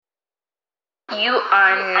You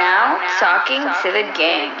are now talking to the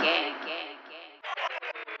gang.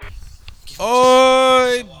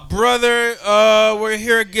 Oi, brother. We're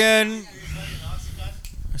here again.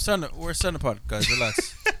 We're starting the pod, guys.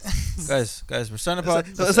 Relax. guys, we're starting the pod.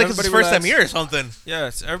 It's like it's his first time here or something. Yeah,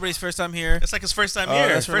 it's everybody's first time here. It's like his first time here.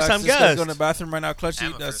 Let's First relax. time This guy's guest. going to the bathroom right now. Clutchy.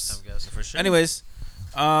 I'm a first time guest for sure. Anyways,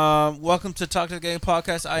 welcome to Talk to the Gang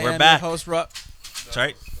podcast. I We're am back. your host, Rob.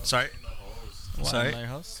 Sorry. What, Sorry. am I your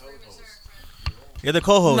host? You're the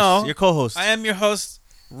co-host. No. You're co-host. I am your host,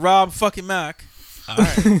 Rob fucking Mac. All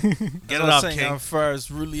right. Get it off, saying, King. How far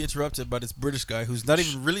is rudely interrupted by this British guy who's not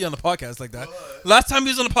even really on the podcast like that. Last time he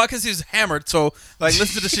was on the podcast, he was hammered. So, listen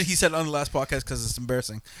to the shit he said on the last podcast because it's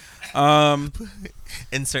embarrassing.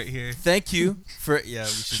 Insert here. Thank you for we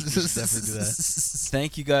should definitely do that.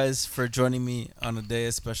 Thank you guys for joining me on a day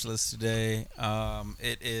of specialist today.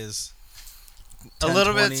 It is A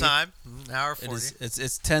little bit 10:20. of time. Hour It 40. is.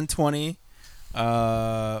 It's 10:20.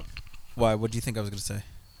 Why? What do you think I was gonna say?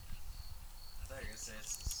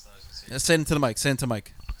 Say it into the mic. Say it into the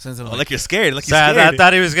mic. Say it into the Oh, mic. like you're scared. Like So you're scared. I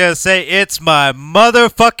thought he was going to say, it's my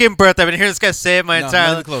motherfucking birthday. I've been hearing this guy say it my No, entire not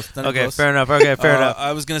life. even close. Not even Okay, close. fair enough. Okay, fair enough.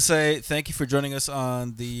 I was gonna say thank you for joining us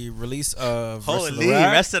on the release of Rest of the Holy,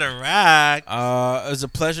 Rack. rest of the rack. It was a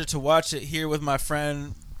pleasure to watch it here with my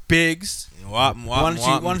friend Biggs. Why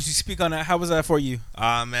don't you speak on that? How was that for you?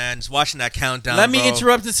 Man, just watching that countdown. Let me bro.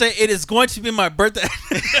 interrupt and say it is going to be my birthday.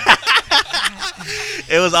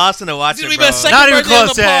 It was awesome to watch It's it, gonna be bro. my second Not even birthday on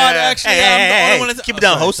the close, pod. yeah. Actually, Hey, I'm the hey, only hey, one that's keep it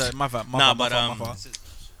down, sorry, host. sorry, my fault. Nah, My but fault.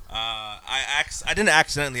 I didn't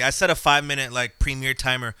accidentally. I set a 5-minute like premiere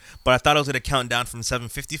timer, but I thought it was gonna count down from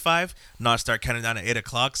 7:55, not start counting down at 8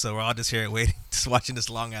 o'clock. So we're all just here waiting, just watching this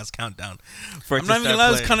long ass countdown. For it I'm to not even start gonna lie.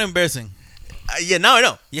 It's playing. kind of embarrassing. Yeah, now I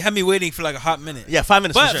know. You had me waiting for like a hot minute. Yeah, 5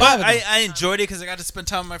 minutes. But, for sure. but I enjoyed it because I got to spend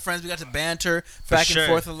time with my friends. We got to banter back sure. and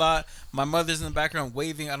forth a lot. My mother's in the background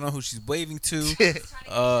waving. I don't know who she's waving to.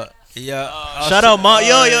 Yeah. Shout out, mom.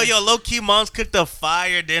 Yo, low key, mom's cooked a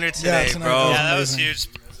fire dinner today, tonight bro. was Yeah, that was amazing. huge.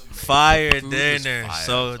 Fire Food was dinner. fire.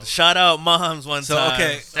 So shout out, moms, one So time.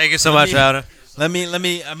 okay, Thank you so Let much, me- Rowder. let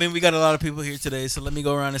me. I mean, we got a lot of people here today, so let me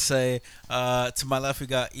go around and say. To my left, we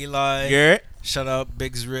got Eli. Yeah, Shout out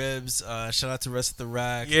Big's Ribs. Shout out to Rest of the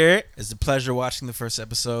Rack. yeah. It's a pleasure watching the first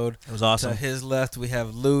episode. It was To awesome. his left, we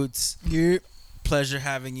have Lutz. Pleasure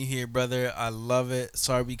having you here, brother. I love it.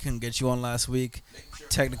 Sorry we couldn't get you on last week.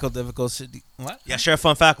 Technical difficulty. What? Yeah, share a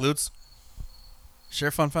fun fact, Lutz. Share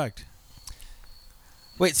a fun fact.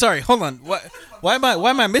 Wait, sorry. Hold on. What? Why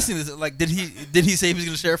am I missing this? Like, did he say he was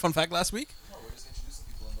gonna share a fun fact last week?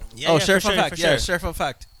 Yeah, Share a for fun sure, fact. for Yeah, sure. share a fun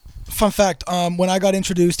fact. Fun fact: when I got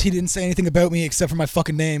introduced, he didn't say anything about me except for my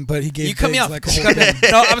fucking name, but he gave. You cut me Biggs, off. Like, You a cut whole me-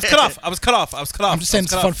 thing. No, I was cut off. I'm just saying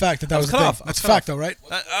it's a fun fact that I was was a cut thing. off. I was That's a cut fact, off. though, right?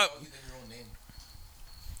 I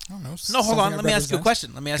don't know. No, hold something on. that Let me ask you a represents.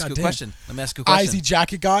 question. Let me ask you a Goddamn. question. Let me ask you a question. Izzy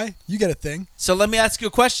jacket guy, you get a thing. So let me ask you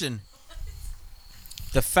a question.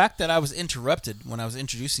 The fact that I was interrupted when I was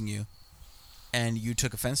introducing you, and you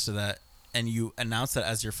took offense to that, and you announced that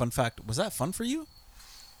as your fun fact, was that fun for you?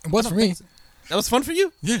 It was for me. That was fun for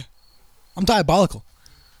you? Yeah, I'm diabolical.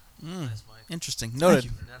 Interesting. Noted.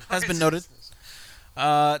 you. Has been noted.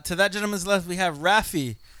 To that gentleman's left, we have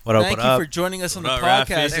Rafi. What up, Thank what you up? for joining us on the What up,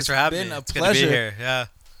 Rafi? podcast. Thanks It's for having been me. a It's good to be pleasure. here.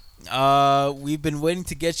 Yeah. We've been waiting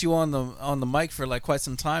to get you on the mic for like quite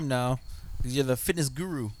some time now. You're the fitness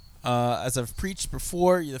guru. As I've preached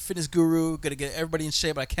before, you're the fitness guru. Gonna get everybody in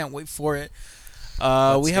shape. I can't wait for it. We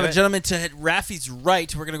have a good. gentleman to hit Rafi's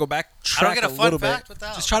right. We're gonna go back I track don't get a little fun fact bit.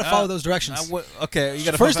 without. Just try to follow those directions. Okay, you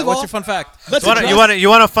got a First fun fact. of What's all- your fun fact? Let's You address-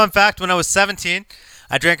 want a fun fact? When I was 17,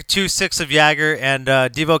 I drank 2 6 of Jagger, and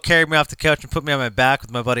Devo carried me off the couch and put me on my back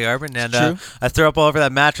with my buddy Arbin, and True. I threw up all over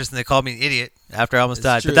that mattress, and they called me an idiot after I almost It's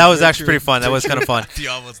died. true, But that was very actually true. pretty fun. That was kind of fun. He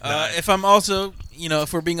almost died. If I'm also,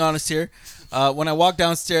 if we're being honest here, when I walked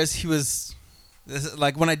downstairs, he was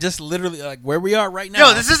like when I just literally like where we are right now.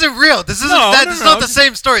 Yo, this isn't real. This isn't. No, This no, is no, not the just-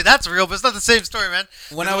 same story. That's real, but it's not the same story, man.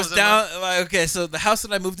 When This I was wasn't down, like, okay, so the house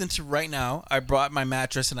that I moved into right now, I brought my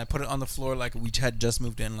mattress and I put it on the floor like we had just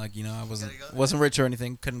moved in. Like I wasn't rich or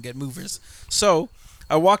anything, couldn't get movers. So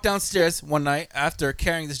I walked downstairs one night after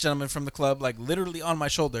carrying this gentleman from the club, like literally on my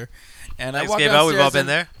shoulder, and I Thanks, walked Gabe. downstairs. We've all been and-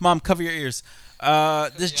 there. Mom, cover your ears.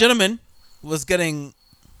 This gentleman was getting.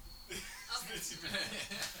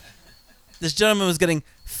 This gentleman was getting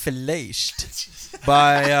filleted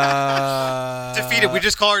by defeated. We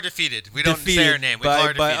just call her defeated. We don't say her name. We call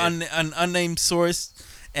her by defeated. an unnamed source,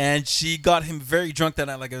 and she got him very drunk that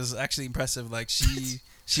night. Like it was actually impressive. Like she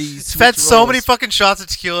Fed switched so many roles. fucking shots of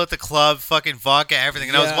tequila at the club, fucking vodka, everything,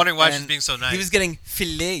 and I was wondering why she's and being so nice. He was getting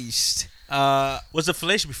filleted. Was it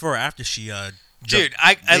fellation before or after she Dude,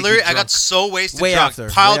 I literally I got so wasted Way drunk. after,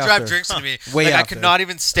 Pile way drive after. drinks into me. Way like I after. could not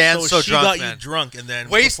even stand so she drunk, got man. you drunk and then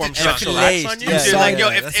Wasted performed drunk. sexual acts on you. Yeah, Dude, yeah, like, yeah, yo,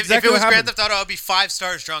 yeah. if That's it exactly was what Grand happened. Theft Auto, I'd be 5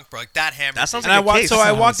 stars drunk, bro. Like that hammered. That sounds And I like a walked. case. So That's I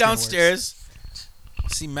not how walked this thing works. downstairs.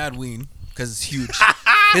 See Mad Ween because it's huge.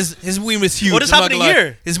 his ween was huge. What is I'm not happening gonna lie.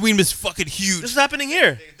 here? His ween was fucking huge. This is happening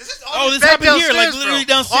here. This is Oh, this happened here, like literally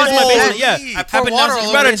downstairs in my basement. Yeah, I pour happened water downstairs. all You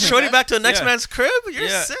over brought the a shorty back to the next Yeah. man's crib? You're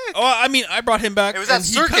Yeah. sick. Oh, I mean, I brought him back. It was at and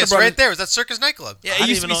he kinda Circus brought right him- there. It was at Circus nightclub. Yeah, I it don't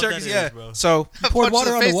used to even be know what Circus. that Yeah. is, bro. So poured Punched water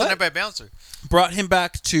in on the the face what? the night by a bouncer. brought him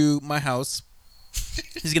back to my house.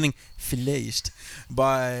 He's getting filleted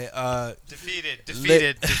by Defeated. So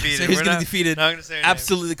he's getting defeated, not gonna say her name.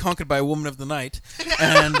 absolutely conquered by a woman of the night,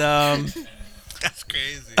 and That's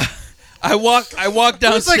crazy. I walk It's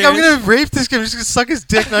downstairs. like I'm gonna rape this guy. I'm just gonna suck his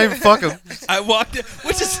dick, not even fuck him. I walked,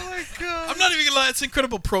 which is, Oh my God. I'm not even gonna lie, it's an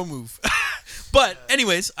incredible pro move. But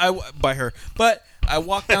anyways, by her. But I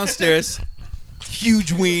walk downstairs,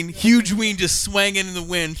 huge ween just swinging in the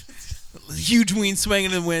wind, huge ween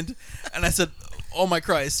swinging in the wind, and I said, "Oh my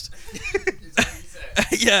Christ."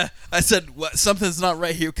 Yeah, I said, "What? Something's not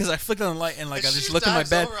right here," because I flicked on the light and like I She just look in my dives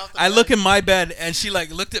bed. over off the I bed. look in my bed and she like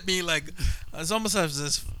looked at me like it was almost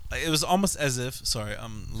as if. Sorry,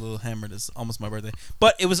 I'm a little hammered. It's almost my birthday,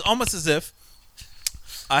 but it was almost as if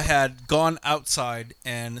I had gone outside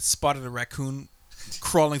and spotted a raccoon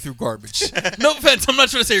crawling through garbage. No offense, I'm not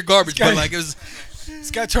trying to say you're garbage, but like it was.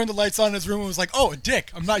 This guy turned the lights on in his room and was like, "Oh, a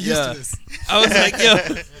dick. I'm not used Yeah. to this."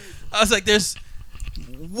 I was like, there's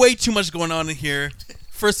way too much going on in here.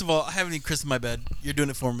 First of all, I haven't even christened my bed. You're doing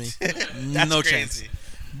it for me. No chance. crazy.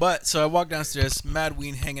 But so I walked downstairs, Mad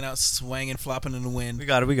Ween hanging out, swinging, flopping in the wind, We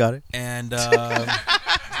got it. and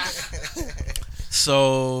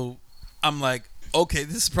so I'm like, okay,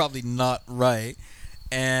 this is probably not right.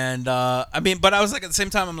 And I mean, but I was like, at the same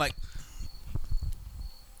time, I'm like,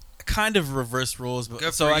 kind of reverse roles. But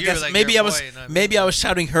Good so for I you, guess like, maybe you're I a was boy, you know what I mean? maybe I was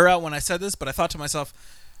shouting her out when I said this, but I thought to myself,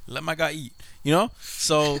 let my guy eat, you know.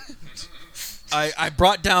 So I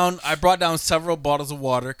brought down several bottles of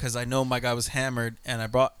water because I know my guy was hammered, and I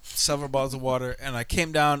brought several bottles of water, and I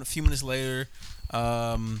came down a few minutes later.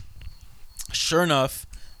 Sure enough,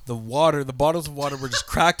 the bottles of water were just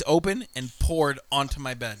cracked open and poured onto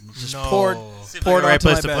my bed. Just poured Seems like the right onto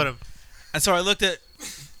place my to bed. put him. And so I looked at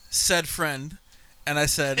said friend, and I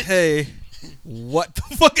said, "Hey, what the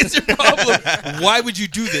fuck is your problem? Why would you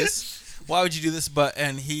do this? Why would you do this?" But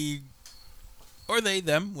and he, or they,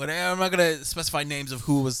 them, whatever. I'm not gonna specify names of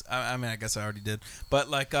who was. I mean, I guess I already did. But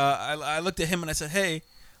like, I looked at him and I said, "Hey,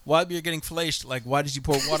 while you're getting filleted, like, why did you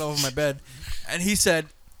pour water over my bed?" And he said,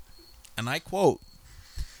 and I quote,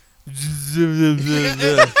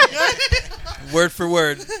 word for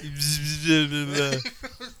word.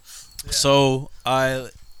 So I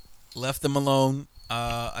left them alone.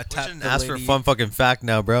 I We tapped shouldn't the ask for a lady. fun fucking fact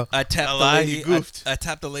now, bro. I tapped the lie, lady. you goofed. I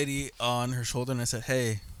tapped the lady on her shoulder and I said,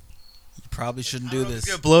 "Hey, you probably shouldn't do this."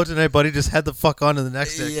 Gonna blow tonight, buddy. Just head the fuck on to the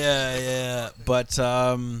next day. Yeah. But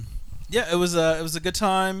yeah, it was a good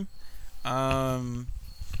time.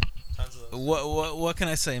 What can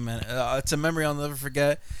I say, man? It's a memory I'll never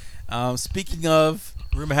forget. Speaking of,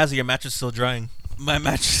 Rumor has it your mattress is still drying. my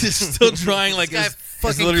mattress is still drying. Like This guy it's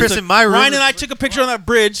fucking literally Chris took- in my room. Ryan and I took a picture on that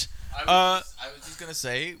bridge. I was just gonna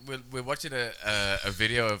say we're watching a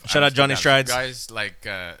video of Shout out Johnny Amsterdam. Strides. Some guys like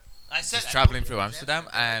just traveling through Amsterdam,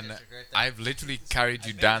 and I've literally carried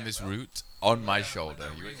you down this route on my shoulder.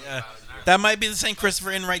 That might be the same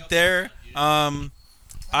Christopher Inn right there.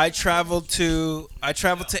 I traveled to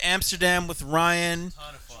Amsterdam with Ryan.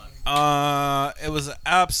 It was an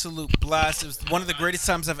absolute blast. It was one of the greatest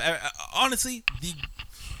times I've ever. Honestly, the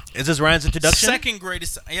Is this Ryan's introduction? second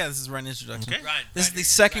greatest. Yeah, this is Ryan's introduction. Okay. This is the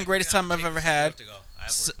second greatest time I've ever had.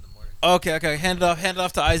 Okay. Hand it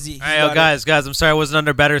off to Izzy. All right, yo, guys, I'm sorry I wasn't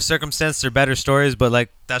under better circumstances or better stories, but like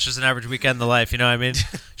that's just an average weekend in the life, you know what I mean?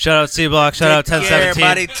 Shout out C Block, shout out Take care, 1017.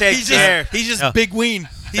 buddy. Take He's care. just Yeah. Big Ween.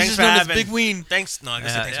 He's Thanks just for known as having- Big Ween. Thanks. No, I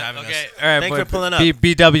guess thanks for having Okay, us. all right, Thanks boy, for pulling up.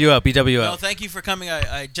 BW up, BW No, up. thank you for coming.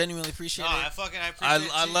 I genuinely appreciate it.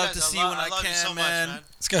 I love to see you when I can, man.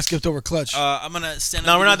 This guy skipped over clutch. I'm gonna stand.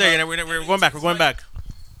 No, up we're to not you. there yet. We're going back. We're going back.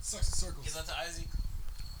 Sucks in circles. Give that to Izzy.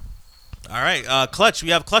 All right, Clutch.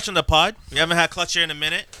 We have Clutch on the pod. We haven't had Clutch here in a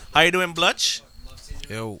minute. How you doing, Blutch?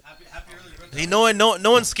 Yo, Hey, no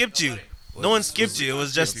one skipped you. No one skipped you. It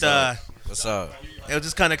was just what's up? it was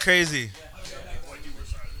just kind of crazy.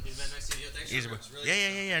 Easy, bro.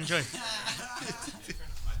 Yeah. Enjoy.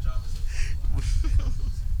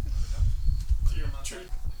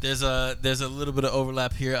 There's a little bit of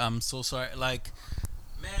overlap here. I'm so sorry. Like,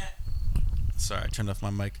 man, sorry, I turned off my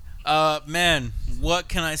mic. Man, what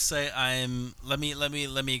can I say? Let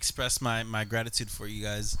me express my gratitude for you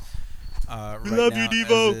guys. Right love now, you,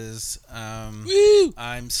 Devo. as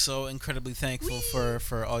I'm so incredibly thankful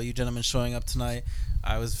for all you gentlemen showing up tonight.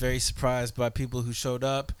 I was very surprised by people who showed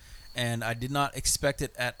up, and I did not expect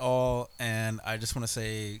it at all. And I just want to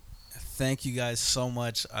say thank you guys so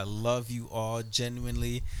much. I love you all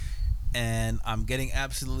genuinely. And I'm getting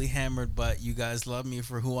absolutely hammered, but you guys love me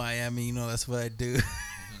for who I am, and you know that's what I do.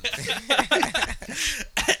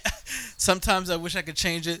 Sometimes I wish I could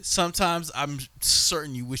change it. Sometimes I'm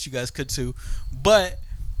certain you wish you guys could too. But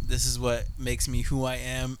this is what makes me who I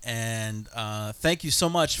am. And thank you so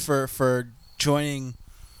much for joining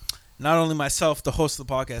not only myself, the host of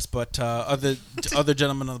the podcast, but other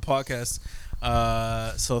gentlemen on the podcast.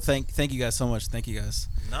 So thank you guys so much. Thank you guys.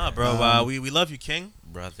 Nah, bro. We love you, King.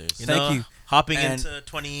 Brothers. Thank you. Hopping And- into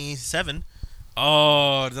 27.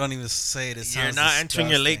 Oh, don't even say it. It You're sounds not entering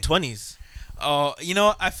your late disgusting. 20s. Oh, you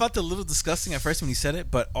know, I felt a little disgusting at first when he said it,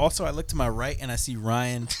 but also I look to my right and I see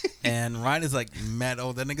Ryan, and Ryan is like mad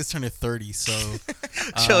old. That nigga's turning 30, so.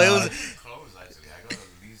 Chill, it was. Close, actually. I got at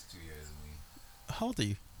least 2 years in me. How old are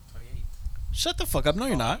you? 28. Shut the fuck up. No,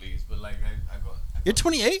 you're not. At least, but like, I got. You're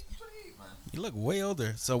 28? 28, man. You look way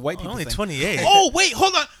older. So white people Only think. 28. Oh, wait,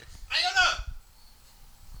 hold on.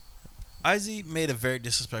 Izzy made a very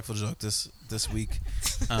disrespectful joke this week.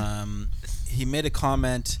 He made a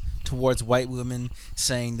comment towards white women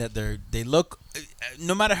saying that they look,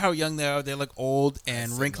 no matter how young they are, they look old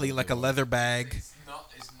and wrinkly like a leather bag. It's not.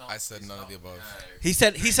 I said none of the above. He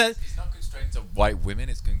said It's not constrained to white women.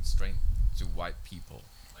 It's constrained to white people.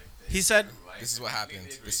 Like, he said This is what happened.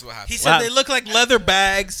 This is what he happened. said they look like leather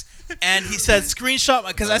bags, and he said screenshot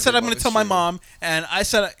because I said I'm going to It's tell my true. mom, and I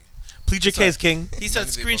said. Plead your case, King. He said None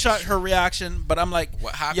of the screenshot above is her reaction, but I'm like,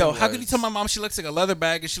 What happened yo, how could you was- tell my mom she looks like a leather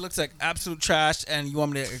bag and she looks like absolute trash, and you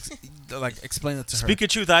want me to like explain it to her? Speak your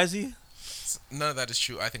truth, Izzy. None of that is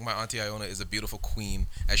true. I think my auntie Iona is a beautiful queen,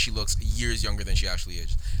 as she looks years younger than she actually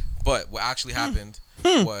is. But what actually happened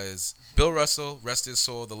was Bill Russell, rest his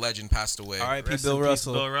soul, the legend, passed away. R.I.P. Rest Bill in peace,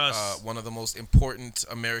 Russell. Bill Russ. One of the most important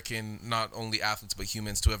American, not only athletes but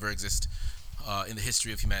humans to ever exist in the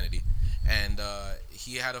history of humanity. And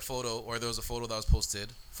he had a photo, or there was a photo that was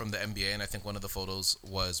posted from the NBA, and I think one of the photos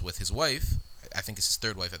was with his wife. I think it's his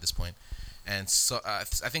third wife at this point. And so I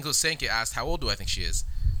think it was Sankey asked, how old do I think she is?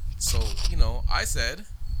 So, you know, I said,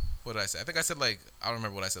 what did I say? I think I said I don't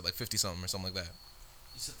remember what I said, 50-something or something like that.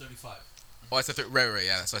 You said 35. Oh, I said right,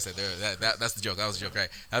 yeah. That's what I said. There, that's the joke. That was the joke, right?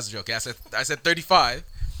 That's the joke. Yeah, I said 35.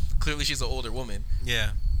 Clearly, she's an older woman.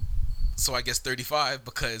 Yeah. So I guess 35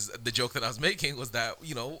 because the joke that I was making was that,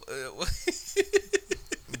 you know,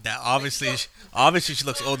 That obviously she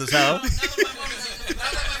looks old as hell.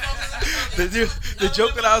 the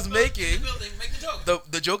joke that I was making,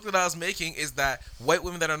 the joke that I was making is that white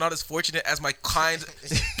women that are not as fortunate as my kind,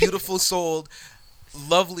 beautiful souled,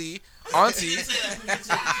 lovely auntie,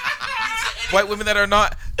 white women that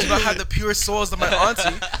do not have the pure souls of my auntie.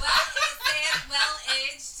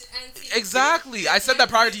 Well-aged and Exactly. I said that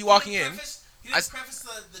prior to you walking in. He didn't preface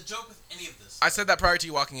the joke with any of this. I said that prior to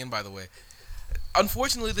you walking in, by the way.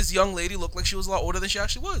 Unfortunately, this young lady looked like she was a lot older than she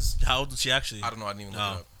actually was. How old is she actually? I don't know. I didn't even look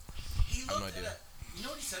Oh. it up. He I have no looked idea. at you know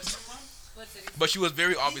what he said to my mom? What's it? But she was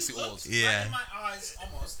very obviously He old. looked Yeah. right in my eyes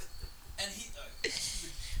almost, and he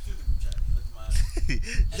through the group chat. He looked in my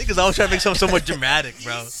eyes. Niggas always try to make something so much dramatic,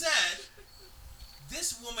 bro. He said,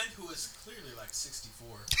 "This woman who is clearly like 64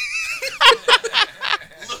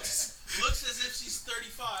 looks as if she's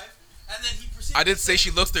 35." And then he proceeded. I didn't say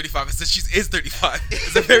she looks 35. I said she is 35.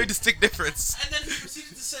 It's a very distinct difference. And then he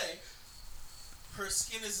proceeded to say, "Her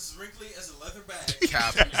skin is as wrinkly as a leather bag."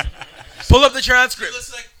 Cap. Pull up the She transcript.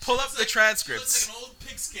 looks like, Pull she up looks the like- transcripts. She looks like an old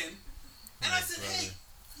pigskin. And I said, "Hey,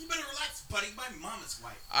 you better relax, buddy. My mom is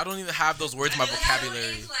white." I don't even have those words in my And then-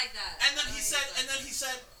 vocabulary. Age like that. And then he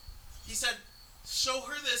said, "Show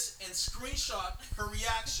her this and screenshot her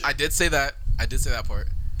reaction." I did say that. I did say that part.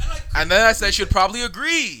 And And then I said she'd probably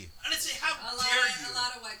agree. And I say, "How A dare you?"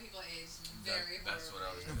 lot of white people age very That's what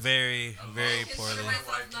I was gonna Very, very Consider poorly.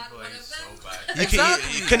 myself not one of them. bad. You,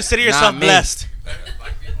 Exactly. you consider yourself me. blessed.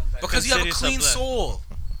 Because you have a Consider clean yourself soul.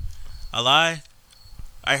 A lie?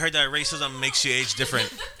 I heard that racism makes you age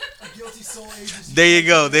different. A guilty soul ages. There you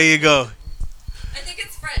go. There you go. I think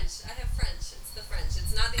it's French. I have French. It's the French.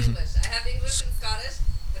 It's not the English. I have English and Scottish,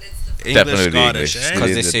 but it's the French. Definitely Scottish, English. eh? Because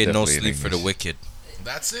Because they say no sleep for the wicked.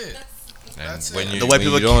 That's it. And That's when it. you, The white when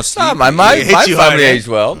people you don't sleep, my It hits you hard, family eh? age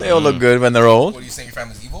well. They all look good when they're old. What are you saying? Your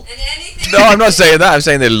family's evil? And anything. No, I'm not saying that. I'm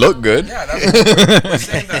saying they look good. Yeah, that's what I'm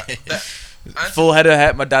saying. That Full head of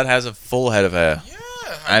hair. My dad has a full head of hair. yeah.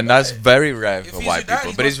 And that's very rare If for he's white your dad,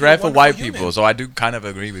 people. he But must it's be a rare for wonderful white human. people, so I do kind of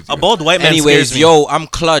agree with you. A bald white man Anyways, scares me. yo, I'm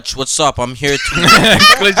Clutch. What's up? I'm here to.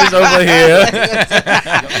 Clutch is over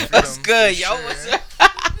here. What's good, yo? What's up?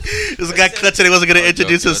 This guy Clutch said he wasn't gonna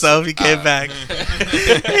introduce himself. He came back.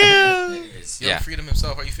 Yeah. Freedom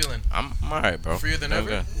himself. How you feeling? I'm alright, bro. Freer than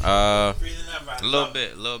ever? A little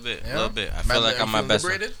bit. I feel like I'm my best.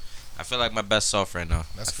 Liberated? I feel like my best self right now.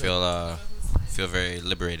 That's I good. feel very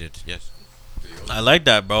liberated. Yes. I like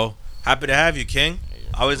that, bro. Happy to have you, King.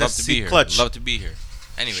 Always Love have to to be see here. Clutch. Love to be here.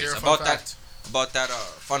 Anyways, Share a fun about fact. that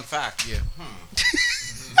fun fact. Yeah.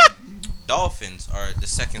 Dolphins are the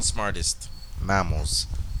second smartest mammals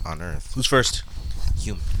on Earth. Who's first?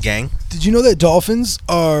 Human. Gang. Did you know that dolphins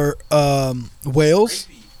are whales?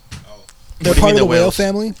 They're What do you part mean of the they're whale whales?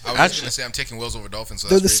 family. I was just gonna say I'm taking whales over dolphins. So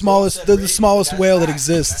They're that's the very cool. smallest. They're the smallest whale that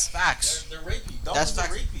exists. Facts. They're rapey. That's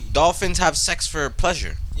facts. Dolphins have sex for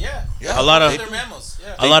pleasure. Yeah. Yeah. A lot of They're mammals.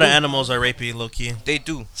 Yeah. a lot of animals are rapey, low key. They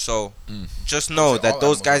do. So just know say that all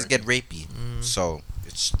those animals guys are get rapey. So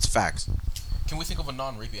it's facts. Can we think of a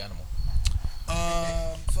non-rapey animal?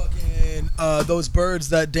 Fucking those birds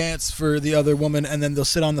that dance for the other woman, and then they'll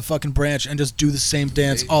sit on the fucking branch and just do the same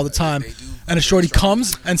dance all the time. They do. And a shorty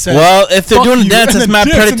comes and says, Well, if they're "Fuck doing a you," dance, and that's then mad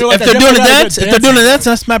dips, and predatory. they're like, If "I they're never doing a gotta dance, get if they're doing a dancing." dance,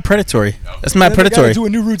 that's mad predatory. That's mad Then they gotta predatory. do a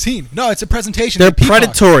new routine. No, it's a presentation. They're peacock.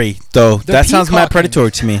 predatory, though. They're That sounds mad peacocking.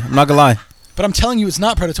 predatory to me. I'm not gonna lie. But I'm telling you, it's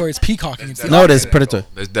not predatory. It's peacocking. It's the No, it is opposite. predatory.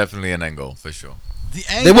 There's definitely an angle for sure. The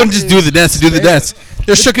They angle wouldn't just do is the dance to do the fair. dance.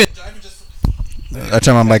 They're shooking. I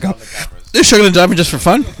turn my mic up. They're shooking and jiving just for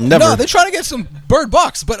fun? Never. No, they're trying to get some bird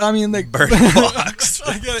box, but I mean, like Bird box.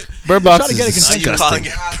 Bird box trying to get is it Are you consensual. calling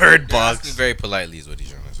it bird box? Asking very politely is what he's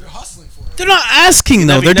trying to say. They're not asking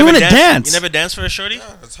though. Never- They're you never doing a danced- dance. You never danced for a shorty?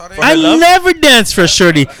 That's how For I her love? never danced for a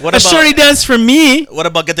shorty. What A about- shorty danced for me. What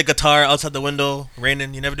about get the guitar outside the window,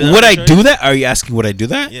 raining? You never do that? Would for a I shorty? do that? Are you asking would I do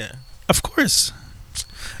that? Yeah. Of course.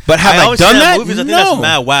 But have I always done see that? Movies, I think No. that's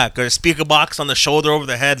mad whack. Or a speaker box on the shoulder over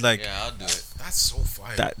the head, like Yeah, I'll do it. That's so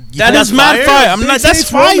fire. that. You That think is that's mad fire. I'm Big not. That's Tate's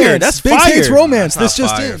fire. romance. That's Big Tate's fire. romance. That's This not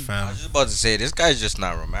just fire, in. I fam. was just about to say this guy's just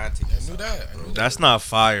not romantic. I knew that. I knew That's not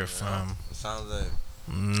fire, fam. It sounds like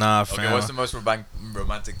Nah, fam. Okay, what's the most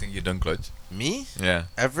romantic thing you've done, Clutch? me Yeah,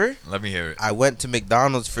 ever. let me hear it. I went to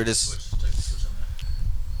McDonald's for this.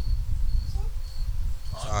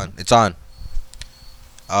 It's on.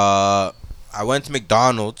 I went to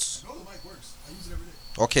McDonald's.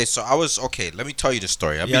 Okay, so I was okay. Let me tell you the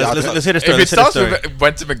story. I'll be Yeah, honest. let's hit a If story. it Let's hit a starts story. with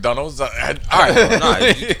went to McDonald's, All right, bro, nah,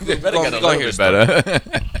 you better go- get a go little here, bit story. better.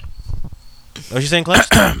 What you saying, Clutch?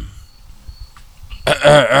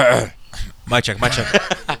 Mic check, mic check.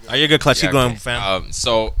 Are you good, Clutch? Keep Yeah, going, okay. fam.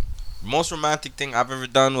 So, most romantic thing I've ever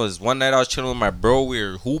done was one night I was chilling with my bro. We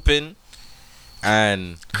were hooping,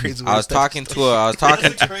 and Crazy I was talking to her. I was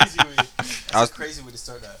talking to. I was Crazy way to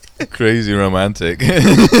start that. Crazy romantic.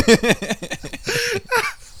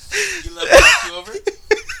 You left you over?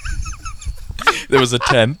 There was a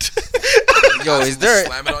tent. Yo, is there?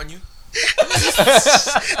 Slam it on you.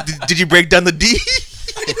 Did you break down the D?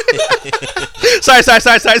 sorry.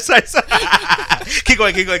 Keep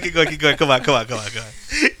going. Come on.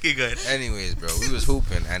 Keep going. Anyways, bro, we was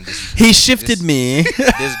hooping, and this He shifted me.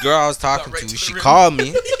 this girl I was talking right to, to the she rim. called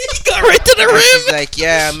me. Got right to the And rim. she's like,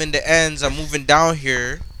 yeah, I'm in the ends. I'm moving down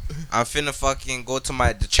here. I'm finna fucking go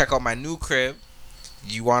to check out my new crib.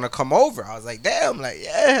 You wanna come over? I was like, damn, like,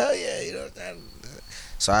 yeah, hell yeah, you know what I'm saying?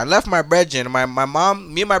 So I left my brethren. My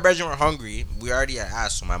mom, me and my brethren were hungry. We already had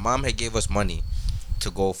asked, so my mom had gave us money to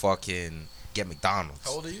go fucking get McDonald's.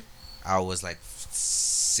 How old are you? I was like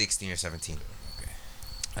 16 or 17. Okay.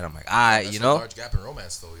 And I'm like, alright, That's you a know, large gap in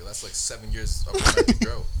romance, though. Yo. That's like 7 years of romantic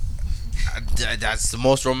growth. that's the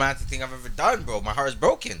most romantic thing I've ever done, bro. My heart's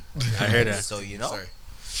broken. I hear that. So you know. Sorry.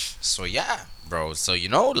 So yeah, bro. So you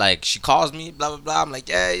know, like she calls me, blah blah blah. I'm like,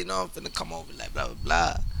 yeah, you know, I'm finna come over, like blah blah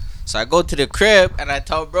blah. So I go to the crib and I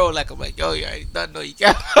tell bro, like, I'm like, yo, you already done, no, you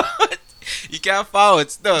can't, you can't forward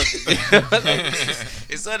stuff. Like,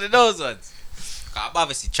 it's one of those ones. I've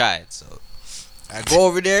obviously tried, so I go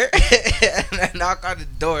over there and I knock on the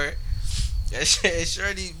door. And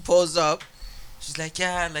Shirley pulls up. She's like,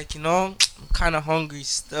 yeah, like, you know, I'm kind of hungry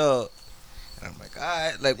still. And I'm like,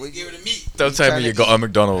 alright, like, we give her the meat. Don't tell me you got a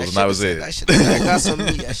McDonald's and that was it. I should have said I got some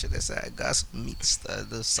meat. I should have said I got some meat,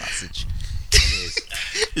 the sausage. Anyways,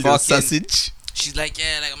 fucking- sausage. She's like,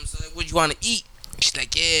 yeah, like, I'm like, what you want to eat? She's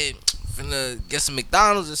like, yeah, finna get some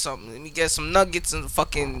McDonald's or something. Let me get some nuggets and a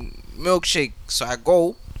fucking milkshake. So I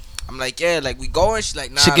go. I'm like, yeah, like, we going? She's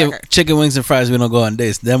like, nah. Chicken wings and fries. We don't go on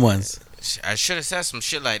dates. Them ones. I should have said some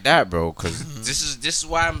shit like that, bro. Cause this is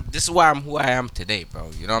why I'm who I am today,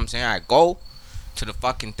 bro. You know what I'm saying? I go to the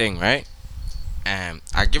fucking thing, right? And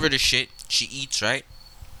I give her the shit. She eats, right?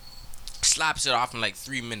 Slaps it off in like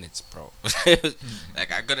 3 minutes, bro.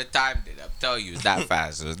 Like, I could have timed it. I'm telling you, it's that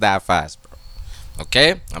fast. It was that fast, bro.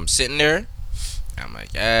 Okay? I'm sitting there. I'm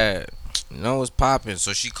like, yeah, you know what's popping.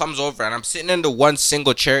 So she comes over, and I'm sitting in the one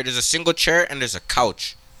single chair. There's a single chair, and there's a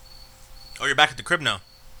couch. Oh, you're back at the crib now.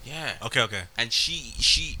 Yeah. Okay. And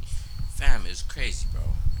she, fam, it's crazy, bro.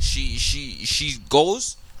 She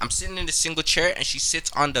goes. I'm sitting in the single chair, and she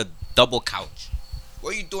sits on the double couch.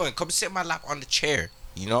 What are you doing? Come sit in my lap on the chair.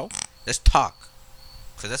 You know, let's talk.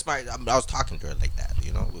 Cause that's I was talking to her like that.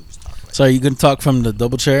 You know, we was talking. Like So are you gonna talk from the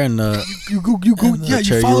double chair and You go. Yeah, you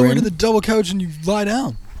chair follow you were her to in? the double couch and you lie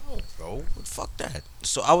down. No, bro. Fuck that.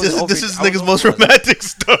 So I was. This is nigga's most romantic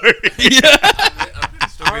story.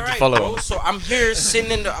 All right, bro. So I'm here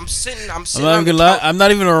sitting in the. I'm sitting. I'm not even gonna lie. I'm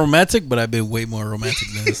not even a romantic, but I've been way more romantic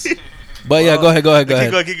than this. But yeah, go ahead.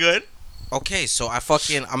 Keep going. Okay, so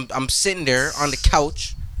I'm sitting there on the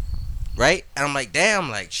couch, right? And I'm like, damn,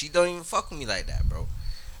 like she don't even fuck with me like that, bro.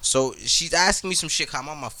 So she's asking me some shit. I'm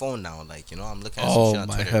on my phone now, like, you know, I'm looking at some shit on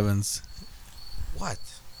Twitter. Oh my heavens! What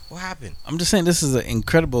happened? I'm just saying this is an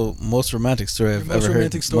incredible, most romantic story I've Your most ever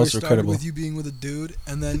romantic heard. story Most started incredible. with you being with a dude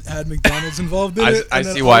and then had McDonald's involved in it. I and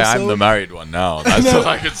then see why I'm also- the married one now. That's all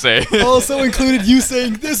I could say. Also included you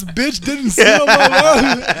saying this bitch didn't steal my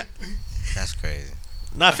wallet. That's crazy.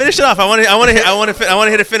 Nah, finish it off. I want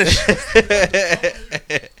to hit a finish.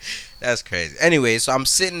 That's crazy. Anyway, so I'm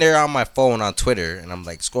sitting there on my phone on Twitter, and I'm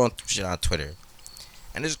like scrolling through shit on Twitter,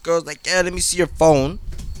 and this girl's like, "Yeah, let me see your phone."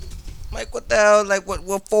 I'm like, "What the hell? Like,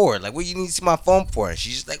 what for? Like, what you need to see my phone for?" And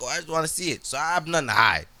she's just like, "Oh, I just want to see it." So I have nothing to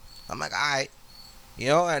hide. I'm like, "Alright." You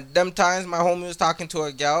know, and them times my homie was talking to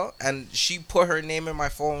a gal, and she put her name in my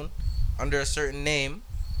phone under a certain name.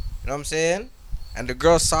 You know what I'm saying? And the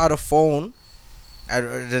girl saw the phone,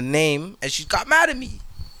 the name, and she got mad at me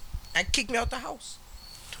and kicked me out the house.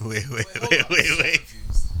 Wait.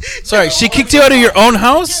 Sorry, she kicked you out of your own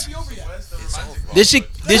house? Did she?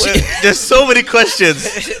 There's so many questions.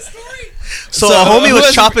 So a homie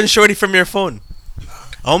was chopping shorty from your phone.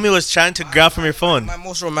 A homie was trying to grab from your phone. My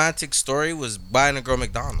most romantic story was buying a girl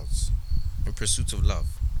McDonald's in pursuit of love.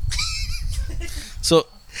 So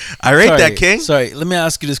I rate that, king. Sorry, let me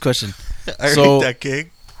ask you this question. I So- rate that,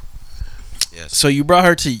 king. Yes. So you brought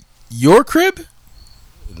her to your crib?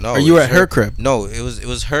 No. Or you it were was at her crib? No, it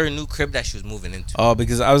was her new crib that she was moving into. Oh,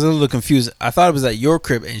 because I was a little confused. I thought it was at your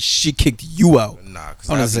crib and she kicked you out. Nah, because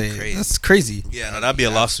I want to that'd be say crazy. that's crazy. Yeah, no, that'd be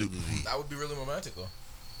a lawsuit. That would be really romantic, though.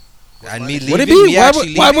 And me Would it leaving, be? me Why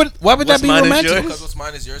actually would leaving. that be mine is romantic? yours? Because what's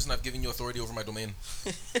mine is yours, and I've given you authority over my domain.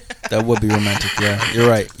 That would be romantic. Yeah, you're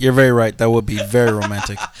right. You're very right. That would be very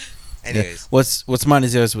romantic. Anyways. Yeah. What's mine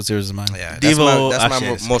is yours. What's yours is mine. Yeah, Devo that's my actually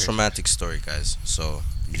is most great. romantic story, guys. So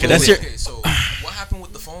Okay, that's your. Okay, so what happened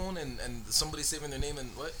with the phone and somebody saving their name and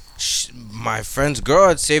what? my friend's girl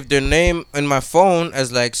had saved their name in my phone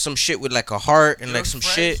as like some shit with like a heart and Your like some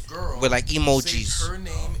friend's shit girl with like saved emojis. her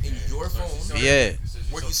name in your phone. Yeah.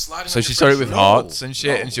 Were you sliding So on she your started friend's with phone? hearts and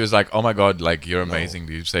shit, and she was like, "Oh my god, like you're amazing.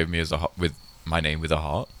 You saved me as with my name with a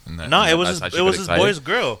heart." And then, No, and it was that's how she it got was his excited. boy's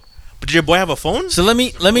girl. But did your boy have a phone? So let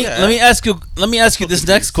me ask you this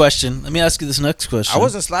next question. Let me ask you this next question. I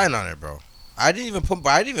wasn't sliding on it, bro. I didn't even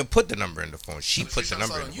put the number in the phone. She put the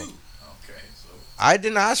number in the phone. I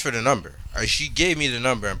didn't ask for the number. She gave me the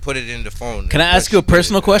number and put it in the phone. Can I ask you a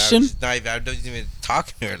personal question? I wasn't even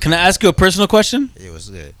talking to her. Can I ask you a personal question? It was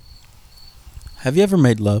good. Have you ever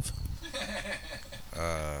made love?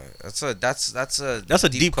 That's a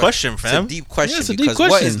deep question, fam. It's a deep question it's a deep because what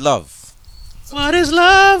question. is love? What is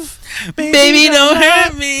love? Baby, don't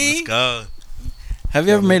hurt me. Let's go. Have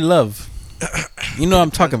you ever made love? You know what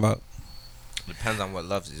I'm talking about. Depends on what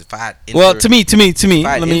love is. If I had Well, to me. if I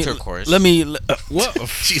had Let me. intercourse. What?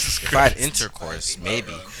 Jesus If I had Christ. intercourse,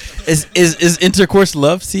 maybe. Is intercourse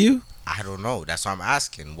love to you? I don't know. That's why I'm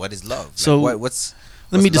asking. What is love? Like, So, what's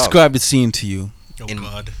Let me love? describe the scene to you. Oh In-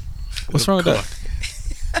 God. What's wrong with that?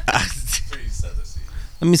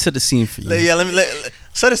 Let me set the scene for you. Yeah, let me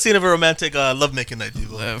set a scene of a romantic lovemaking night,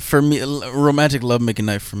 people. For me, romantic lovemaking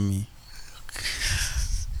night for me.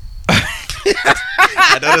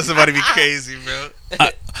 I know this is about to be crazy, bro.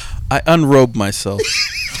 I unrobe myself.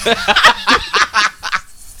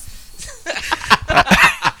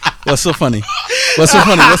 What's so funny? What's so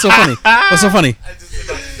funny? What's so funny? What's so funny?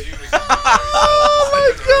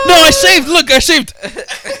 No, I shaved. Look, I shaved.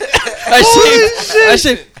 I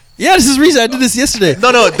shaved. Yeah, this is recent. I did this yesterday.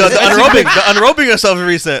 No, the unrobing yourself is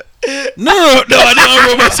recent. No, I didn't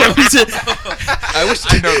unrobe myself recent. I wish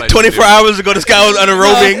I know. Like, 24 hours ago, this guy was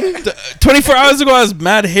unrobing. 24 hours ago, I was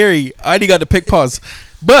mad hairy. I already got the pick pause.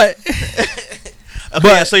 But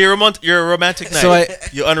Okay, so you're a romantic night. So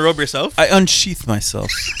you unrobe yourself. I unsheath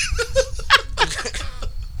myself.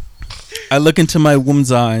 I look into my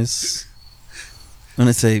woman's eyes, and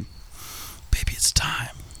I say, "Baby, it's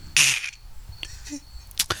time."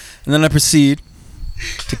 And then I proceed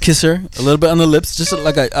to kiss her a little bit on the lips, just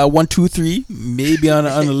like a 1, 2, 3, maybe on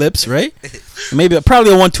the lips, right?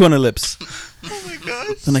 Probably a 1, 2 on the lips. Oh my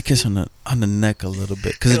gosh. Then I kiss her on the neck a little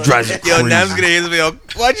bit because it drives me crazy. Yo, Nam's gonna hit me up.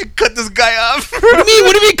 Why'd you cut this guy off? What do you mean?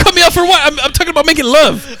 What do you mean? Cut me off for what? I'm talking about making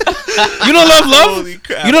love. You don't love love? Holy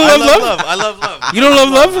crap. You don't love love? I love love. You don't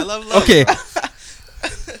love love? I love love. Okay.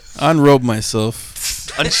 Unrobe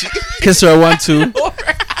myself. Kiss her a 1, 2.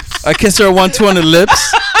 I kiss her a 1, 2 on the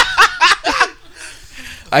lips.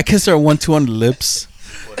 I kiss her a 1, 2 on the lips.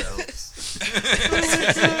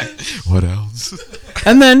 What else?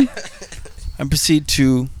 And then I proceed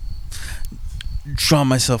to draw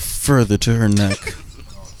myself further to her neck.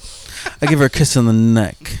 I give her a kiss on the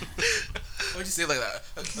neck. Why'd you say it like that?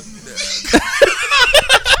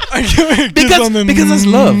 Because that's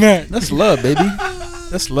love. That's love, baby.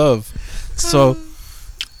 That's love. So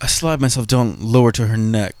I slide myself down lower to her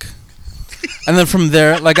neck. And then from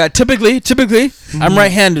there, like I typically, I'm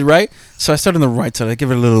right-handed, right? So I start on the right side. I give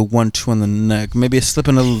her a little 1, 2 on the neck. Maybe a slip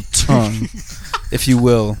in a little tongue, if you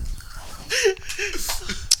will.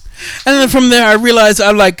 And then from there, I realize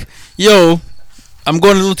I'm like, yo, I'm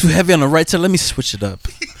going a little too heavy on the right side. Let me switch it up.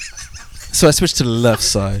 So I switch to the left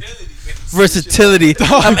side. Versatility.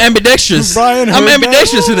 I'm ambidextrous. I'm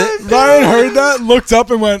ambidextrous with it. Ryan heard that, looked up,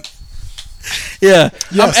 and went, yeah,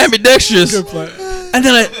 yes. I'm ambidextrous. Good play. And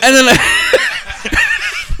then I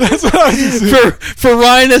That's what I was for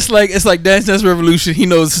Ryan, it's like Dance Dance Revolution. He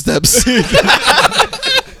knows the steps.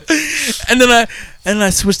 and then I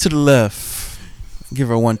switch to the left. Give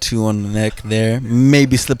her 1, 2 on the neck there.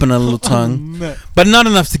 Maybe slipping a little tongue, but not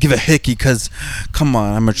enough to give a hickey. Cause, come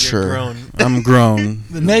on, I'm mature. I'm grown.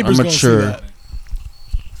 The neighbors I'm gonna see mature. that.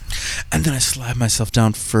 And then I slide myself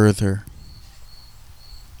down further.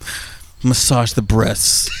 Massage the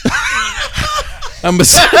breasts. I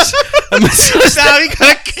massage. Now we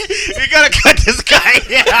gotta cut this guy.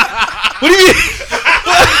 Yeah. What do you mean?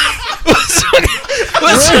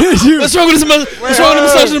 What's wrong with this? What's wrong with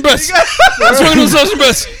massaging the breasts? What's wrong with massaging the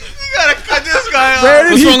breasts? You gotta cut this guy off.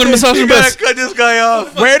 What's wrong with massaging the breasts? Cut this guy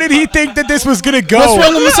off. Where did he think that this was gonna go? What's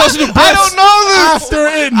wrong with massaging the breasts? I don't know this. After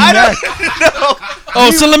it, I don't know.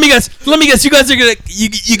 Oh, so let me guess. You guys are gonna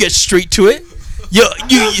you get straight to it.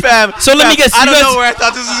 Fam, so let me guess. I don't know where I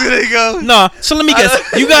thought this was gonna go. No, so let me guess.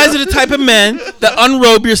 You guys are the type of men that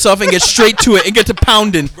unrobe yourself and get straight to it and get to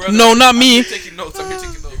pounding. No, not me. I'm here taking notes.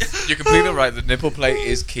 You're completely right. The nipple play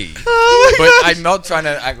is key. But I'm not trying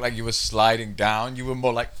to act like you were sliding down. You were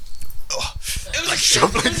more like. Oh. It was like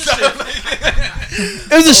shuffling down.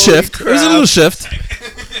 It was a shift. It was a little shift.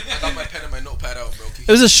 I got my pen and my notepad out, bro.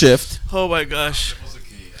 It was a shift. Oh my gosh.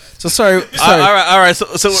 So sorry. All right. So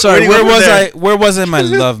sorry. Where was I in my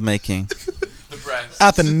love making? The breast.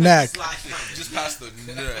 At the neck. Just past the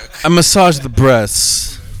neck. I massaged the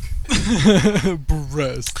breasts.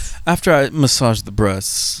 Breast. After I massaged the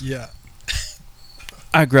breasts, Yeah.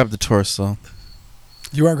 I grabbed the torso.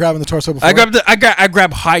 You weren't grabbing the torso before? I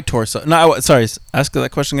grabbed high torso. No, sorry. Ask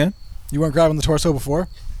that question again. You weren't grabbing the torso before?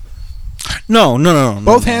 No.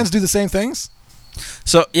 Both hands do the same things?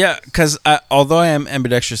 So yeah, because although I am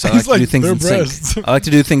ambidextrous, I like to do things in sync. I like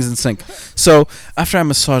to do things in sync. So after I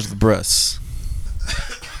massage the breasts,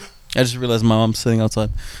 I just realized my mom's sitting outside.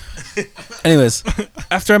 Anyways,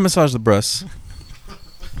 after I massage the breasts,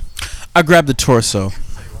 I grab the torso.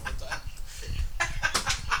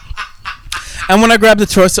 And when I grab the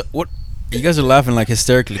torso, what? You guys are laughing like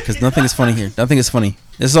hysterically because nothing is funny here. Nothing is funny.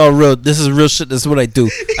 This is all real. This is real shit. This is what I do.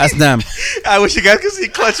 Ask Nam. I wish you guys could see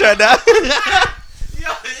Clutch right now.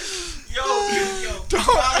 Yo.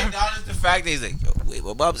 Down is the fact that he's like, yo, wait,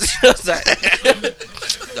 what mom's like,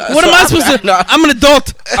 what am I supposed to? I'm an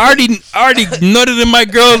adult. I already nutted in my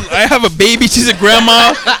girl. I have a baby. She's a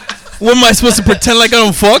grandma. What am I supposed to pretend like I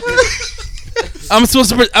don't fuck? I'm supposed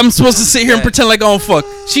to sit here and pretend like I don't fuck.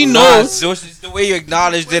 She knows. So it's the way you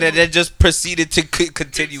acknowledged it and then just proceeded to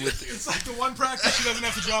continue with it. It's like the one practice she doesn't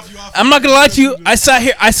have to drop you off. I'm not gonna lie to you. I sat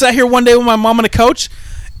here one day with my mom on the couch.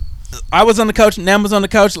 I was on the couch. Nam was on the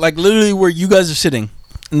couch. Like literally where you guys are sitting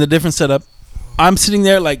in the different setup. I'm sitting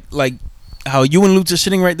there like how you and Lutz are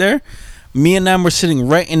sitting right there. Me and Nam were sitting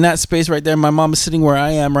right in that space right there. My mom is sitting where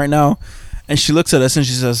I am right now, and she looks at us and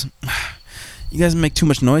she says, "You guys make too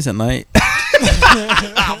much noise at night."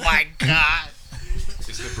 Oh my god!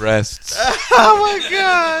 It's the breasts. Oh my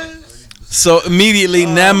god! So immediately,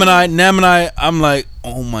 Nam and I, I'm like,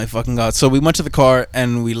 oh my fucking god. So we went to the car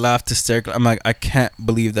and we laughed hysterically. I'm like, I can't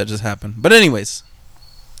believe that just happened. But anyways,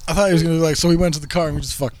 I thought he was gonna be like, so we went to the car and we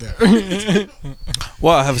just fucked there.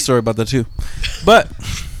 well, I have a story about that too. But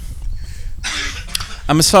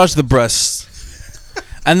I massaged the breasts,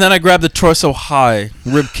 and then I grabbed the torso high,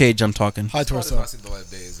 rib cage. I'm talking. High torso.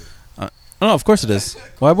 No, of course it is.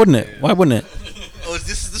 Why wouldn't it? Why wouldn't it? Oh, is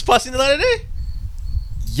this passing the light of day?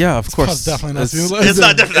 Yeah, of course. It's definitely not. It's It's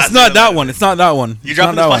It's not that one. It's not that one. You It's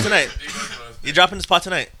dropping not this that pot one. tonight? You dropping this pot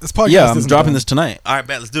tonight? This podcast Yeah, I'm isn't dropping done. this tonight. All right,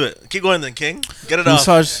 bet. Let's do it. Keep going then, King. Get it off.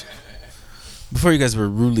 Massage. Before you guys were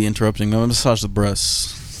rudely interrupting me, I massage the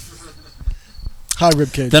breasts. High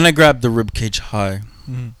rib cage. Then I grab the rib cage high,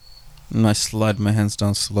 Mhm. and I slide my hands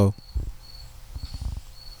down slow.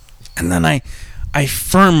 And then I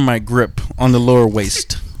firm my grip on the lower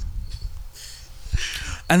waist.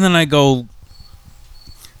 And then I go.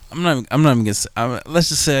 I'm not even gonna say. Let's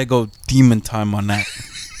just say I go demon time on that.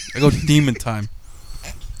 I go demon time.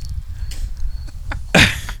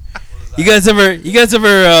 You guys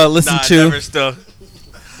ever listen Nah, to? never still.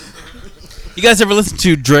 You guys ever listen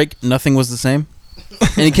to Drake? Nothing Was the Same.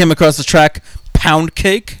 And he came across the track Pound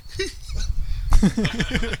Cake.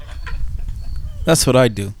 That's what I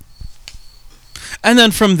do. And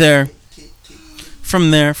then from there,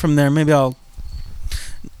 maybe I'll.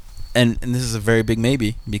 And this is a very big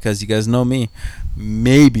maybe because you guys know me.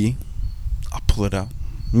 Maybe I'll pull it out.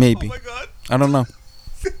 Maybe. Oh my god. I don't know.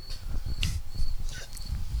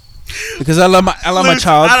 Because I love my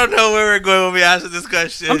child. I don't know where we're going when we answer this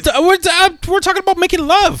question. We're talking about making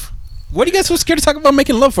love. What are you guys so scared to talk about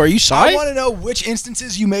making love for? Are you shy? I want to know which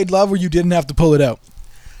instances you made love where you didn't have to pull it out.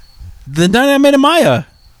 The night I made a Maya.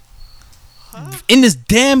 In this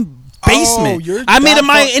damn basement. you're I made a that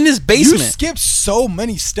Maya in this You basement. skipped so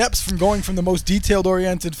many steps from going from the most detailed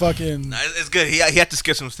oriented fucking. Nah, it's good. He had to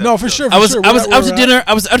skip some steps. No, for sure. I was We're out at- to dinner.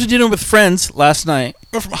 I was out to dinner with friends last night,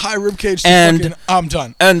 Went from high rib cage to And- fucking. I'm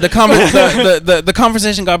done. and the the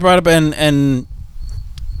conversation got brought up, and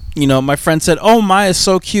you know, my friend said, "Oh, Maya's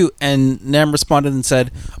so cute," and Nam responded and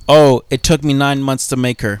said, "Oh, it took me 9 months to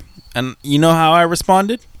make her." And you know how I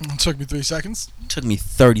responded? It took me 3 seconds. It took me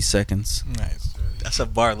 30 seconds. Nice. That's a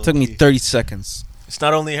bar. It took me 30 seconds. It's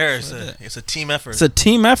not only her. It's a team effort. It's a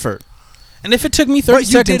team effort. And if it took me 30 But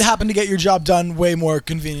you seconds, did happen to get your job done way more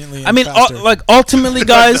conveniently. And I mean, faster. ultimately,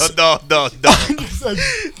 guys, No.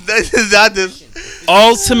 This is not this.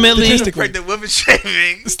 ultimately, Statistically. Pregnant women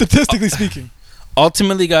shaming. Statistically speaking.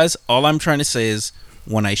 ultimately, guys, all I'm trying to say is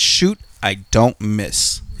when I shoot, I don't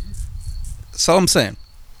miss. That's all I'm saying.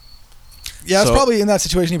 Yeah, it's So, probably in that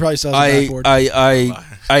situation. He probably sells a backboard.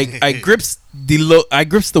 I grips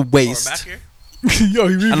the Or waist, back here. Yo,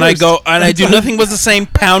 he and I reversed. go and I do nothing but the same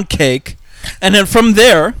pound cake, and then from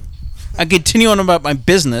there, I continue on about my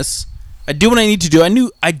business. I do what I need to do.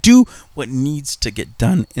 I do what needs to get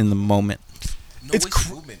done in the moment. It's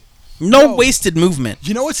No No. wasted movement.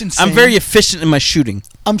 You know what's insane? I'm very efficient in my shooting.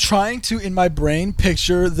 I'm trying to, in my brain,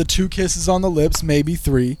 picture the 2 kisses on the lips, maybe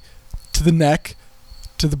 3, to the neck,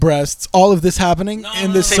 to the breasts. All of this happening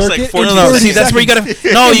in this Takes like circuit. 40 in No. 30 See, that's where you seconds.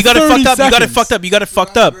 gotta. No, you In gotta 30 fucked up. You gotta seconds. fucked up. You gotta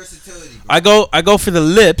fucked up. I go for the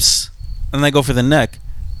lips, and then I go for the neck,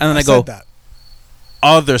 and then I go said that.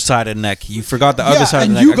 other side of neck. You forgot the other Yeah, side of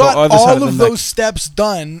and the neck. you I go got other side all of of the neck. those steps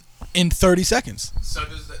done in 30 seconds. So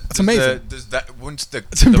That's amazing. Does that once the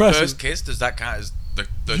impressive. first kiss does that count as the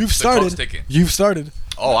You've the started. clock ticking? You've started.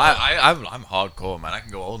 Oh, I'm hardcore, man. I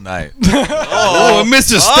can go all night. Oh,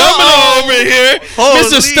 Mr. Stamina over here, Holy.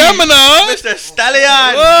 Mr. Stamina. Mr.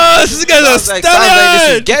 Stallion. Oh, this guy's a Sounds like this is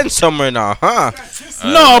stallion. getting somewhere now, huh?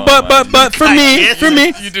 No, but for me,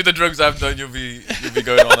 You do the drugs I've done, you'll be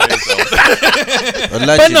going all night yourself.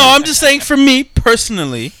 but no, I'm just saying for me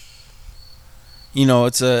personally, you know,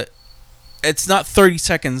 it's not 30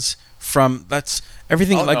 seconds from that's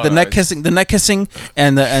everything Oh, like no, the no, neck it's- kissing,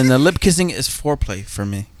 and the lip kissing is foreplay for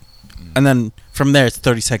me, and then from there it's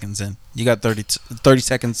 30 seconds in. You got 30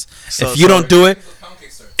 seconds. So- If you don't do it,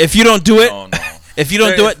 if you don't do it, No, no. if you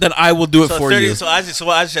don't do it, then I will do it So for 30, you. So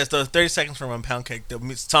what I suggest, 30 seconds from when pound cake, the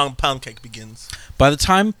song pound cake begins. By the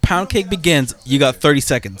time pound cake begins, you got 30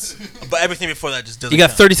 seconds. But everything before that just doesn't You got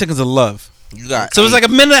count. 30 seconds of love. You got So it's like a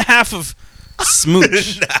minute and a half of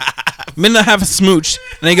smooch. Minute and a half of smooch,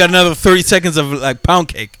 and then you got another 30 seconds of like pound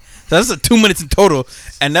cake. So that's 2 minutes in total,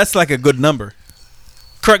 and that's like a good number.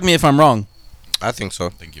 Correct me if I'm wrong. I think so. I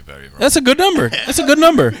think you're very wrong. That's a good number. That's a good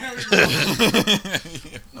number.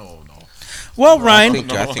 No. Well, Ryan.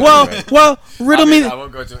 think you're Well, right. well, riddle me. I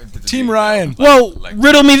won't go into the Team detail, Ryan. but, Well, like,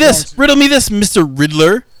 riddle me this. Riddle me this, Mr.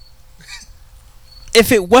 Riddler.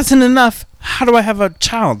 If it wasn't enough, how do I have a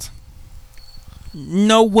child?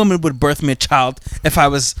 No woman would birth me a child if I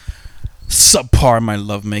was subpar in my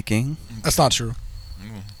lovemaking. That's not true.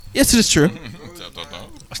 Yes, it is true.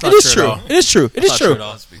 It's It not is true. true. at all. It is true. It is Not true true. at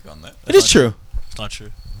all. Speak on that. It is true. It's not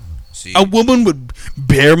true. See, A woman would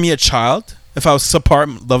bear me a child if I was subpar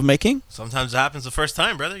in lovemaking. Sometimes it happens the first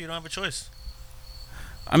time, brother. You don't have a choice.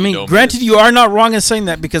 I mean, don't granted, miss. you are not wrong in saying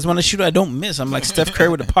that because when I shoot, I don't miss. I'm like Steph Curry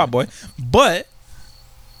with a pop, boy. But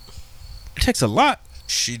it takes a lot.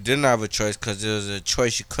 she didn't have a choice because it was a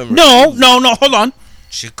choice she couldn't. No, refuse. no, no. Hold on.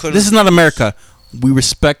 She couldn't. This is not America. We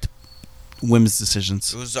respect women's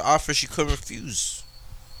decisions. It was the offer she couldn't refuse.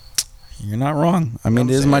 You're not wrong. I You know mean,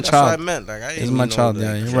 what it I'm is saying? my That's what I child. meant. Like, I It is didn't my know child. that.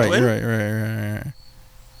 Yeah, you're Your right. twin? You're right. You're right.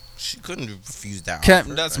 She couldn't refuse that. Can't,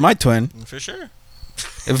 offer. that's my twin. For sure.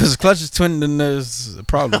 If it's Clutch's twin, then there's a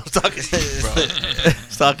problem. I'm talking,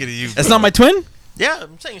 It's talking to you. It's not my twin? Yeah,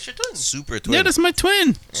 I'm saying it's your twin. Super twin. Yeah, that's my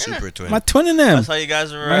twin. Super twin. My twin in them. That's how you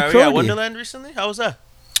guys were My at Cody. Wonderland recently. How was that?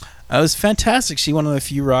 It was fantastic. She went on a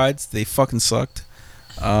few rides. They fucking sucked.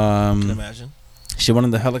 Can imagine. She went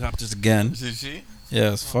on the helicopters again. Did she? Yeah,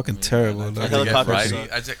 it was fucking terrible. I Like, tried, to get, Helicopter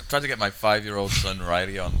Riley, suck. tried to get my 5-year-old son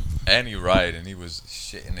Riley on any ride, and he was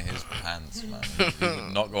shitting his pants, man. He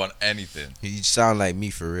would not go on anything. You sound like me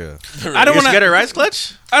for real. I don't You want scared to. of rides,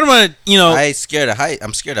 Clutch? I don't want to. I ain't scared of height.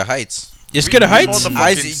 I'm scared of heights. You're scared of heights. fucking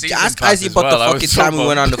Isaac, season ask pass Isaac as about well. I the was fucking so time we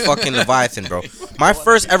went on the bummed. fucking Leviathan, bro. My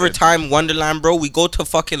first ever time Wonderland, bro. We go to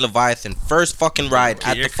fucking Leviathan, first fucking ride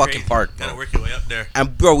at You're the fucking crazy. park, Gotta bro. work your way up there.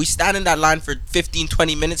 And bro, we stand in that line for 15,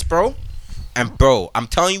 20 minutes, bro. And bro, I'm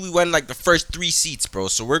telling you, we went like the first 3 seats, bro.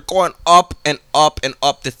 So we're going up and up and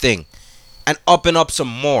up the thing, and up some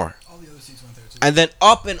more, All the other seats went there too. and then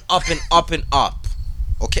up and up and up and up.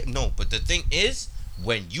 Okay, no, but the thing is,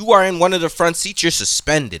 when you are in one of the front seats, you're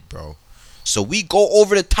suspended, bro. So we go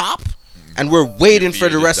over the top, and we're waiting for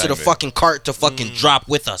the feet rest of the dangling. fucking cart to fucking drop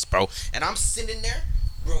with us, bro. And I'm sitting there,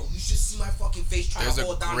 bro. You should see my fucking face trying There's to a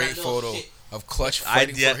hold down great that little photo shit. of Clutch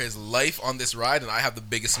fighting yeah. for his life on this ride, and I have the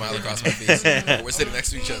biggest smile across my face. We're sitting next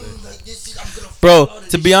to each other. Like, this shit, I'm gonna Bro, fall out of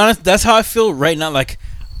to this be shit. honest, that's how I feel right now. Like,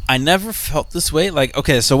 I never felt this way. Like,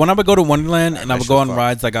 okay, so when I would go to Wonderland and I would go on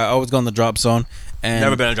rides, like I always go on the drop zone. And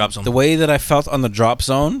Never been in a drop zone. the way that I felt on the drop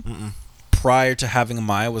zone prior to having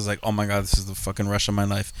Maya was like, oh my god, this is the fucking rush of my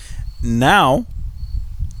life. Now,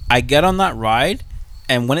 I get on that ride,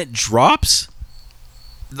 and when it drops,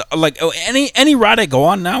 any ride I go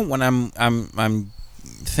on now, when I'm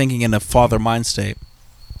thinking in a father mind state.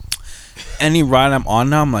 Any ride I'm on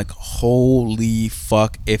now, I'm like, holy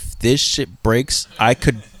fuck! If this shit breaks, I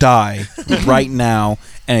could die right now,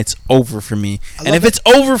 and it's over for me. And if it's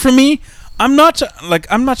over for me, I'm not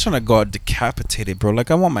trying to go out decapitated, bro. Like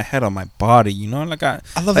I want my head on my body, you know. Like I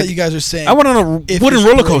love like, that you guys are saying. I went on a if wooden this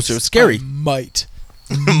roller breaks, coaster. It was scary. I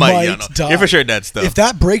might yeah, no. die. You're for sure dead still. If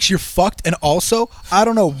that breaks, you're fucked. And also, I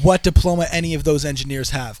don't know what diploma any of those engineers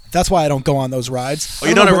have. That's why I don't go on those rides. Oh, I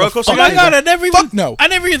you don't don't know have where roller the coaster fuck Oh my they god! go. I never even. Fuck no. I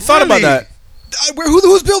never even thought about Really? that.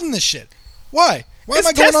 Who's building this shit? Why? Why It's am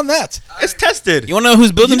I going test- on that? It's tested. You wanna know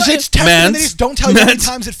who's building You know, shit? it's tested and they just don't tell you how many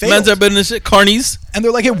times it Mans fails. are building shit. Carnies. And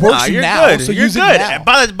they're like, it works Nah, you're now, good. so you're use good. it now.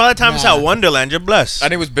 By the time it's Nah. at Wonderland, you're blessed.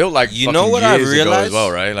 And it was built like You know fucking what I years ago as realized?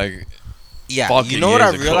 well, right? Like Yeah, fucking you know what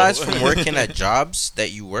I years ago. realized from working at jobs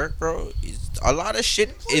that you work, bro? Is a lot of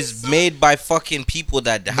shit is made by fucking people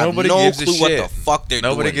that have Nobody no gives a clue what shit. the fuck they're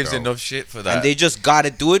doing. Nobody gives bro. enough shit for that. And they just gotta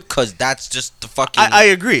do it because that's just the fucking. I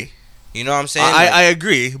agree. you know what I'm saying? I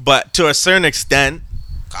agree, but to a certain extent,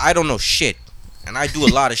 I don't know shit, and I do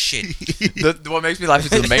a lot of shit. What makes me laugh is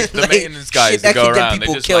the, the Like, maintenance guys shit that that go could get around. They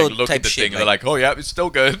people just killed like look type at the shit, thing and they're like, "Oh yeah, it's still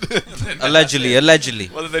good." Allegedly.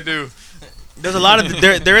 What do they do? there's a lot of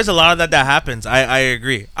there is a lot of that happens. I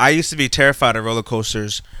agree. I used to be terrified of roller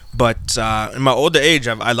coasters, but in my older age,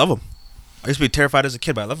 I love them. I used to be terrified as a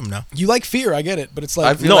kid, but I love them now. You like fear, I get it, but it's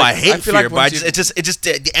like feel No, like- I hate I feel fear, like but I once just, it just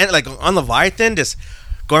the end, like on Leviathan, just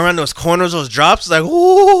going around those corners, those drops, like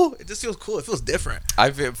ooh, it just feels cool. It feels different.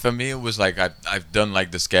 For me, it was like I've done like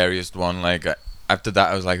the scariest one. Like after that,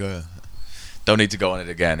 I was like, don't need to go on it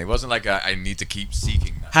again. It wasn't like I need to keep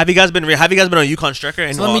seeking that. Have you guys been on Yukon Striker?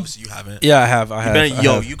 And So let me- obviously you haven't. Yeah, I have. I You've have. been I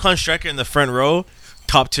yo have. Yukon Striker in the front row,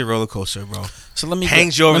 top tier roller coaster, bro. So let me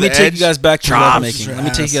hangs you over Let me the take edge, you guys back to drops love making. your Let me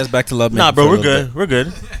take ass. you guys back to love making. Nah, bro, for a we're little good. bit. We're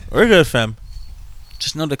good. We're good, fam.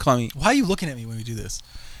 Just know to call me. why are you looking at me when we do this?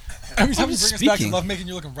 Every time you bring us back to speaking. lovemaking,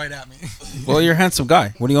 you're looking right at me. Well, you're a handsome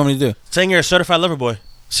guy. What do you want me to do? Saying you're a certified lover boy.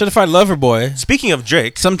 Certified lover boy. Speaking of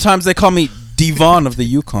Drake, Sometimes they call me Devon of the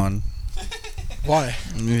Yukon. Why?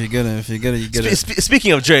 If you get it, you get it.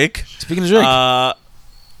 speaking of Drake, Speaking of Drake,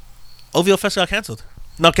 OVO Festival got canceled.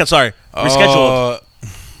 No, sorry, rescheduled.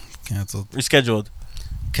 Canceled. Rescheduled.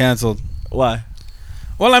 Canceled. Why?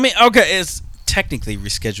 Well, I mean, okay, it's technically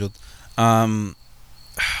rescheduled.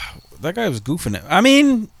 That guy was goofing it. I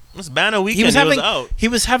mean, It's Banner weekend. he was having out. he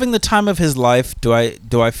was having the time of his life. Do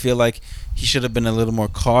I feel like he should have been a little more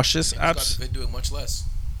cautious? He's got Abs- David doing much less.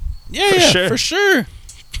 yeah, For yeah, sure. for sure.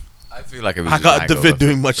 I feel like it was I just got hangover David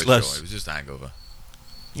doing for- much for less. Sure. It was just a hangover.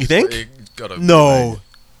 You think? It gotta be No. like-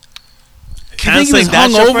 Canceling was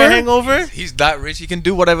that shit for a hungover? hangover? He's that rich. He can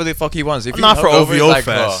do whatever the fuck he wants. If he's Not for hungover, he's OVO like,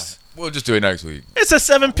 Fest. "Oh, we'll just do it next week." It's a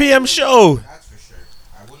 7 p.m. show. That's for sure.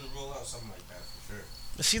 I wouldn't rule out something like that for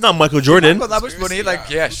sure. She's not Michael Jordan. But that much money, like,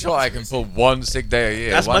 yeah, sure, I can pull one sick day a year.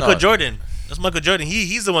 That's Why Michael not? Jordan. That's Michael Jordan.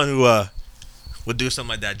 He's the one who would do something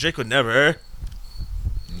like that. Drake would never.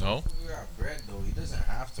 No, We got bread though. He doesn't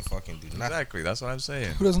have to fucking do nothing. exactly. That's what I'm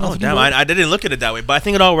saying. Who doesn't Oh have to do damn! work? I didn't look at it that way, but I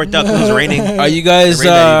think it all worked out because it was raining. Are you guys? Rain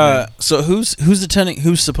that evening. So who's attending?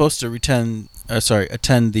 Who's supposed to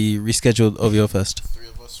attend the rescheduled OVO Fest? 3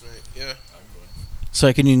 of us, right? Yeah. I'm going.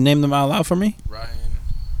 Sorry, can you name them out loud for me? Ryan,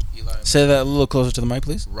 Eli, and Say that a little closer to the mic,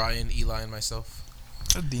 please. Ryan, Eli, and myself.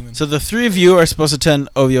 A demon. So the three of you are supposed to attend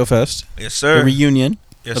OVO Fest, Yes, the sir. reunion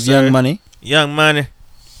Yes, of sir. Young Money. Young Money.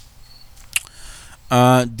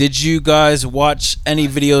 Did you guys watch any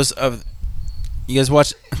videos of? You guys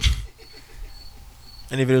watch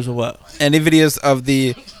Any videos of what? any videos of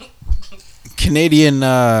the Canadian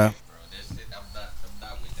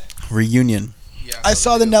reunion? Yeah, I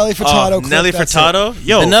saw the Nelly Furtado clip. Nelly that's Furtado.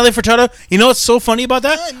 Yo, The Nelly Furtado. You know what's so funny about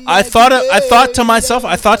that? I thought to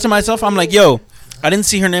myself, I'm like, yo, I didn't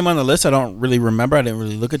see her name on the list. I don't really remember. I didn't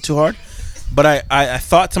really look it too hard. But I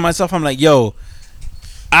thought to myself, I'm like, yo,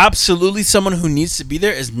 absolutely someone who needs to be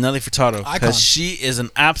there is Nelly Furtado. Icon. Because she is an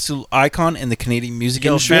absolute icon in the Canadian music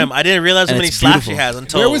yo, industry. fam, I didn't realize how And many it's slaps she beautiful. has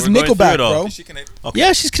until Where was we're going through Nickelback, it all. bro?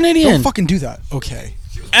 Yeah, she's Canadian. Don't fucking do that. Okay.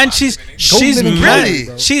 And she's live in mad. Canada,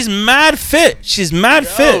 bro. She's mad fit. She's mad Yo,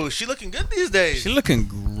 fit. she looking good these days. She's looking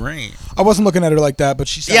great. I wasn't looking at her like that, but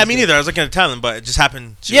she. Yeah, sounds me good. neither. I was looking at talent, but it just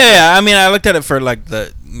happened. Yeah. I mean, I looked at it for like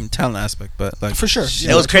the talent aspect, but like For sure. It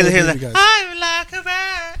Yeah, was I crazy totally to hear agree that. with you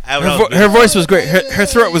guys. I like a bird. her voice was great. Her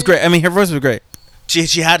throat was great. I mean, her voice was great.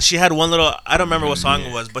 She had one little. I don't remember what song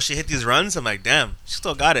it was, but she hit these runs. I'm like, damn, she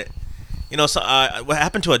still got it. You know, so what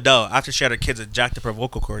happened to Adele after she had her kids that jacked up her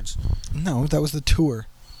vocal cords? No, that was the tour.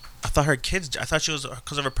 I thought her kids. I thought she was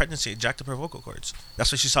because of her pregnancy, it jacked up her vocal cords.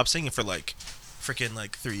 That's why she stopped singing for like, freaking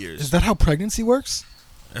like 3 years. Is that how pregnancy works?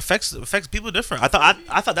 affects people different? I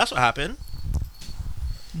thought that's what happened.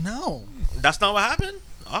 No. That's not what happened.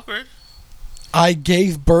 Awkward. I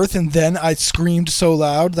gave birth and then I screamed so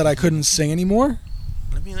loud that I couldn't sing anymore.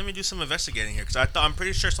 Let me do some investigating here because I'm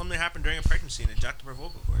pretty sure something happened during a pregnancy and it jacked up her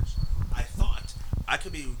vocal cords. I thought. I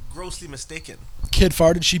could be grossly mistaken. Kid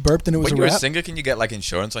farted, she burped, and it was When a you're a rap. singer, can you get like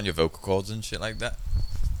insurance on your vocal cords and shit like that?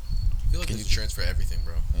 I feel like there's insurance for everything,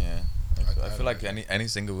 bro. Yeah. I feel like don't any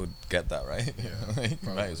singer would get that, right? Yeah, Like,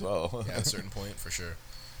 probably. might as well. Yeah, at a certain point, for sure.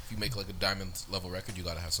 If you make like a diamond level record, you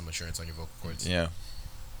gotta have some insurance on your vocal cords. Yeah.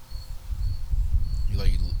 You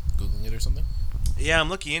like googling it or something? Yeah, I'm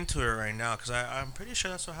looking into it right now because I'm pretty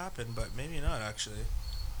sure that's what happened, but maybe not actually.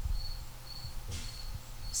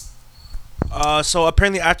 So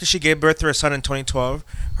apparently after she gave birth to her son in 2012,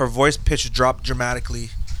 her voice pitch dropped dramatically.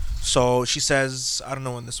 So she says, I don't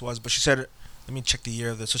know when this was, but she said, let me check the year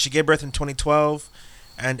of this. So she gave birth in 2012,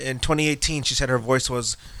 and in 2018 she said her voice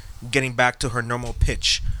was getting back to her normal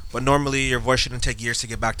pitch. But normally your voice shouldn't take years to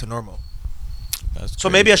get back to normal. That's So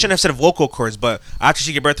maybe I crazy. shouldn't have said vocal cords, but after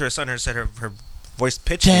she gave birth to her son, her voice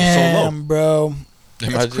pitch was so low. Damn, bro.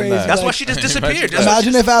 Imagine That's crazy. that. That's why Like, she just disappeared. That's what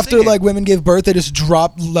Imagine she's if after thinking. like women gave birth, they just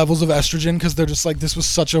dropped levels of estrogen because they're just like, this was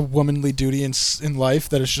such a womanly duty in life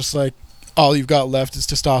that it's just like all you've got left is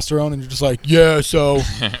testosterone, and you're just like, yeah, so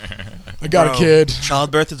I got Bro, a kid.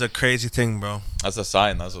 Childbirth is a crazy thing, bro. That's a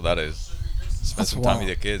sign. That's what that is. Spend That's some time wild. with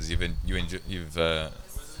your kids. You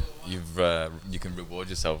can reward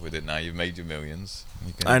yourself with it now. You've made your millions.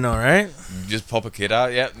 You can I know, right? You just pop a kid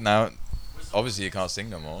out. Yeah. Now, obviously you can't sing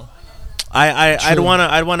no more. I'd True.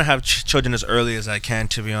 wanna have children as early as I can,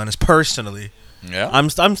 to be honest. Personally, Yeah.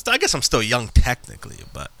 I guess I'm still young technically,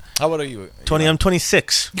 but How old are you? 20. I'm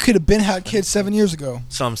 26. You could have been had kids 7 years ago.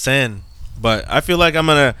 So I'm saying, but I feel like I'm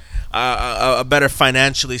gonna a better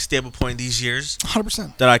financially stable point these years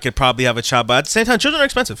 100%. that I could probably have a child. But at the same time, children are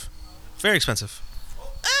expensive, very expensive.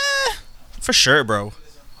 For sure, bro.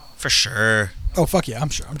 For sure. Oh fuck yeah, I'm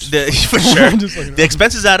sure. I'm just For sure. I'm just fucking The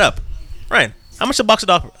expenses add up. Right. How much a box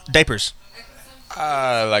of diapers?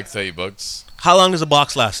 Like $30. How long does a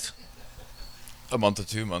box last? A month or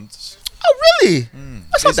 2 months. Oh, really?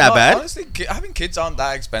 That's not It's that bad. Honestly, having kids aren't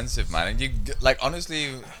that expensive, man. And like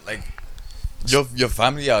honestly, like your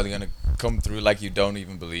family are gonna come through like you don't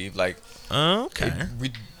even believe. Like Okay.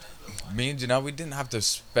 me and Janelle, we didn't have to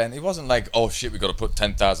spend. It wasn't like, oh shit, we got to put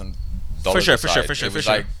 $10,000. For sure. It was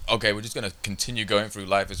like, okay, we're just gonna continue going through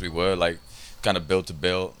life as we were, like, kind of build to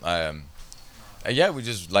build. And yeah, we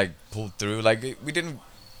just like pulled through. Like we didn't.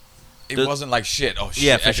 It wasn't like shit. Oh shit,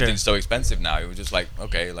 Yeah, for everything's sure. so expensive now. It was just like,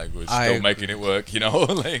 okay, like we're I still making it work, you know.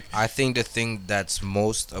 Like I think the thing that's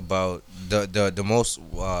most about the most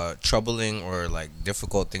troubling or like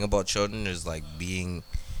difficult thing about children is like being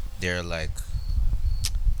there, like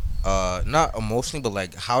not emotionally, but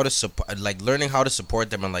like how to support, like learning how to support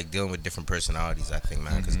them and like dealing with different personalities. I think,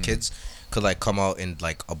 man, because kids could like come out in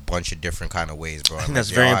like a bunch of different kind of ways, bro. I think And, that's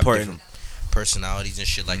like, they very all have important. different personalities and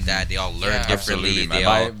shit like that. They all learn differently. absolutely, man. They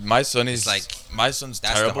all My son is like my son's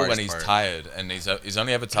that's the terrible when hardest he's part. tired, and he's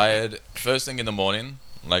only ever tired first thing in the morning,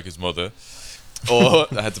 like his mother, or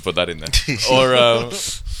I had to put that in there, or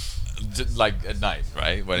like at night,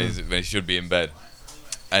 right, when he should be in bed.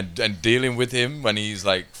 And dealing with him when he's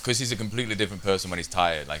like, because he's a completely different person when he's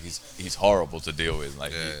tired. Like he's horrible to deal with.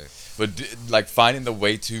 Like, like finding the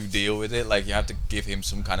way to deal with it. Like you have to give him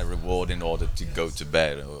some kind of reward in order to go to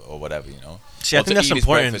bed or whatever, you know. See, I Or think to that's eat his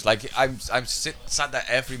important. breakfast. Like I'm sat there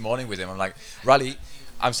every morning with him. I'm like, Riley,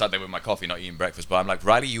 I'm sat there with my coffee, not eating breakfast. But I'm like,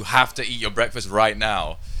 Riley, you have to eat your breakfast right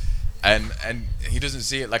now. And he doesn't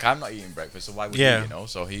see it. Like I'm not eating breakfast, so why would he? You know.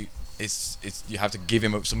 So It's you have to give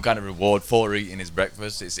him some kind of reward for eating his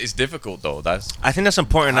breakfast. It's difficult though. I think that's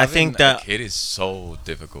important. I think that a kid is so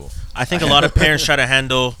difficult. I think a lot of parents try to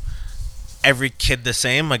handle every kid the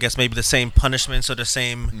same. I guess maybe the same punishments or the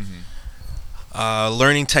same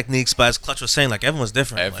learning techniques. But as Clutch was saying, like everyone's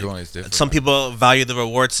different. Everyone is different. Some people value the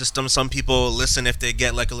reward system. Some people listen if they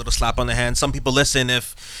get like a little slap on the hand. Some people listen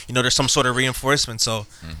if there's some sort of reinforcement. So.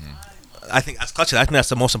 I think as Clutch, I think that's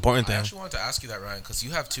the most important thing. I actually wanted to ask you that, Ryan, because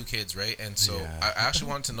you have two kids, right? And so I actually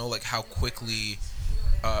wanted to know like how quickly,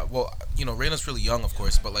 Raina's really young, of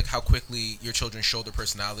course, but like how quickly your children show their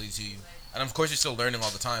personality to you, and of course you're still learning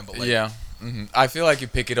all the time. But like, I feel like you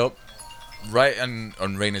pick it up right on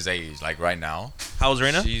Raina's age, like right now. How old's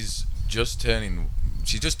Raina? She just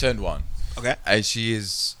turned 1. Okay. And she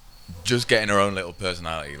is just getting her own little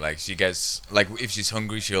personality. Like she gets, like if she's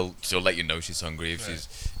hungry, she'll let you know she's hungry. If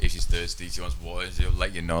she's thirsty, she wants water, she'll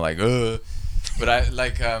let you know like But I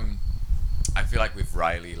feel like with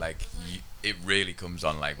Riley, like it really comes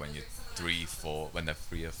on like when you're 3, 4, when they're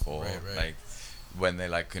 3 or 4, like when they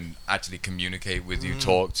like can actually communicate with you,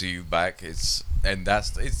 talk to you back. It's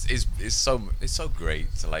so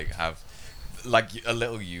great to like have like a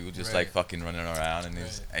little you just like fucking running around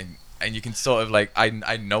and you can sort of like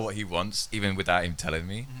I know what he wants even without him telling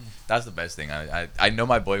me. That's the best thing. I know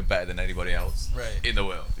my boy better than anybody else in the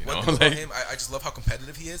world. You know? One thing about him, I just love how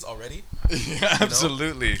competitive he is already. Yeah,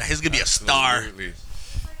 absolutely. He's gonna be a star.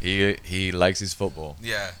 He likes his football.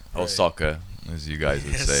 Yeah. Or soccer, as you guys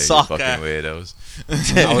would say. Soccer. You fucking weirdos. I was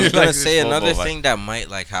He gonna likes his say another football, thing that might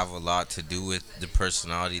like have a lot to do with the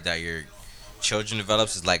personality that your children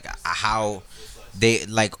develops is like how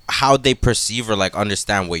they perceive or like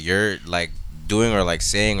understand what you're like doing or like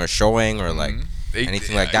saying or showing or like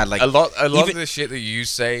anything like that. Like a lot of the shit that you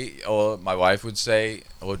say or my wife would say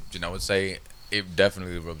or would say, it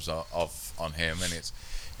definitely rubs off on him, and it's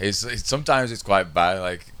sometimes it's quite bad,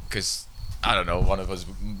 like because I don't know, one of us,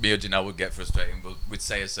 me or Janelle, would get frustrated and we'd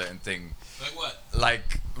say a certain thing. Like what?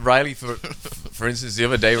 Like Riley, for instance, the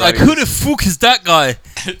other day, Like, Riley who the fuck is that guy?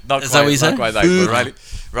 not Is quite, that what you not said? quite that, but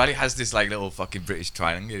Riley has this like little fucking British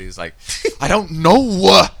triangle. He's like, I don't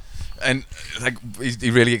know, and like he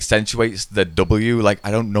really accentuates the W. Like I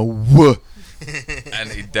don't know, and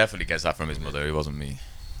he definitely gets that from his mother. It wasn't me.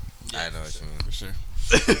 I know what you mean. For sure.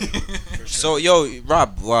 So yo,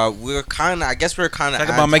 Rob, I guess we're kind of Talk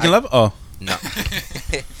about making love? Oh. No.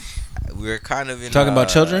 We were kind of in Talking about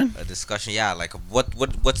children? a discussion. Yeah, like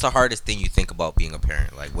what's the hardest thing you think about being a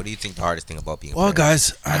parent? Like, what do you think the hardest thing about being a Well, parent?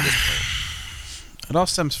 guys, at this point? it all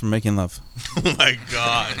stems from making love. Oh my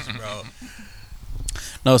gosh, bro.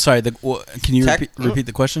 No, sorry. Can you repeat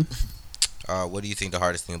the question? What do you think the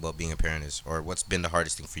hardest thing about being a parent is, or what's been the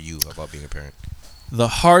hardest thing for you about being a parent? The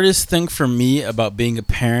hardest thing for me about being a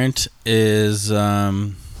parent is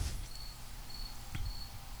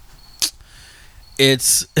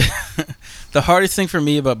it's the hardest thing for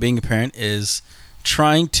me about being a parent is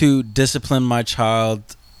trying to discipline my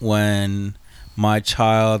child when my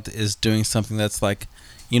child is doing something that's like,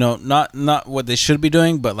 not what they should be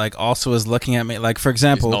doing, but like also is looking at me. Like for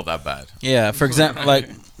example, It's not that bad. Yeah, for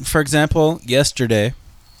example, yesterday,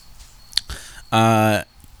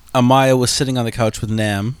 Amaya was sitting on the couch with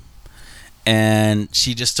Nam, and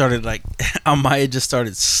she just started Amaya just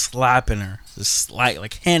started slapping her, just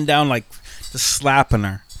like hand down, like just slapping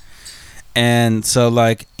her, And so,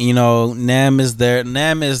 like, you know, Nam is there.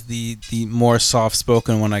 Nam is the more soft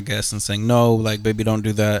spoken one, I guess, and saying no, like, baby, don't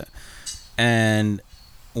do that. And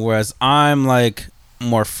whereas I'm like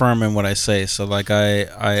more firm in what I say. So like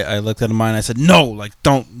I looked at mine and I said no, like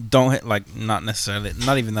don't hit, like not necessarily,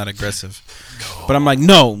 not even that aggressive, but I'm like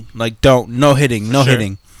no, like don't, no hitting,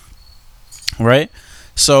 hitting. Right.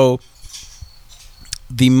 So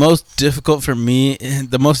the most difficult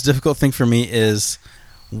thing for me is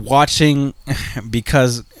watching,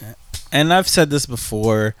 because, and I've said this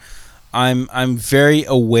before, I'm very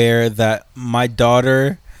aware that my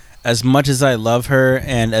daughter, as much as I love her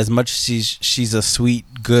and as much as she's a sweet,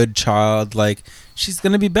 good child, like, she's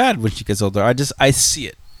gonna be bad when she gets older. I see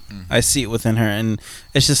it. I see it within her, and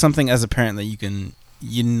it's just something as a parent that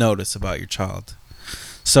you notice about your child.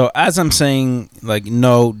 So as I'm saying, like,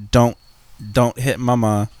 no, don't hit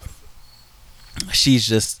mama, she's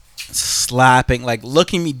just slapping, like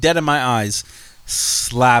looking me dead in my eyes,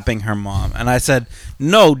 slapping her mom. And I said,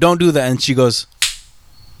 no, don't do that. And she goes,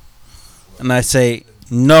 and I say,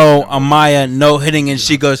 no, Amaya, no hitting. And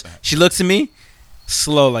she goes, she looks at me,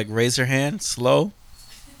 slow, like raise her hand, slow,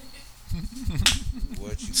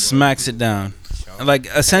 smacks it down. Like,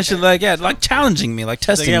 essentially, like, yeah, like challenging me, like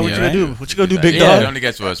testing me. What you gonna do? What you gonna do, Like, big yeah, dog? it only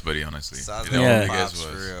gets worse, buddy. Honestly, it Yeah. only gets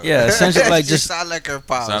worse. Yeah, essentially, like, just sound like her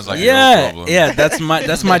pops. Sounds like yeah, no problem. yeah. That's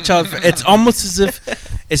my child. It's almost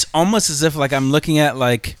as if like I'm looking at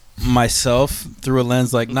like myself through a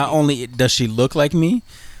lens. Like, not only does she look like me,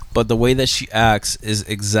 but the way that she acts is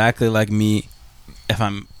exactly like me. If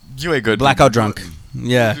I'm You ain't good. blackout drunk.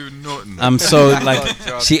 Yeah, You do nothing. I'm so like,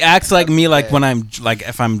 she acts like me, like when I'm like,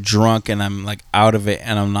 if I'm drunk and I'm like out of it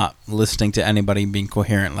and I'm not listening to anybody being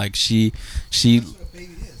coherent. Like she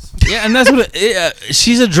yeah, and that's what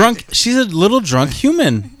she's a little drunk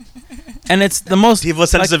human, and it's the most. People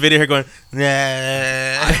sent us like, a video here going,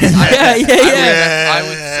 yeah. I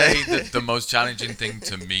would say that the most challenging thing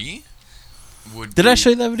to me would. Did I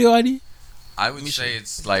show you that video, ID? I would say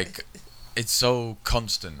it's like, it's so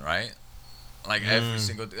constant, right? Like every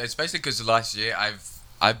single, especially because last year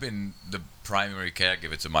I've been the primary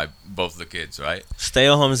caregiver to both the kids, right? stay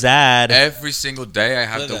home, Zad. Every single day I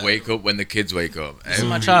have to wake up when the kids wake up. This is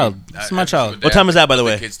my child. This is my Every child. single day What time I is that, by the put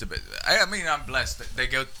way? Kids to bed. I mean, I'm blessed.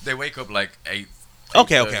 They wake up like 8.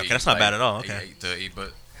 Okay, 8:30, that's not bad at all. Okay. 8:30,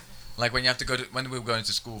 but like when you have to when we were going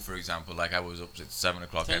to school, for example, like I was up at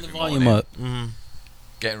 7:00 Turn the every volume morning. up.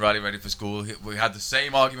 Getting ready for school. We had the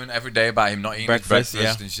same argument every day about him not eating Breakfast, his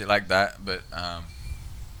breakfast yeah. and shit like that. But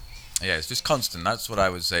yeah, it's just constant. That's what I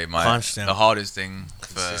would say. Constant. The hardest thing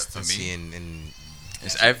for Consistency me and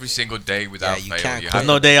is every single day without you fail. can't You quit. have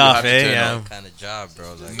No to- day you off, have to eh? turn Yeah. up. kind of job,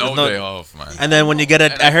 bro. Like, No no- day off, man. And then when you get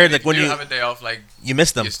And I heard if like when do you have a day off, like you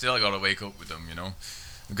miss them. you still gotta wake up with them, you know,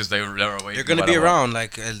 because they're awake. they're no gonna be matter what. around.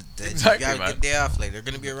 Like, Exactly, you have a man. good day off. Like, they're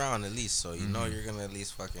gonna be around at least, so you know you're gonna at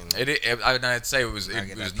least fucking. I'd say it was I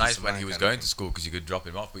get that peace nice of when mind he was kinda going thing. to school because you could drop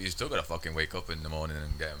him off, but you still gotta fucking wake up in the morning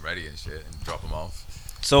and get him ready and shit and drop him off.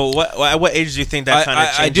 So what age do you think that kind of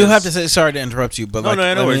changes? I do have to say, sorry to interrupt you, but No, like,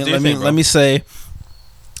 no, no worries. Do your thing, bro. let me say,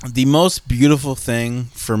 the most beautiful thing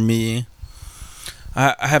for me,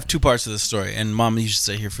 I have two parts of this story, and Mom, you should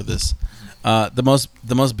stay here for this. The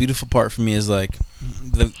most beautiful part for me is like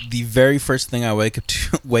the very first thing I wake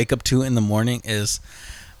up to in the morning is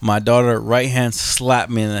my daughter right hand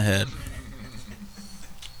slap me in the head,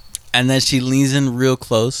 and then she leans in real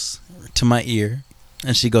close to my ear,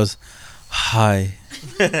 and she goes, "Hi."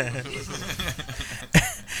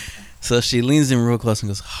 So she leans in real close and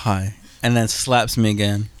goes, "Hi," and then slaps me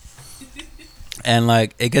again. And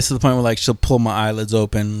like it gets to the point where like she'll pull my eyelids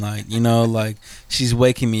open, like, you know, like she's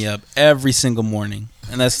waking me up every single morning,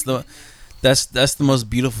 and that's the most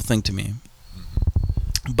beautiful thing to me.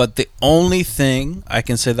 But the only thing I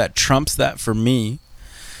can say that trumps that for me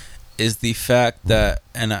is the fact that,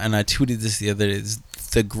 and I tweeted this the other day, is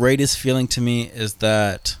the greatest feeling to me is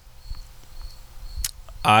that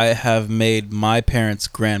I have made my parents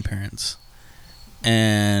grandparents,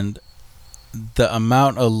 and the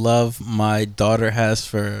amount of love my daughter has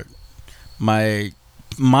for my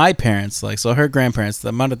parents, like, so her grandparents, the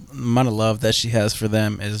amount of love that she has for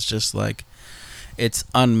them is just like, it's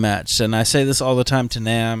unmatched. And I say this all the time to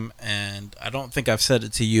Nam, and I don't think I've said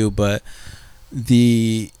it to you, but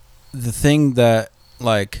the thing that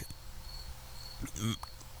like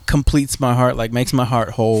completes my heart, like makes my heart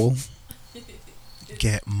whole.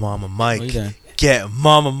 Get Mama What are you Mike. doing? Get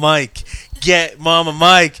Mama Mike. Get Mama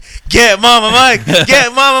Mike. Get Mama Mike.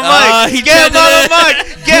 Get Mama Mike. he Get turned Mama it in.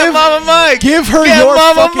 Mike. Get Mama Mike. Give her Get your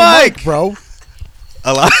Mama fucking Mike. mic, bro.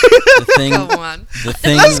 A lot. The thing, Come on. the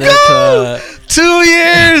thing Let's that 2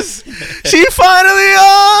 years. She finally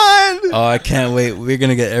on. Oh, I can't wait. We're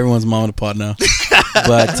gonna get everyone's mom on the pod now.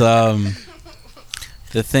 But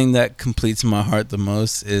the thing that completes my heart the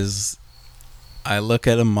most is I look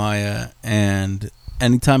at Amaya, and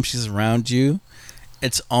anytime she's around you,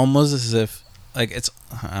 it's almost as if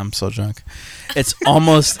I'm so drunk. It's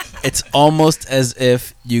almost as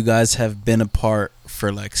if you guys have been apart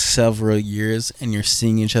for like several years and you're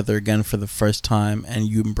seeing each other again for the first time, and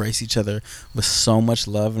you embrace each other with so much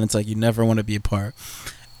love, and it's like you never want to be apart.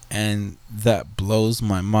 And that blows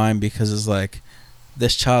my mind because it's like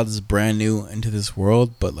this child is brand new into this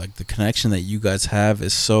world, but like the connection that you guys have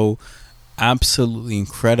is so absolutely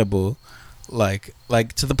incredible. Like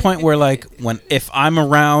to the point where like if I'm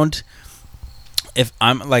around, if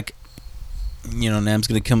I'm like, Nam's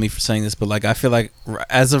gonna kill me for saying this, but like I feel like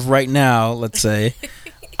as of right now, let's say,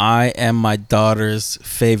 I am my daughter's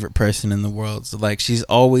favorite person in the world. So like she's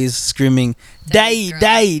always screaming, "Daddy,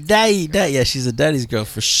 daddy, daddy, daddy." Yeah, she's a daddy's girl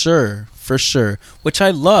for sure, which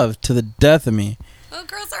I love to the death of me. Well,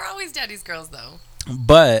 girls are always daddy's girls, though.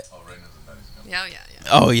 But Yeah.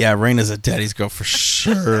 oh yeah, Raina's a daddy's girl for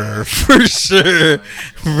sure, for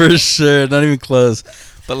sure, not even close.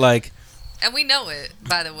 But like, And we know it,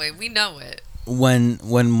 by the way. We know it.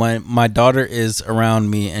 when my daughter is around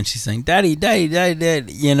me and she's saying daddy, daddy, daddy,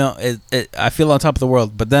 daddy, I feel on top of the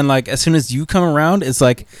world. But then like as soon as you come around, it's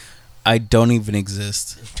like I don't even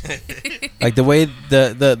exist. Like the way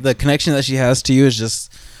the connection that she has to you is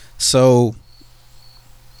just so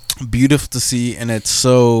beautiful to see, and it's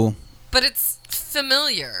so, but it's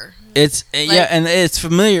familiar. It's and it's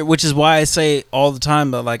familiar, which is why I say all the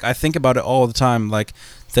time that like I think about it all the time. Like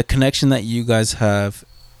the connection that you guys have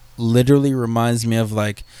literally reminds me of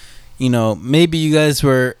like, maybe you guys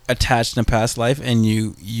were attached in a past life and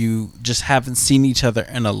you just haven't seen each other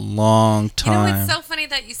in a long time. It's so funny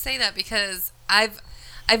that you say that because I've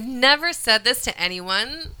never said this to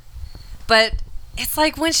anyone, but it's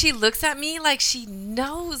like when she looks at me, like she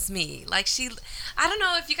knows me. Like I don't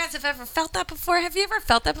know if you guys have ever felt that before. Have you ever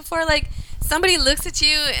felt that before? Like somebody looks at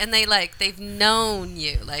you and they've known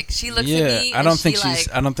you. Like she looks at me. I don't think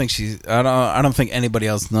anybody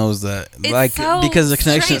else knows that. Like so because the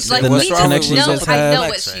connection, strange. the connection you guys I have. know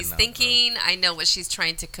what she's thinking. I know what she's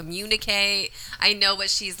trying to communicate. I know what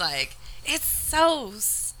she's like. It's so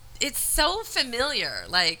familiar.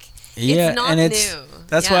 Like it's not new.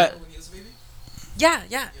 That's why. Yeah.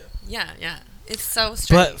 It's so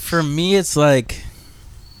strange. But for me, it's like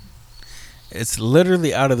it's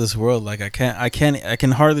literally out of this world. Like I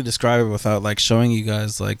can hardly describe it without like showing you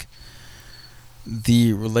guys like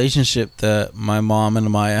the relationship that my mom and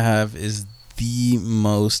Amaya have is the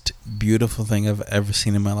most beautiful thing I've ever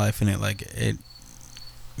seen in my life, and it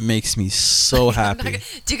makes me so happy.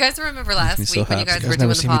 Do you guys remember last week when you guys were doing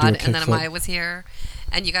the pod and then Amaya was here?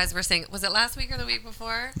 And you guys were saying, was it last week or the week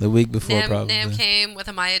before? The week before, probably. Nam came with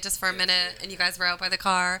Amaya just for a minute, and you guys were out by the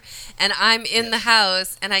car. And I'm in the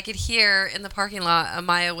house, and I could hear in the parking lot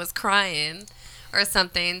Amaya was crying or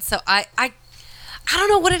something. So I don't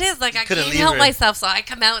know what it is. Like, I can't help myself. So I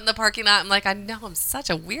come out in the parking lot. I'm like, I know I'm such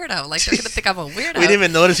a weirdo. Like, they're going to think I'm a weirdo. We didn't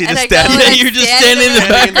even notice you and just standing there. You're just standing in the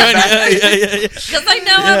background. Yeah. Because I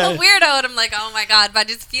know I'm a weirdo, and I'm like, oh, my God. But I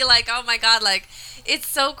just feel like, oh, my God, like, it's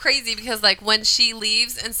so crazy because, like, when she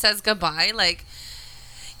leaves and says goodbye, like,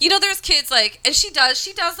 there's kids, like, and she does,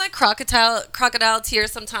 like, crocodile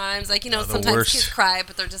tears sometimes. Like, sometimes kids cry,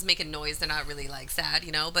 but they're just making noise. They're not really, like, sad,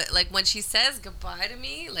 But, like, when she says goodbye to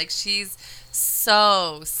me, like, she's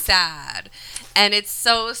so sad. And it's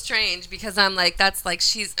so strange because I'm like, that's, like,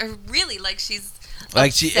 she's really, like, she's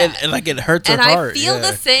like she and like it hurts her heart. And I feel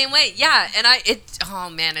the same way. Yeah, and it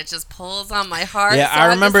just pulls on my heart. Yeah, so I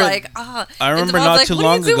remember. I remember not too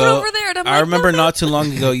long ago. I remember not too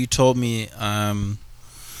long ago you told me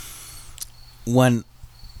when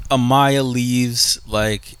Amaya leaves,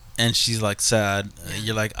 like, and she's like sad.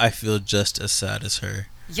 You're like, I feel just as sad as her.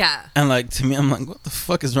 Yeah. And like to me, I'm like, what the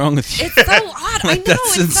fuck is wrong with you? It's so odd. Like, I know,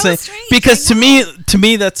 that's it's insane. so strange. Because to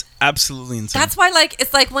me, that's absolutely insane. That's why, like,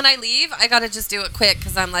 it's like when I leave, I gotta just do it quick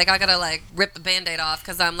because I'm like, I gotta like rip the Band-Aid off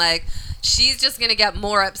because I'm like, she's just gonna get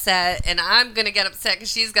more upset and I'm gonna get upset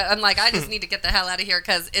because I'm like, I just need to get the hell out of here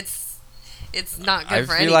because it's not good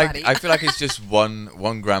for anybody. I feel like it's just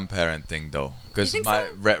one grandparent thing though, because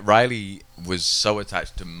Riley was so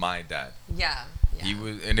attached to my dad. Yeah. He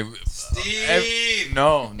was, and Steve.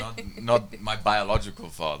 No, not my biological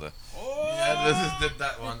father. Oh. Yeah, this is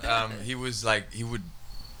that one. He was like, he would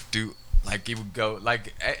do, like, he would go,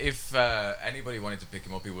 like, if anybody wanted to pick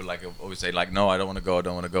him up, he would like always say like, no, I don't want to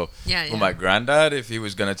go. Yeah. But my granddad, if he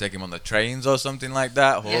was gonna take him on the trains or something like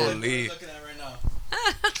that, holy. Looking at right now.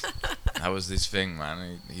 That was this thing,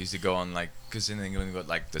 man. He used to go on like, because in England we got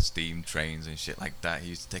like the steam trains and shit like that. He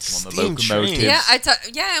used to take them on the Steam locomotives.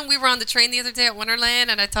 trains. Yeah, and we were on the train the other day at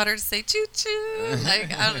Wonderland, and I taught her to say choo choo.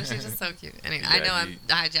 Like, I don't know, she's just so cute. Anyway, I Yeah, know I'm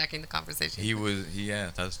hijacking the conversation.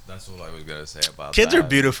 That's all I was gonna say about Kids that. are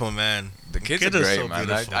beautiful, man. The kids are Kids are great, so man.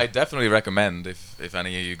 beautiful. I definitely recommend if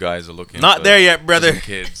any of you guys are looking. Not for there yet, brother. some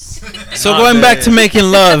kids. So going back to making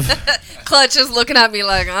love. Clutch is looking at me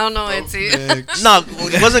like, I don't know, Auntie. No,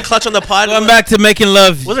 wasn't Clutch on the pod? Going back to making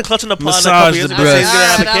love. Wasn't Clutch on the pod a Massage couple years the ago? saying he's gonna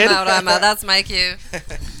have a Alright, kid? I'm out. That's my cue.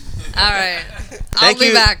 All right.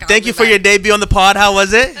 Thank you for your debut on the pod. How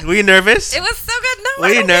was it? Were you nervous? It was so good. No, Were I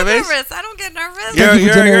you don't get nervous? nervous. I don't get nervous. You're Thank you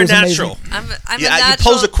for dinner, it you're was natural. amazing. I'm a You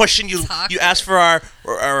natural pose a question. You talker. ask for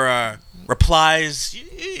our replies.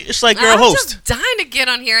 It's like you're a I'm host. just dying to get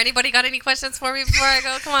on here. Anybody got any questions for me before I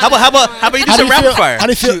go? Come on. How about you do some rapid fire? How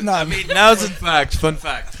do you feel? No, Now's the Fun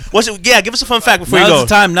fact. What's it? Yeah, give us a fun fact before you Now's go. the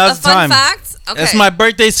time. A Now's the fun time. fact? Okay. It's my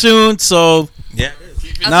birthday soon, so Yeah.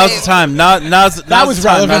 now's the time. Now's that was the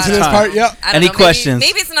time. relevant Now's to the this time. part. Yeah. I don't Any know, questions?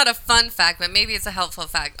 Maybe it's not a fun fact, but maybe it's a helpful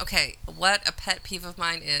fact. Okay, what a pet peeve of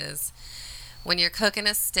mine is when you're cooking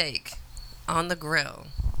a steak on the grill.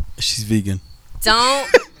 She's vegan. Don't.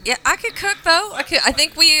 Yeah, I could cook though. I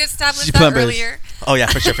think we established She's that plant-based. earlier. Oh yeah,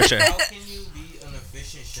 for sure. How can you be an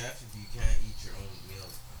efficient chef if you can't eat your own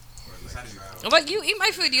meals? Or like try out? But you eat my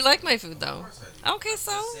food. You like my food though. Okay,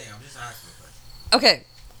 so. I'm just asking a question. Okay,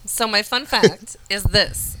 so my fun fact is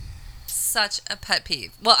this. Such a pet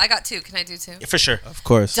peeve. Well, I got two. Can I do two? For sure. Of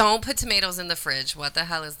course. Don't put tomatoes in the fridge. What the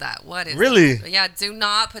hell is that? What is Really? that? Yeah, do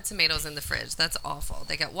not put tomatoes in the fridge. That's awful.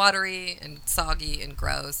 They get watery and soggy and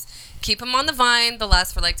gross. Keep them on the vine. They'll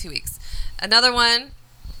last for like 2 weeks. Another one,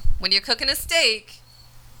 when you're cooking a steak,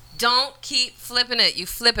 don't keep flipping it. You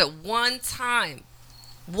flip it one time.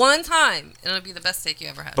 One time, and it'll be the best steak you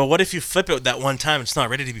ever had. But what if you flip it that one time? It's not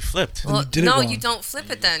ready to be flipped. Well, you did it no, wrong. you don't flip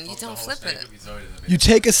it then. You don't flip it. You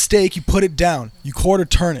take a steak, you put it down, you quarter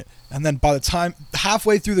turn it, and then by the time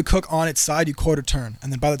halfway through the cook on its side, you quarter turn,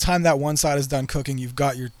 and then by the time that one side is done cooking, you've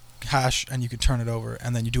got your hash and you can turn it over,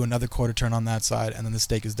 and then you do another quarter turn on that side, and then the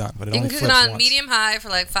steak is done. But it You only can cook flips it on once. medium high for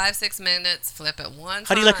like 5-6 minutes. Flip it one time.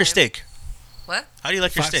 How do you like your steak? What? How do you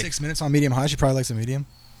like your steak? 5-6 minutes on medium high. She probably likes a medium.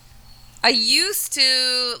 I used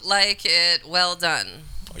to like it well done.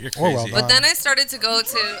 Oh, you're Or well crazy. done. But then I started to go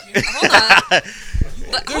to. Hold on.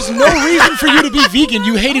 But, There's no reason for you to be vegan.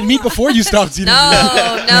 You hated meat before you stopped eating meat.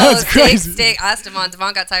 no, That's crazy. steak. I asked Devon.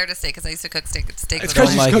 Devon got tired of steak because I used to cook steak. It's with because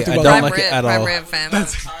I you don't like cooked it. I about don't prime like rib, it at prime all. rib, fam.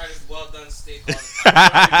 Tired of well done steak all the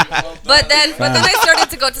time. But then I started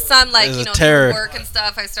to go to some like It's you a know terror. through work and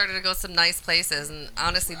stuff. I started to go some nice places, and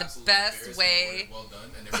honestly, the best way. Well done.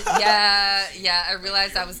 And everything. Yeah. I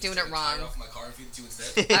realized I was doing it wrong. Turn off my car and feed it to you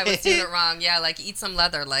instead. I was doing it wrong. Yeah, like eat some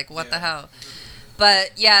leather. Like what the hell?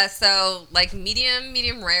 But yeah, so like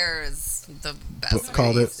medium rare is the best.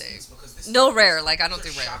 Called way it. to steak. No rare. Like I don't do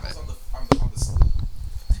rare. Shackles But. on the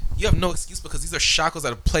You have no excuse because these are shackles that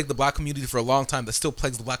have plagued the black community for a long time. That still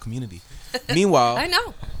plagues the black community. I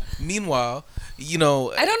Meanwhile, you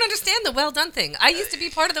know, I don't understand the well done thing. I used to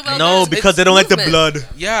be part of the well done. No, because they don't like the movement. blood.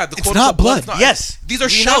 yeah, the It's quote not unquote blood. Yes. these are We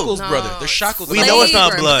shackles, know. brother. No, They're shackles. We know it's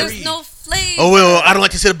not Flavor, blood. There's no flavor. Oh, I don't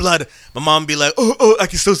like to see the blood. My mom be like, oh, I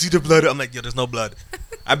can still see the blood. I'm like, yo, there's no blood.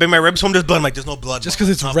 I bring my ribs home, there's blood. I'm like, there's no blood. Just Mom. because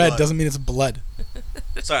it's not red blood. doesn't mean it's blood.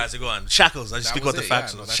 Sorry, as I go on. Shackles. I just That speak was about the it,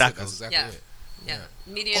 facts. yeah, no, of that's shackles. It, that's exactly Yeah. it.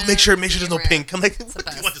 Yeah. Medium. Oh, make sure there's no medium rare. pink. I'm like, It's the what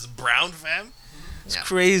do you best. want this brown, fam? It's Yeah.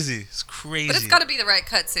 crazy. It's crazy. But it's got to be the right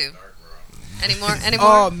cut too. Any more?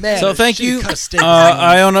 Oh man! So thank She you, cut steak.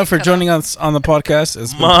 Iona, for joining us on the podcast.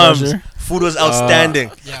 It's been a Mom's pleasure. food was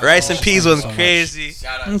outstanding. Rice and peas was crazy.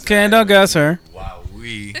 Okay, don't guess her. Wow,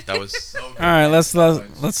 that was so good. All right, let's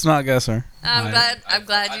not guess her. I'm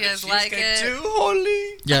glad you guys like it.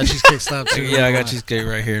 Holy. Yeah, cheesecake slab too. Yeah, I got cheesecake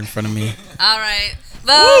right here in front of me. All right.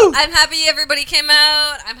 Well, I'm happy everybody came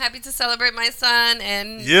out. I'm happy to celebrate my son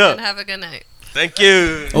and have a good night. Thank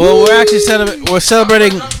you. Well, we're actually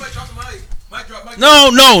celebrating.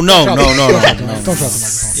 No. Don't drop the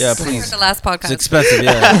microphone. Yeah, For please. the last podcast. It's expensive.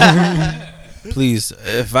 Yeah. Please,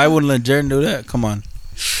 if I wouldn't let Jared do that, come on.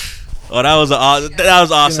 Oh, that was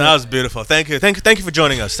awesome. That was beautiful. Thank you for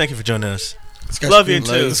joining us. Thank you for joining us. Love you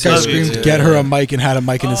too. This guy Love you screamed, too. "Get her a mic!" and had a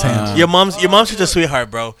mic in his hand. Your mom's such a sweetheart,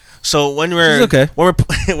 bro. So when we're She's okay. when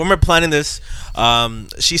we're planning this,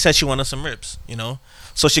 she said she wanted some ribs. You know,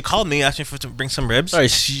 so she called me asking to bring some ribs. Sorry,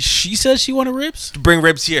 she said she wanted ribs. To bring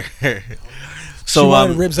ribs here. So So she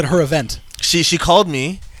wanted ribs at her event. she called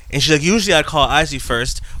me and she's like, usually I'd call Izzy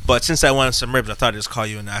first, but since I wanted some ribs, I thought I'd just call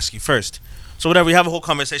you and ask you first. So whatever, we have a whole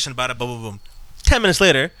conversation about it. Boom, boom, boom. 10 minutes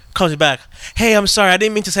later, calls me back. Hey, I'm sorry. I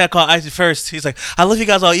didn't mean to say I called Izzy first. He's like, I love you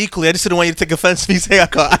guys all equally. I just didn't want you to take offense to me saying I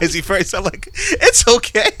called Izzy first. I'm like, it's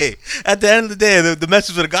okay. At the end of the day, the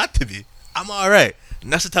message would have got to me. I'm all right.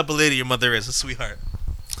 And that's the type of lady your mother is, a sweetheart.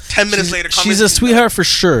 10 minutes later, she's a sweetheart for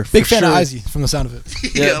sure. Big for fan sure. of Izzy from the sound of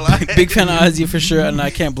it. Yeah, big fan of Izzy for sure, and I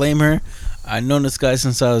can't blame her. I've known this guy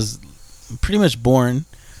since I was pretty much born.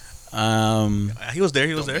 He was there.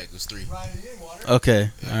 He was there. It was 3. Okay,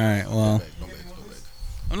 all right. Well, Don't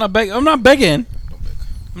beg. I'm not begging. I'm not begging. Don't beg.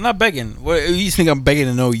 I'm not begging. What you think I'm begging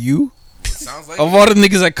to know you? It sounds like Of all the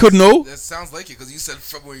niggas I could know. That sounds like it because you said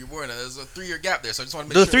from where you were born. There's a 3-year gap there, so I just want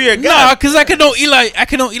to There's make a sure. 3-year Nah, gap. because I could know Eli. I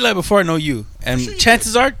could know Eli before I know you, and sure you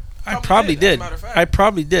chances are I probably did, as a did. matter of fact. I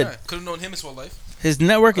probably did. Yeah, could have known him his whole life. His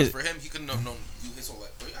network Because is for him, he couldn't have known you his whole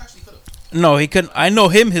life. But he actually could have. no. He couldn't. I know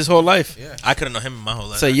him his whole life. Yeah. I couldn't know him my whole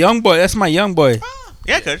life. It's a young boy. That's my young boy.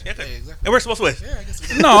 Yeah, I could. Yeah, I could. Yeah, exactly. It works both ways. Yeah, I guess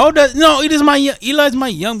we No, it is my Eli's my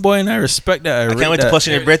young boy, and I respect that. I can't wait to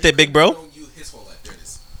question your birthday, big bro. known you his whole life. There it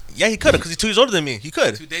is. Yeah, he could have, because he's 2 years older than me. He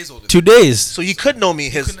could. 2 days older. 2 days. So you could know me He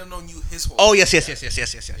his. couldn't have known you his whole Oh life.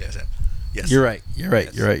 yes. You're right. You're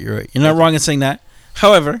right. You're not wrong in saying that.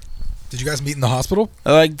 However, Did you guys meet in the hospital?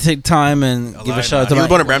 I like to take time and give a shout out to He was my.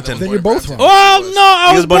 born in Brampton. Then you're both wrong. Oh no,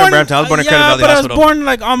 I He was born in Brampton. I was born in Credit Valley but Hospital. I was born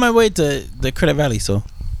like on my way to the Credit Valley, so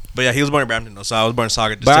But yeah, he was born in Brampton though, so I was born in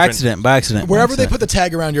Sauga. just by different- accident. By accident. Wherever by they accident. put the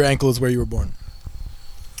tag around your ankle is where you were born.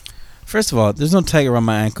 First of all, there's no tag around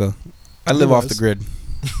my ankle. I There live off was. the grid.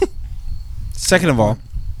 Second of all,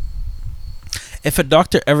 if a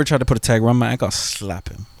doctor ever tried to put a tag around my ankle, I'll slap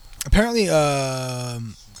him. Apparently,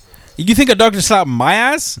 You think a doctor slapped my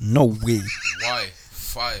ass? No way.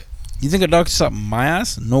 Why? You think a doctor slapped my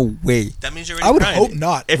ass? No way. That means you're already I would crying. hope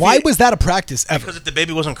not. If Why he- was that a practice ever? Because if the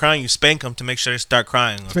baby wasn't crying, you spank him to make sure they start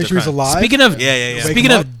crying. To make sure he's alive? Speaking of Yeah. Wake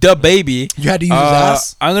speaking him of the baby, You had to use his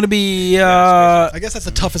ass? I'm gonna be. I guess that's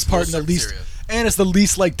the toughest part and the surface least, area. and it's the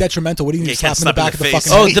least like detrimental. What do you Yeah, need you to slap can't him in the slap back of in the the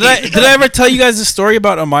face. fucking Oh, did I ever tell you guys the story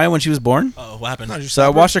about Amaya when she was born? Oh, what happened? So I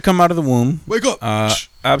watched her come out of the womb. Wake up.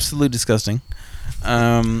 Absolutely disgusting.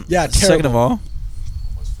 Yeah, Second terrible. of all,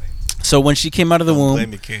 so when she came out of the Blame womb,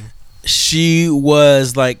 me, King. she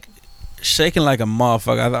was like shaking like a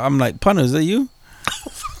motherfucker. I'm like, Panu, is that you?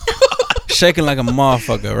 Shaking like a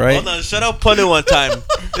motherfucker, right? Hold on, shut up, Punu one time.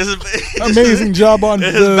 This is Amazing job on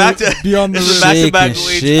This is back to Beyond the This is Rim. back to back Shaking,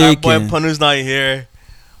 weeks. Our boy shaking. Panu's not here.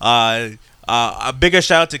 A bigger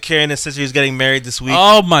shout out to Karen. His sister is getting married this week.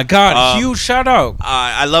 Oh my god, Um, huge shout out.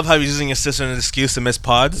 I love how he's using his sister as an excuse to miss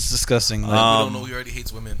pods. It's disgusting. Like, We Um, don't know he already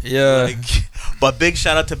hates women. yeah. But big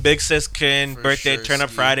shout out to Big Sis Karen. For Birthday, sure, turn up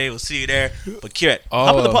Ski. Friday. We'll see you there. But Kira,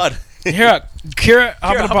 hop on the Oh. pod. Here, Kira,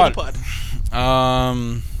 hop Kira, in the hop pod.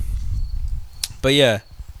 on the pod. But yeah,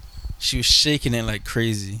 she was shaking it like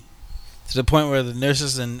crazy, to the point where the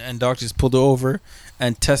nurses and doctors pulled her over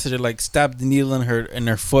and tested her, like stabbed the needle in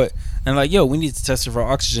her foot, and like, yo, we need to test her for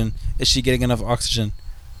oxygen. Is she getting enough oxygen?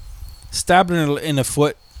 Stabbed her in the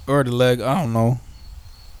foot or the leg, I don't know,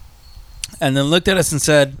 and then looked at us and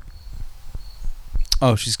said,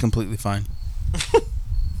 "Oh, she's completely fine."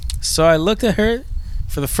 So I looked at her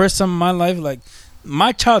for the first time in my life, like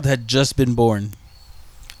my child had just been born.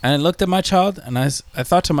 And I looked at my child and I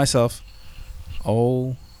thought to myself,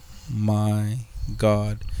 oh my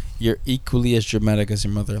God, you're equally as dramatic as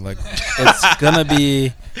your mother. Like, it's going to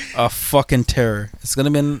be a fucking terror. It's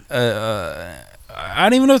going to be I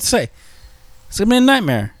don't even know what to say. It's going to be a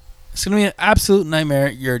nightmare. It's going to be an absolute nightmare.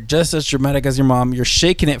 You're just as dramatic as your mom. You're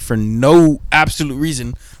shaking it for no absolute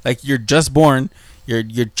reason. Like, you're just born.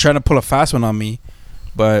 You're trying to pull a fast one on me.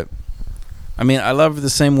 But, I mean, I love her the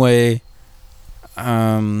same way.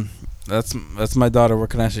 That's my daughter. What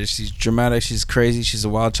can I say? She's dramatic. She's crazy. She's a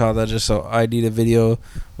wild child. I just saw ID'd a video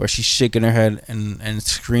where she's shaking her head and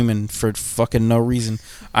screaming for fucking no reason.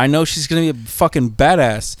 I know she's gonna be a fucking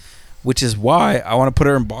badass, which is why I want to put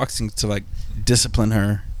her in boxing to like discipline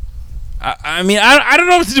her. I mean, I don't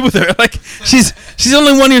know what to do with her. Like, she's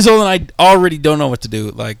only 1 year old and I already don't know what to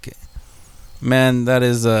do. Like, man, that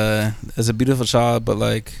is a beautiful child, but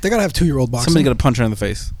like They gotta have 2-year-old boxing. somebody's gonna punch her in the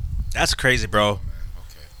face. That's crazy, bro.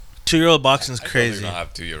 2-year-old boxing is I crazy. don't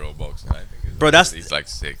have 2-year-old boxing. I think it's Bro, that's- he's like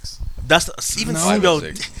 6. That's even No. 5 year old.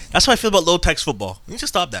 5 or 6. That's how I feel about low tax football. We need to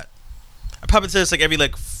stop that. I probably say this like every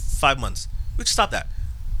like 5 months. We should stop that.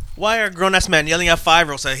 Why are grown ass men yelling at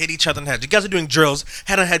 5-year-olds that hit each other in the head? You guys are doing drills,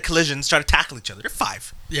 head on head collisions, try to tackle each other. You're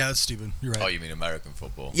 5. Yeah, that's stupid. You're right. Oh, you mean American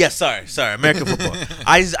football? Yes, sorry, American football.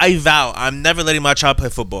 I vow I'm never letting my child play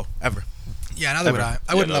football ever. Yeah, neither would Ever.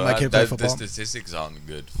 I. I wouldn't let my kid play The football. statistics aren't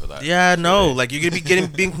good for that. Yeah, no. Like you're gonna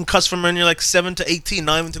be being concussed from when you're like 7 to 18,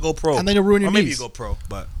 not even to go pro. And then you'll ruin your or maybe knees. you go pro,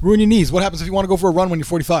 but Ruin your knees. What happens if you want to go for a run when you're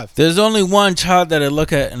 45? There's only one child that I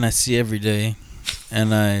look at and I see every day,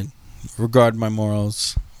 and I regard my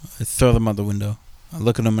morals. I throw them out the window. I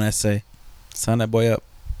look at him and I say, "Sign that boy up.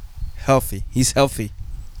 Healthy. He's healthy."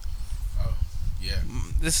 Yeah.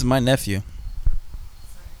 This is my nephew.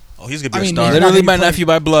 oh, he's gonna be I a mean, star. he's Literally not my gonna be nephew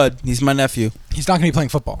by blood. He's my nephew. He's not going to be playing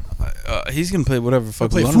football. He's gonna play whatever the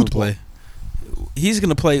fuck He'll we play want him to football. play. He's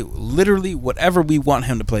gonna play literally whatever we want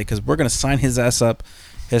him to play because we're gonna sign his ass up.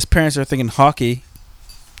 His parents are thinking hockey.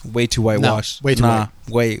 Way too whitewashed. way too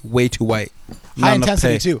way too white. Not High enough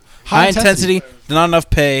intensity, pay. too. High intensity. Not enough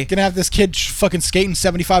pay. Gonna have this kid fucking skating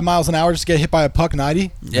 75 miles an hour just to get hit by a puck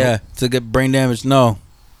 90? Yeah, to get brain damage. No.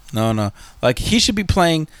 Like he should be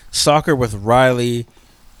playing soccer with Riley,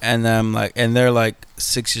 and them and they're like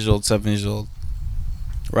 6 years old, 7 years old.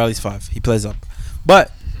 Riley's 5. He plays up,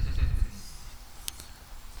 but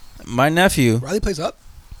my nephew. Riley plays up?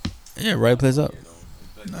 Yeah, Riley plays up.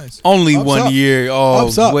 Nice. Only Ups 1 up. year. Oh,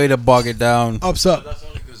 Ups up. way to bog it down. Ups But up. that's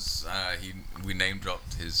only because we name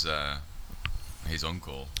dropped his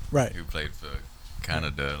uncle, Right. who played for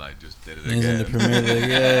Canada. Like just did it He's again. in the Premier League.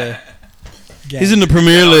 Yeah, Yeah. he's in the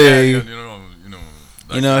Premier League.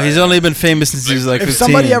 You know, He's only been famous since he was like If 15.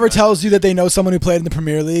 somebody ever tells you that they know someone who played in the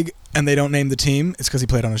Premier League and they don't name the team, it's because he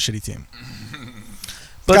played on a shitty team.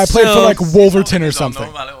 But Guy played for still- like Wolverton or You don't know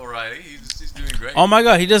something. my little Riley. He's doing great. Oh my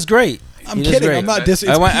God, he does great. I'm He does kidding. great. I'm not dissing.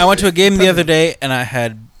 I went to a game the other day and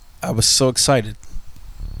I was so excited,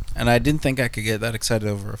 and I didn't think I could get that excited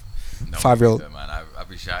over No, 5-year-old. man, I'd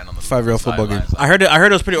be shouting on the 5-year-old football game. sidelines, I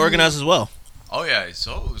heard it was pretty organized as well. Oh yeah, it's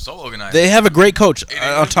so organized. They have a great coach In on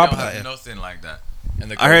England, top they of don't that. have nothing like that. And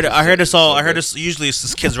the I heard coach is this all. so I heard good. this. Usually it's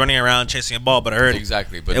just kids running around chasing a ball, but I heard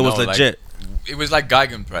Exactly, but it was no, legit. It was like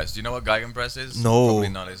Geigenpress. Do you know what Geigenpress is? No. Probably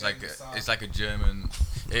not. It's like a German.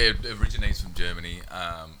 It originates from Germany.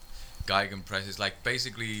 Geigenpress is like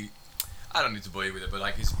basically, I don't need to bore you with it, but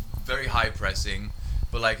like it's very high pressing.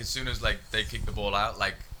 But like as soon as like they kick the ball out,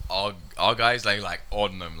 like our guys like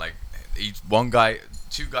on them. Like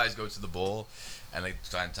two guys go to the ball, and they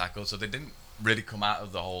try and tackle. So they didn't really come out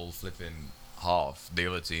of the whole flipping half. The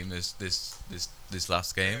other team this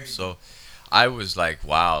last game. So I was like,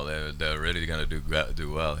 wow, they're really gonna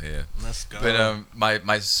do well here. Let's go. But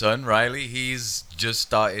my son Riley, he's just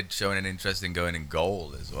started showing an interest in going in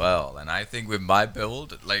goal as well. And I think with my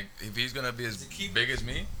build, like if he's gonna be as big as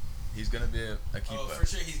me, he's gonna be a keeper. Oh, for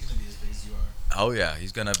sure he's gonna be as big as you are. Oh yeah,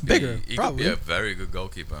 he's gonna be Bigger, He probably. could be a very good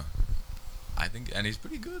goalkeeper. I think, and he's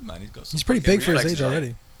pretty good, man. He's got. Some He's pretty fucking big for his reflexes. age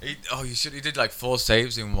already. He did like 4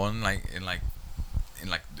 saves in one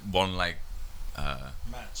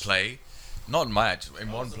play, not match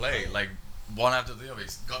in one play, like one after the other.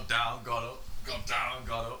 He's got down, got up, got down,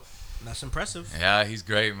 got up. That's impressive. Yeah, he's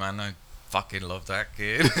great, man. I fucking love that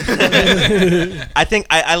kid. I think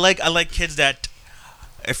I like kids that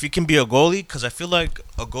if you can be a goalie, because I feel like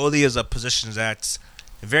a goalie is a position that's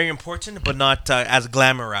very important, but not as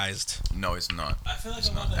glamorized. No, it's not. I feel like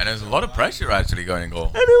It's not. And there's a lot of pressure actually going in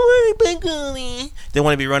goal. I don't want to play goalie. They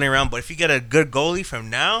want to be running around, but if you get a good goalie from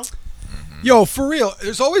now, Yo, for real,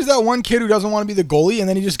 there's always that one kid who doesn't want to be the goalie, and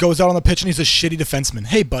then he just goes out on the pitch and he's a shitty defenseman.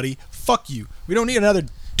 Hey, buddy, fuck you. We don't need another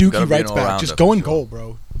Dookie Gotta be rights an back. all-rounder Just go for in sure. goal,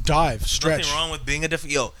 bro. Dive, there's stretch. nothing wrong with being a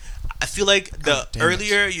different. Yo, I feel like the God damn it.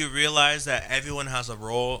 earlier you realize that everyone has a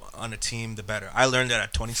role on a team, the better. I learned that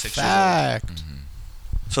at 26 years old. Fact.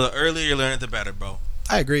 So the earlier you learn it, the better, bro.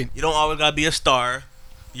 I agree. You don't always gotta be a star.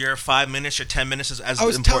 Your 5 minutes, your 10 minutes is as I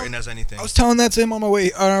was important as anything. I was telling that to him on our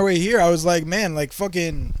way here. I was like, man, like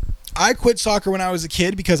fucking. I quit soccer when I was a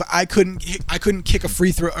kid because I couldn't kick a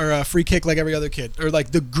free throw or a free kick like every other kid or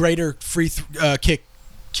like the greater kick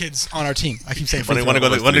kids on our team. I keep saying free throw. Want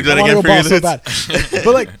to go I again wanna for go ball you? so bad.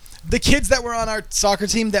 But like the kids that were on our soccer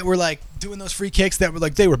team that were like doing those free kicks that were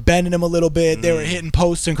like they were bending them a little bit, they were hitting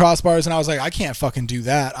posts and crossbars, and I was like, I can't fucking do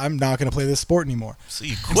that. I'm not gonna play this sport anymore. So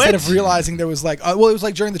you Instead quit. of realizing there was like, it was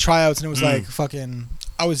like during the tryouts, and it was like fucking.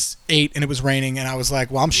 I was 8 and it was raining, and I was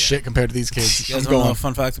like, well, I'm shit compared to these kids. You I'm guys want to know going a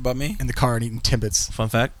fun fact about me? in the car and eating Timbits. Fun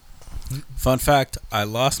fact. Fun fact: I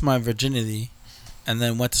lost my virginity, and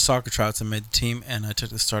then went to soccer tryouts and made the team, and I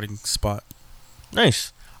took the starting spot.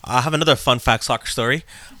 Nice. I have another fun fact soccer story.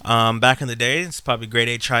 Back in the day, it's probably grade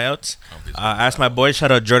 8 tryouts. I asked my boy,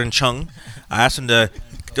 shout out Jordan Chung. I asked him to.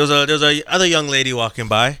 There was a other young lady walking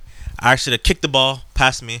by. I asked her to kick the ball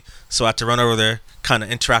past me, so I had to run over there, kind of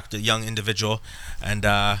interact with the young individual, and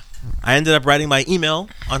I ended up writing my email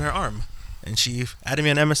on her arm, and she added me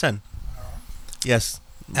on MSN. Yes,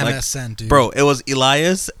 Like, MSN, dude. bro, it was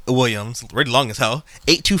Elias Williams, really long as hell,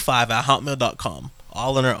 825@hotmail.com,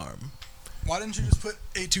 all in her arm. Why didn't you just put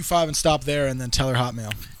 825 and stop there and then tell her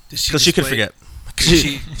Hotmail? Because she could forget.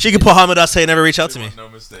 She She could put Hotmail.ca and never reach out to me. No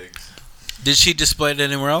mistakes. did she display it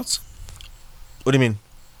anywhere else? What do you mean?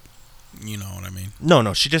 You know what I mean.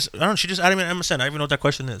 No. She just added me on MSN. I don't even know what that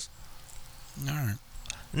question is. All right.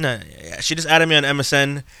 No, yeah, she just added me on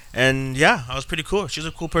MSN, and yeah, I was pretty cool. She's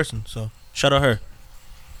a cool person, so shout out her.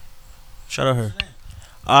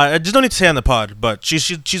 I just don't need to say on the pod, but she's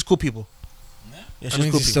cool people. Yeah, That she's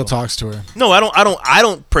means cool he still people. talks to her. No, I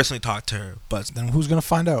don't personally talk to her, but Then who's gonna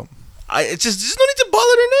find out? it's just no need to bother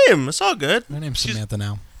her name. It's all good. Her name's Samantha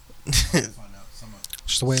now.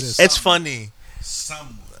 Just the way it is. It's funny.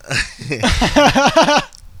 Someone.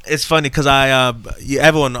 It's funny because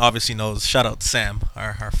everyone obviously knows. Shout out Sam,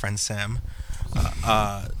 our friend Sam.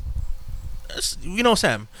 You know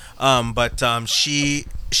Sam, but she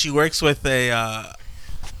works with a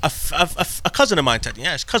cousin of mine.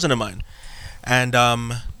 Yeah, she's a cousin of mine, and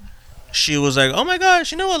she was like, "Oh my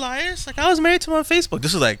gosh, you know Elias? Like I was married to him on Facebook."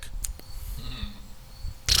 This is like,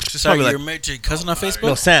 she's Sorry, probably you're like, married to your cousin on Facebook?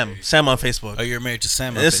 no, Sam on Facebook. Oh, you're married to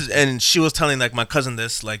Sam on And Facebook. and she was telling like my cousin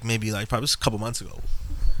this like maybe like probably just a couple months ago,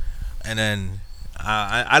 and then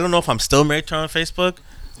I don't know if I'm still married to her on Facebook,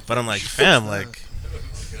 but I'm like fam,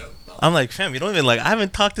 you don't even like I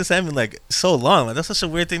haven't talked to Sam in like so long. Like that's such a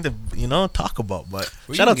weird thing to talk about. But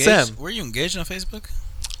Were shout you out engaged? Sam. Were you engaged on Facebook?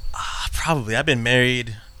 Probably I've been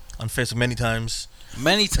married on Facebook many times.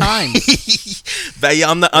 Many times. But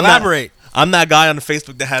yeah, Elaborate. I'm that guy on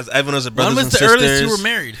Facebook that has everyone as a brothers When and was the sisters. earliest you were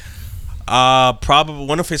married? Probably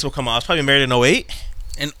when the Facebook come out. I was probably married in 08.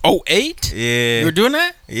 In 08? Yeah. You were doing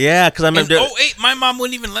that? Yeah, because I In remember. 08, my mom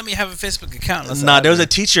wouldn't even let me have a Facebook account. unless I Nah, had there was her. a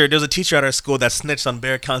teacher. There was a teacher at our school that snitched on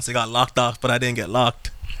bare accounts that got locked off, but I didn't get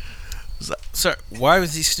locked Sir, why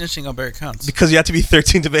was he snitching on bare accounts? because you had to be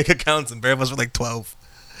 13 to make accounts, and bare of us were like 12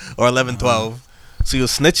 or 11, 12. So he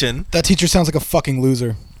was snitching. That teacher sounds like a fucking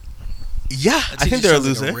loser. Yeah, That I think teacher they're a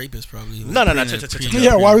sounds like loser. a rapist, probably. No.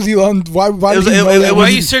 Yeah, why was he on? Why It was- did he it- know it that was- Why are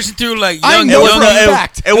he- you searching through like I young? know It was for a- a it-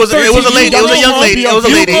 fact. it was a lady. It was a young lady. It was a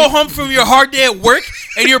You lady. go home from your hard day at work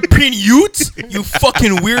and you're being Utes, you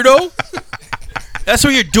fucking weirdo. That's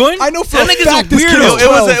what you're doing. I know for that a nigga's fact a this kid weirdo.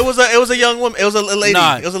 is It was a young woman. It was a lady.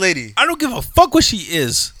 Nah. It was a lady. I don't give a fuck what she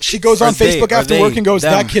is. She goes Or on they- Facebook or after they, work and goes,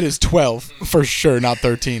 them. "That kid is 12 for sure, not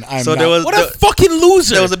 13." I'm So not. there was What a fucking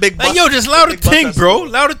loser. There was a big like, bus- yo, just louder big bus ting, at bro. school.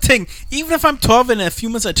 Louder ting. Even if I'm 12 and in a few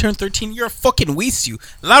months I turn 13, you're a fucking waste you.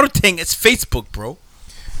 Louder ting, it's Facebook, bro.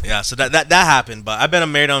 Yeah, so that happened. But I've been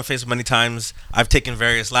married on Facebook many times. I've taken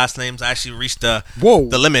various last names. I actually reached the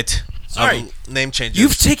limit Sorry. of name changes.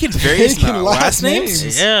 You've taken various Taken last last names?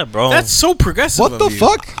 names. Yeah, bro. That's so progressive. What the of you.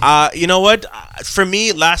 fuck? You know what? For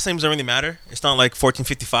me, last names don't really matter. It's not like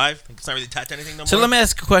 1455. It's not really attached to anything no So more. let me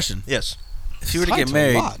ask a question. Yes. If you were to Tied get to a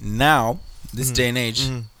married lot. now, this day and age,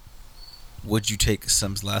 Mhm. would you take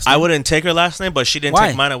Sam's last name? I wouldn't take her last name, but she didn't Why?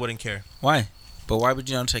 take mine. I wouldn't care. Why? But why would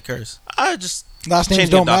you not take hers? I just Last names change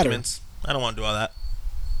don't the matter. documents. I don't want to do all that.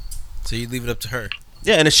 So you leave it up to her.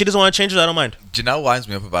 Yeah, and if she doesn't want to change it, I don't mind. Janelle winds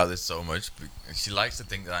me up about this so much. She likes to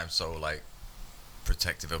think that I'm so like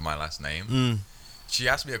protective of my last name. Mm. She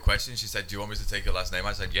asked me a question. She said, "Do you want me to take your last name?"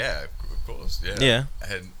 I said, "Yeah, of course, yeah." Yeah.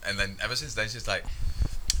 And then ever since then, she's like,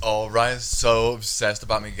 "Oh, Ryan's so obsessed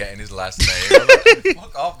about me getting his last name." I'm like,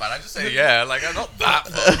 fuck off, man. I just say yeah. Like I'm not that.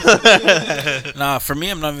 fucked. Nah, for me,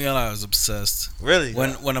 I'm not even gonna lie, I was obsessed. Really?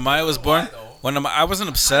 When Amaya was born, I wasn't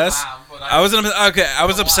obsessed. but I wasn't okay. I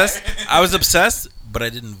was obsessed. I was obsessed, but I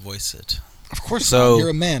didn't voice it. Of course So not. You're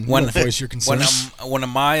a man. You when don't voice your concerns. when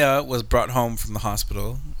Amaya was brought home from the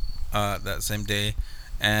hospital that same day,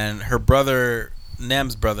 and her brother,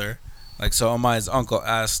 Nam's brother, like so Amaya's uncle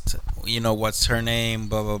asked, what's her name,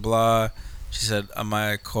 blah blah blah. She said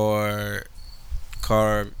Amaya Car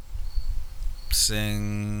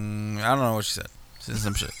Singh. I don't know what she said. She said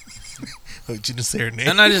some shit. Oh, you didn't say her name.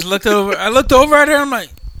 And I just looked over. I looked over at her. I'm like,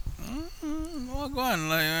 what going?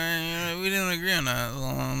 Like we didn't agree on that. So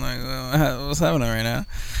I'm like, what's happening right now?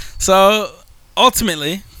 So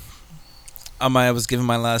ultimately, Amaya was given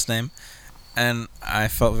my last name, and I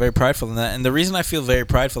felt very prideful in that. And the reason I feel very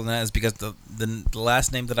prideful in that is because the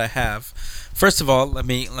last name that I have. First of all, let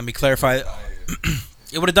me clarify.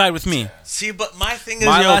 It would have died with me. See, but my thing is,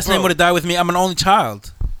 My yo, last bro, name would have died with me. I'm an only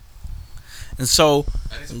child, and so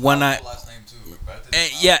And it's a when I. powerful last name too.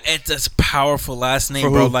 Macbeth. Yeah, it's a powerful last name, For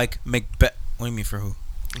bro. who? Like Macbeth. What do you mean for who?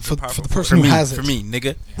 For the For person who me, has it. for me,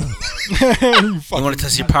 nigga. You You want to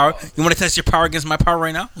test your power? You want to test your power against my power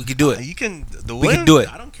right now? We can do it. You can the We can Williams, do it.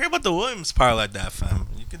 I don't care about the Williams power like that, fam.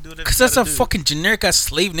 can do whatever. Because you that's a gotta do. fucking generic ass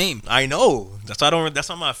slave name. I know. That's why I don't. That's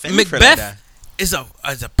why I'm not offended for Macbeth that. is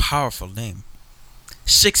a powerful name.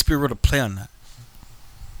 Shakespeare wrote a play on that.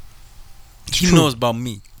 He knows about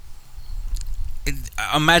me.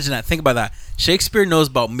 Imagine that. Think about that. Shakespeare knows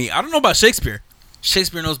about me. I don't know about Shakespeare.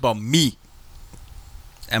 Shakespeare knows about me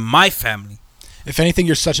and my family. If anything,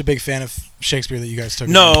 you're such a big fan of Shakespeare that you guys took.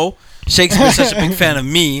 No, Shakespeare's such a big fan of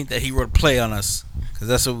me that he wrote a play on us. Because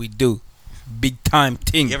that's what we do. Big time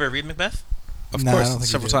thing. You ever read Macbeth? Of Nah, I don't course, think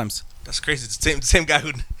several he did. times. That's crazy. It's the same guy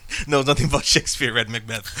who knows nothing about Shakespeare read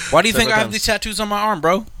Macbeth. Why do you think I Several have these times. tattoos on my arm,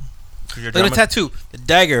 bro? 'Cause you're Look at the drama- tattoo. The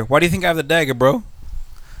dagger. Why do you think I have the dagger, bro?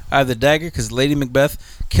 I have the dagger because Lady Macbeth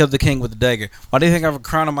killed the king with the dagger. Why do you think I have a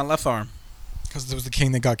crown on my left arm? Because it was the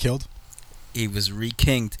king that got killed. He was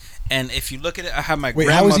re-kinged. And if you look at it, I have my Wait,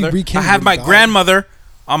 how was grandmother. he re-kinged I have when my he died? grandmother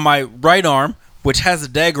on my right arm, which has a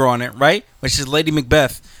dagger on it, right? Which is Lady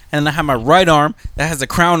Macbeth. And I have my right arm that has a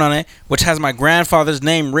crown on it, which has my grandfather's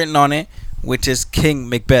name written on it, which is King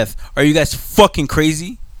Macbeth. Are you guys fucking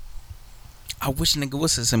crazy? I wish nigga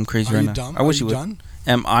was some crazy Are right you now. dumb? I wish Are you would. done?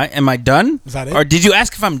 Am I done? Is that it? Or did you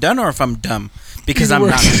ask if I'm done or if I'm dumb? Because Either I'm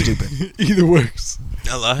not works. stupid. Either works.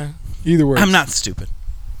 Hello. Either works. I'm not stupid.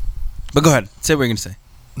 But go ahead. Say what you're gonna say.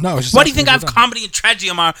 No, it's just Why do you asking think I if have you're done. comedy and tragedy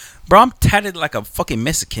on my... Bro, I'm tatted like a fucking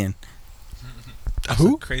Mexican. That's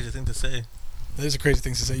Who? a crazy thing to say. That is a crazy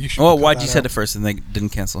thing to say. You should. Well, cut why'd that you say out. it first and they didn't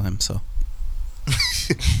cancel him, so...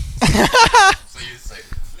 So you're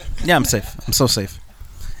safe. Yeah, I'm safe. I'm so safe.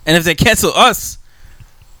 And if they cancel us...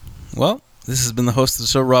 Well, this has been the host of the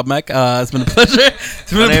show, Rob Mack. It's been a pleasure.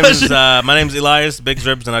 It's been a pleasure. My name's Elias Biggs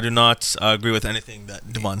Ribs, and I do not agree with anything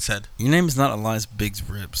that Devon said. Your name is not Elias Biggs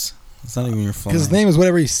Ribs. It's not even your full His name is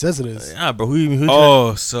whatever he says it is. Yeah, bro. Who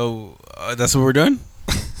Oh, so that's what we're doing?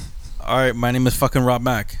 All right, my name is fucking Rob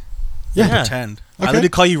Mack. Yeah. Yeah. Pretend. I literally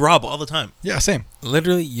call you Rob all the time. Yeah, same.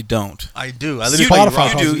 Literally, you don't. I do. I You literally call you Spotify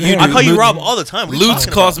Rob. calls You do. it- You I do. call you Lutz- Rob all the time. What are you Lutz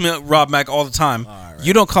talking calls about? me Rob Mack all the time. All right.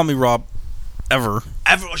 You don't call me Rob ever.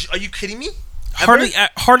 Ever? Are you kidding me?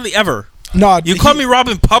 Hardly ever. No, You call me Rob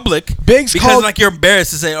in public Biggs because called like you're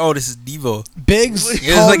embarrassed to say, "Oh, this is Devo." Biggs.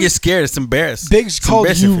 It's called, like you're scared. It's embarrassed. Biggs It's called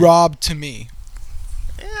embarrassing you for you. Rob to me.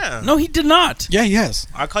 Yeah. No, he did not. Yeah, he has.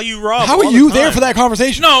 I call you Rob. How all are the you time. there for that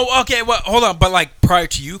conversation? No, okay, well, hold on. But like prior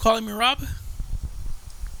to you calling me Rob,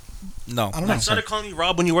 no, I don't know. I started calling you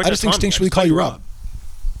Rob when you worked I at just Tommy. instinctually just call you Rob.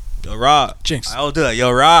 Yo, Rob. Jinx. I'll do it. Yo,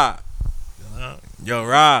 Rob. Yo,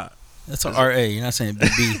 Rob. That's an RA. You're not saying big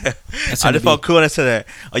B. That's I saying just felt cool when I said that.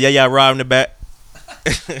 Oh, yeah, Rob in the back.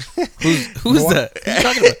 Who's that? Who you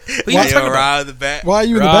talking about? Who you Yo, talking about? Rob in the back. Why are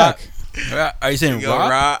you in Rob. the back? Are you saying Yo,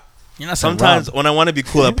 Rob? Rob. You're not saying Sometimes Rob. when I want to be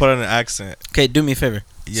cool, I put on an accent. Okay, do me a favor.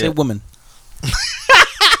 Yeah. Say woman.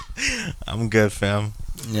 I'm good, fam.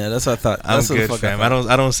 Yeah, that's what I thought. I'm That's what the good, fuck fam. I thought.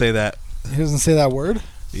 I don't say that. He doesn't say that word.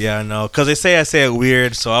 Yeah, I know. Cause they say I say it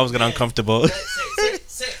weird, so I was getting uncomfortable.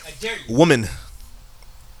 Say it. I dare you. Woman.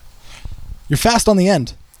 You're fast on the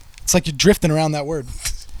end. It's like you're drifting around that word.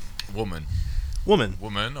 Woman. Woman.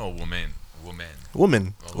 Woman or woman? Woman.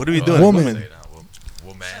 Woman. What are we Oh, doing? Woman. say that.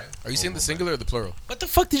 Woman. Are you saying the singular or the plural? What the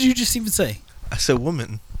fuck did you just even say? I said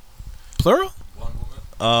woman. Plural? One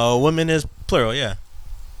woman. Woman is plural, yeah.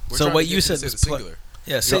 We're So trying what to you get said to was the singular.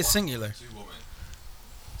 Yeah, say Yeah. singular. Two women.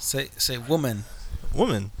 Say woman.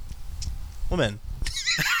 Woman. Woman.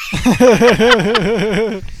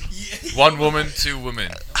 One woman, two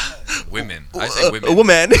women. Women. I say women. A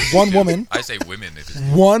woman. One woman. I say women. If it's, is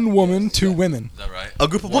One woman, two women. that right? A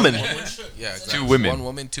group of women. Yeah, exactly. Two women. One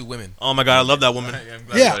woman, two women. Oh my god, I love that woman. I'm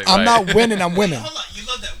glad I Yeah, got it I'm right. not winning. I'm women. on, you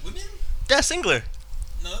love that women? Yeah, singular.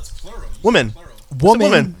 No, that's plural. Woman. Woman.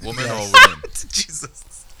 woman. Woman or woman?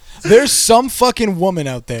 Jesus. There's some fucking woman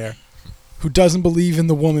out there who doesn't believe in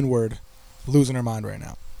the woman word, losing her mind right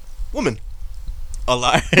now. Woman. A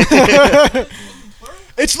lie.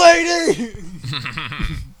 It's lady.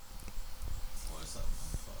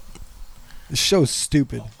 This show's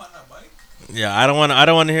stupid. Yeah, I don't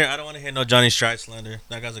want to hear no Johnny Stride slander.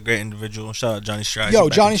 That guy's a great individual. Shout out Johnny Stride. Yo, He's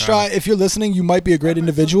back Johnny in town. Stride, if you're listening, you might be a great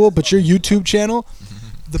individual, but your YouTube channel,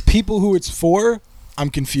 the people who it's for, I'm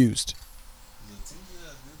confused.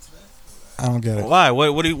 I don't get it. Why?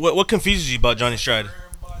 What confuses you about Johnny Stride?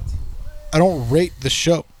 I don't rate the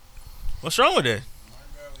show. What's wrong with it?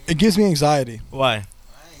 It gives me anxiety. Why?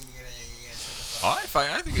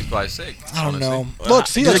 I think it's by sick. I don't know. Well, Look,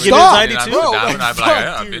 see does that it give you stop. anxiety I'm too? down Bro, and I'm fuck, like,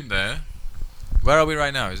 yeah, I've dude. been there. Where are we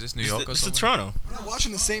right now? Is this New York or This is something? Toronto. We're not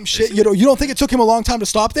watching the same shit. You don't think it took him a long time to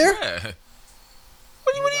stop there? Yeah.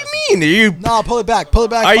 What do you mean? Are you Nah, pull it back. Pull it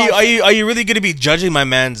back. are you really gonna be judging my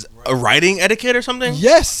man's writing etiquette or something?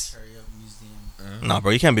 Yes. Nah,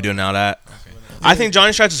 bro, you can't be doing all that. I think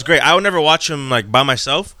Johnny Strides is great. I would never watch him like by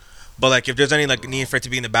myself, but like if there's any like need for it to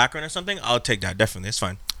be in the background or something, I'll take that. Definitely, it's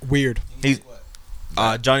fine. Weird. He's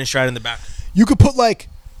Johnny Stride in the back. You could put like.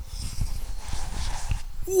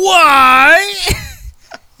 Why?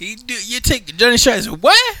 You take Johnny Strides.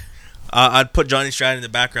 What? I'd put Johnny Stride in the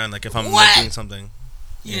background, like if I'm like, doing something.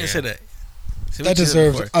 You didn't say that. That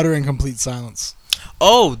deserves utter and complete silence.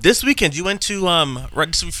 Oh, this weekend you went to right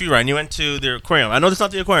this week for you, Ryan. You went to the aquarium. I know that's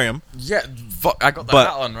not the aquarium. Yeah, I got the But-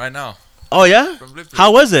 hat on right now. Oh yeah. From Ripley.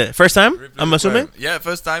 How was it? First time? I'm assuming. Yeah,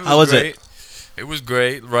 first time. How was it? great. It was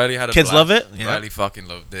great. Riley had a Kids blast. love it? Yeah. Riley fucking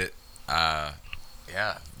loved it.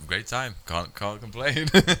 Yeah, great time. Can't complain.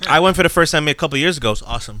 I went for the first time a couple years ago. It's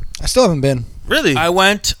awesome. I still haven't been. Really? I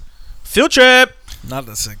went. Field trip. Not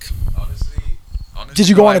that sick. Honestly, Did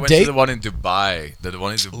you go on I a went date? To the one in Dubai. The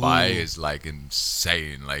one in Dubai is like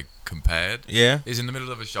insane. Like compared. Yeah. It's in the middle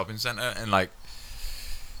of a shopping center and like.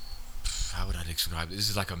 How would I describe it? This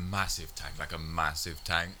is like a massive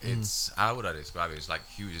tank. It's how would I describe it? It's like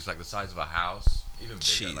huge. It's like the size of a house. Even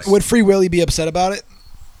bigger. Like, Would Free Willy be upset about it?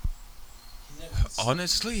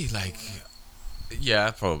 honestly, like, yeah,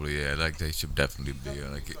 probably, yeah. Like, they should definitely be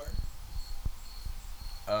like,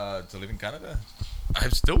 to live in Canada.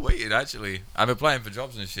 I'm still waiting. Actually, I'm applying for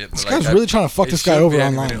jobs and shit. This but, like, guy's really trying to fuck it this guy should over be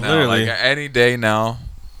any online. minute now. Literally. Like any day now,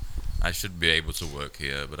 I should be able to work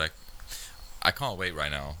here. But I can't wait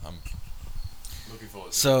right now. I'm looking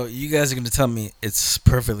forward. So you guys are gonna tell me it's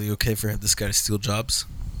perfectly okay for this guy to steal jobs?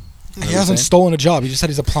 He hasn't stolen a job. He just said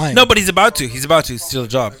he's applying. No, but he's about to. He's about to steal a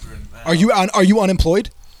job. Are you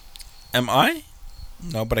unemployed? Am I?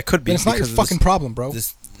 No, but I could be. Then it's not your because of fucking this- problem, bro.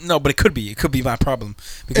 No, but it could be. It could be my problem.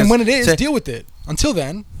 Because And when it is, say- deal with it. Until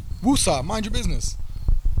then, woosah, mind your business.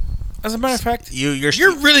 as a matter of fact, You're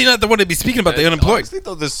really not the one to be speaking about the unemployed. Honestly,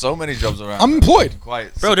 though, there's so many jobs around. I'm employed.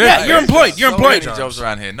 Quite. Bro, Yeah, you're employed. You're so employed. many jobs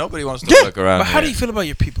around here. Nobody wants to Yeah. work around But how do here. you feel about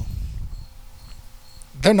your people?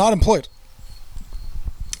 They're not employed.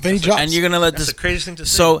 They need jobs. And you're gonna let That's this. the craziest thing to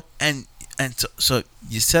say. So so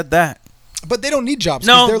you said that. But they don't need jobs. 'cause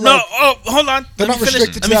No, they're no. like- Oh, hold on. They're Let not me finish.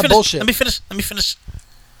 restricted Let to me that finish. bullshit. Let me finish.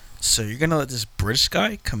 So you're gonna let this British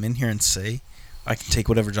guy come in here and say, "I can take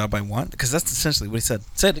whatever job I want"? Because that's essentially what he said.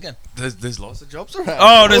 Say it again. There's lots of jobs around.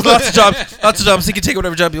 Oh, there's lots of jobs. Lots of jobs. He can take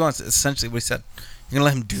whatever job he wants. It's essentially what he said. You're gonna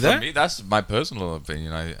let him do For that? me, that's my personal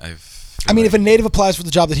opinion. I mean, if a native applies for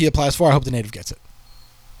the job that he applies for, I hope the native gets it.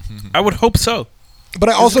 I would hope so. But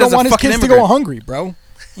I This also guy's don't a want his fucking kids to go immigrant. hungry, bro.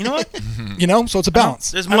 You know what? You know, so it's a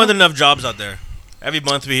balance. There's more than enough jobs out there. Every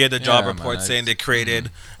month we hear the job Yeah, report man, saying they created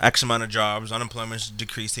X amount of jobs, unemployment's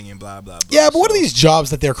decreasing, and blah blah blah. Yeah, but what are So, these jobs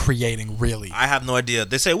that they're creating, really? I have no idea.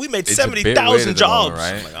 They say we made It's a bit 70,000 weird at the jobs. moment,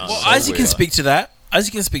 right? I'm like, oh, Well, So Isaac can weird. speak to that.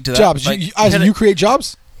 Isaac can speak to that. Jobs. Like, Isaac, you create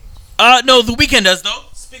jobs? No, the weekend does though.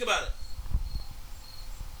 Speak about it.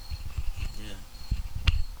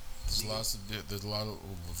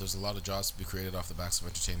 There's a lot of jobs to be created off the backs of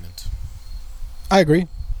entertainment. I agree.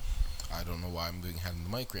 I don't know why I'm being handed the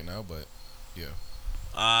mic right now, but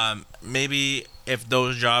yeah. Maybe if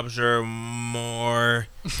those jobs are more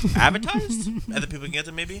advertised, other people can get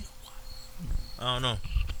them. Maybe I don't know.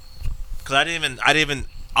 Cause I didn't even.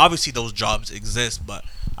 Obviously, those jobs exist, but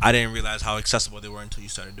I didn't realize how accessible they were until you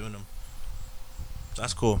started doing them.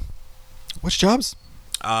 That's cool. Which jobs?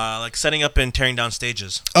 Like setting up and tearing down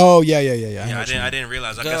stages. Oh, yeah. I know Yeah, what you I mean. didn't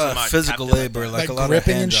realize. I guess I'm not physical tapped in labor, that. like a Like lot of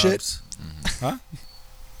gripping hand and shit? jobs.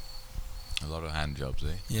 A lot of hand jobs, eh?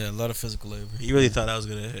 Yeah, a lot of physical labor. You really thought I was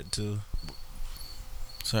gonna hit too?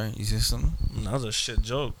 Sorry, you said something? That was a shit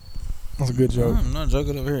joke. That's a good joke. I'm not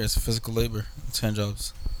joking over here. It's physical labor. It's hand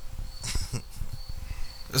jobs.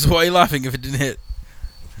 That's why you're laughing if it didn't hit.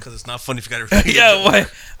 Because it's not funny if you gotta repeat. Yeah, why?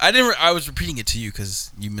 I didn't. I was repeating it to you because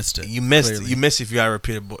you missed it. You missed. clearly. You missed if you gotta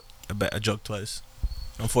repeat a joke twice.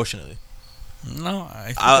 Unfortunately. No,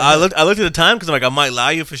 I looked at the time because I'm like I might allow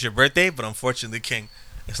you if it's your birthday, but unfortunately, King,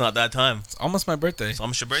 it's not that time. It's almost my birthday. It's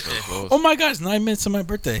almost your birthday. Oh my God! It's 9 minutes to my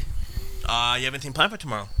birthday. You have anything planned for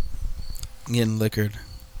tomorrow? I'm getting liquored.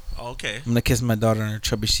 Oh, okay. I'm gonna kiss my daughter on her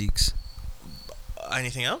chubby cheeks.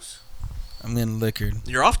 Anything else? I'm getting liquored.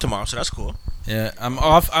 You're off tomorrow, so that's cool. Yeah, I'm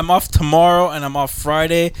off. I'm off tomorrow and I'm off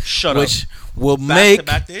Friday. Shut which up. will Back make to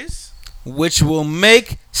back days. which will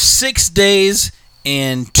make 6 days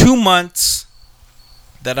in 2 months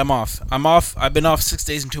that I'm off. I've been off 6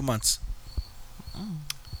 days in 2 months.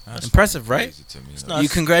 That's Impressive, right? crazy to me, It's though. not- You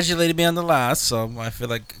congratulated me on the last, so I feel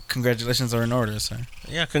like congratulations are in order, sir.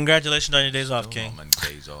 Yeah, congratulations on your days off, So King. many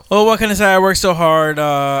days off. Well, what can I say? I work so hard.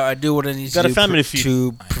 I do what I need got to a do family to feed.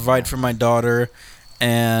 to provide for my daughter.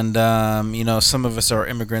 And, some of us are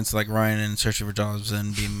immigrants like Ryan and searching for jobs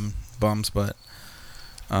and being bums, but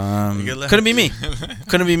You get left. couldn't be me.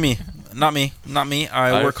 Couldn't be me. Not me.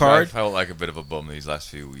 I work I hard. felt like a bit of a bum these last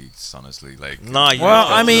few weeks, honestly. Like, Nah, you Well,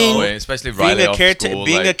 know, I mean, no way, especially Riley off school,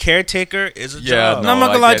 being a like, caretaker is a Yeah, job. No, I'm No,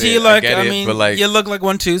 not gonna I lie get to it, you. I Like, get I it, mean, but, like- you look like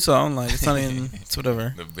one too, so I'm like, it's not even. It's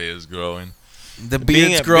whatever. the beard's growing. The beard's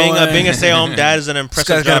being growing. being a stay-at-home dad is an This impressive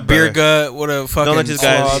guy's got a job, beer brother. gut. What a fucking. let these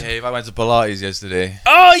guys- slob. Hey, I went to Pilates yesterday.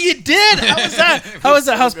 Oh, you did? How was that? How was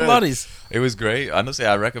that? How's good. Pilates? It was great. Honestly,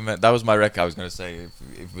 I recommend. That was my I was gonna say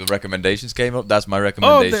if the recommendations came up, that's my Oh,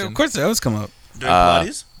 recommendation. of course they always come up. During Uh,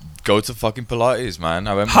 Pilates? Go to fucking Pilates, man.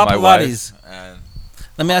 I went Hot with my Pilates. wife and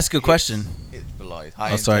Let me ask you a question. hit Pilates.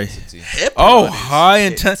 High Oh, sorry. intensity. Hip Oh, Pilates. high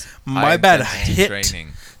intense. My bad. intensity Hit.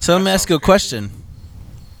 training. So let me That ask you a sounds crazy. question.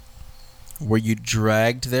 Were you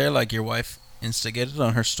dragged there like your wife instigated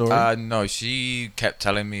on her story? No, she kept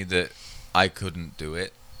telling me that I couldn't do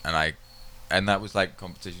it, and that was like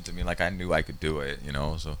competition to me. Like I knew I could do it, you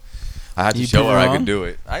know. So I had to You show prove her her I wrong? could do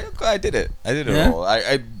it. I did it. I did it Yeah? all.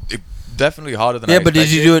 It definitely harder than Yeah, I but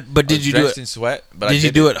did you expected. do it- but I did was you do drenched it- in sweat? But I Did you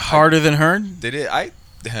did do it I harder than her? Did it?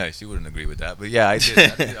 She wouldn't agree with that, but yeah, I did.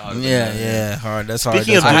 I did it harder than Yeah, her. yeah, hard. That's hard.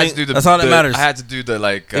 Speaking of That's, I hard. had to do the. That's all that matters. I had to do the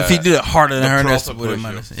like. If you did it harder than the her, that's proper what it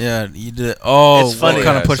push-ups. matters. Yeah, you did it. Oh, It's funny. what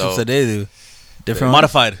kind of Yeah, push-ups so- did they do? Different ones?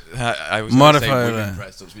 Modified. I was Modified, gonna say women right.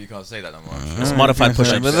 press ups, but you can't say that no more. It's modified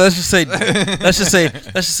push-ups. But let's just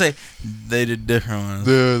say they did different ones.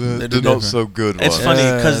 They They're did not different. so good It's ones. funny.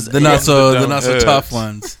 'cause they're not so hurts. tough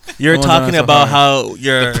ones. You're The ones talking that are so about hard. how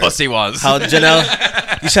your Pussy ones. how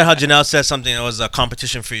Janelle. You said how Janelle said something that was a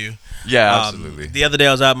competition for you. Yeah, absolutely. The other day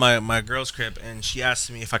I was at my girl's crib and she asked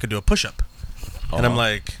me if I could do a push-up, and I'm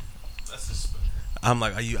like,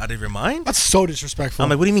 are you out of your mind? That's so disrespectful. I'm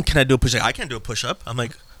like, what do you mean? Can I do a push-up? I can't do a push-up. I'm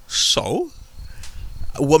like, so?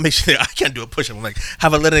 What makes you think I can't do a push-up? I'm like,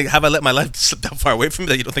 have I let my life slip that far away from me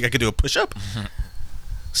that you don't think I could do a push-up?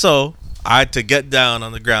 So I had to get down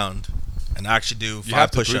on the ground and actually do 5 You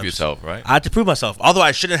have to push-ups. prove yourself, right? I had to prove myself, although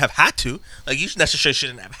I shouldn't have had to. Like you necessarily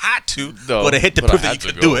shouldn't have had to No, go to hit to but I prove that you had to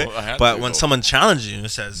could go. do it. I had But to when go. someone challenges you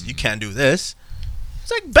and says you can't do this,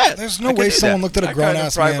 it's like bet. There's I no can way do someone that. looked at a I grown kinda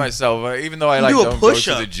ass pride man. myself, even though I You like do a don't go to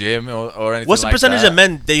push-up. the gym or anything. What's the like percentage that. of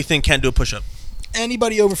men that you think can't do a push-up?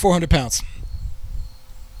 Anybody over 400 pounds.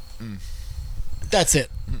 That's it.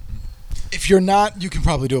 If you're not, you can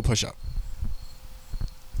probably do a push-up.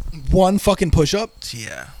 One fucking push-up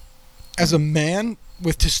Yeah. as a man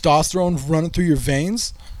with testosterone running through your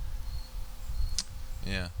veins.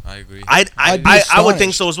 Yeah, I agree. I'd be I would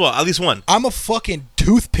think astonished. so as well. At least one. I'm a fucking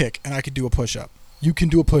toothpick and I could do a push-up. You can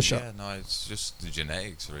do a push-up. Yeah, no, it's just the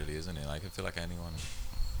genetics, really, isn't it? Like I feel like anyone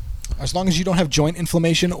As long as you don't have joint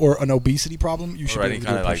inflammation or an obesity problem, you should or be any able to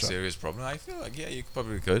kind do of a like push-up. serious problem, I feel like you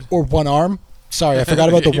probably could. Or one arm. Sorry, I forgot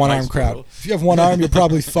about the You one might arm crowd. struggle. If you have one arm, you're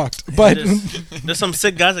probably fucked. But There's some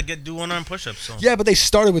sick guys that do one-arm push-ups. So. yeah, but they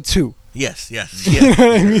started with 2. Yes. You know what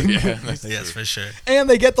I mean? Yeah, that's Yes, true. for sure. And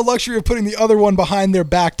they get the luxury of putting the other one behind their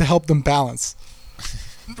back to help them balance.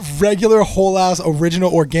 Regular, whole ass,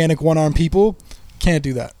 original, organic one arm people can't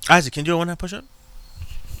do that. Isaac, can you do a one-arm push-up?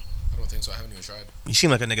 I don't think so. I haven't even tried. You seem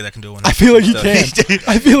like a nigga that can do a one-arm. I feel like he push-up. can.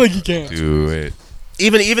 I feel like he can. Do it.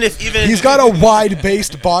 Even He's got a wide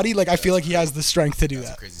based body. Like I feel like he has the strength to do That's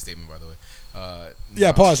a that. crazy statement, by the way. Yeah,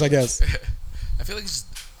 no. pause, I guess. I feel like it's just,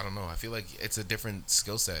 I don't know. I feel like it's a different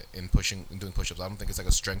skill set in pushing and doing push-ups. I don't think it's like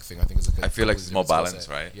a strength thing. I think it's like a I feel like completely it's more different balance,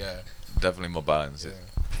 skill set. right? Yeah. Definitely more balance. Yeah.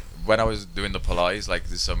 When I was doing the Pilates, like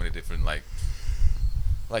there's so many different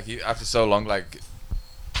after so long, like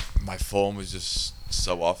my form was just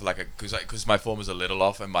so off, like because my form was a little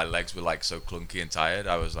off and my legs were like so clunky and tired.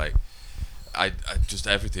 I was like, I just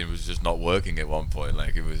everything was just not working at one point.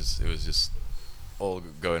 Like it was just all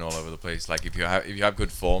going all over the place. Like if you have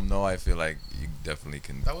good form, though, I feel like you definitely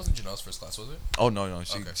can. That wasn't Janelle's first class, was it? Oh no,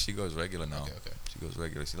 she Okay. she goes regular now. Okay. She goes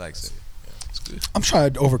regular. She likes I it. see. Yeah. It's good. I'm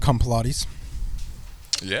trying to overcome Pilates.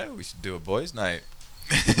 Yeah, we should do a boys' night.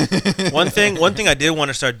 one thing I did want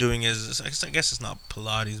to start doing is I guess it's not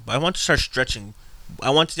Pilates, but I want to start stretching. I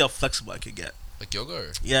want to see how flexible I could get. Like yoga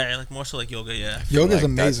or? Yeah, like more so like yoga. Yeah. Yoga's Like,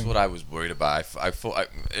 amazing. That's what I was worried about. I thought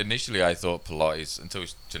initially I thought Pilates until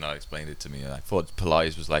Janelle explained it to me. I thought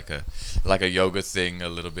Pilates was like a yoga thing, a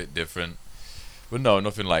little bit different. But no,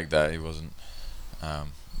 nothing like that. It wasn't.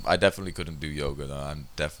 I definitely couldn't do yoga though. I'm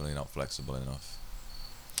definitely not flexible enough.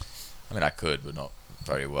 I mean, I could, but not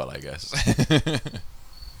very well, I guess.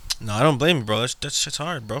 No, I don't blame you, bro. That shit's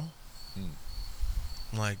hard, bro.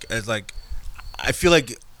 Hmm. Like it's like I feel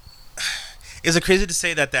like is it crazy to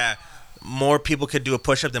say that more people could do a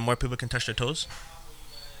push-up than more people can touch their toes?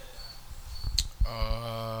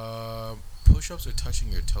 Push-ups or touching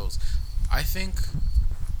your toes. I think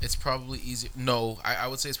it's probably easier. No, I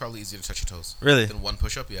would say it's probably easier to touch your toes. Really? Than one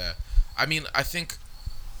push-up, yeah. I mean, I think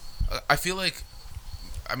I feel like,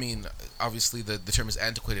 I mean, obviously the term is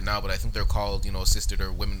antiquated now, but I think they're called, assisted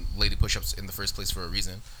or lady push-ups in the first place for a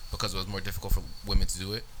reason, because it was more difficult for women to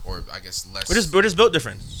do it, or I guess less. We're just built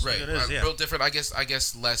different. Right, It is, yeah. built different. I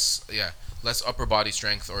guess less upper body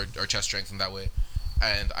strength or chest strength in that way,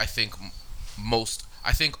 and I think most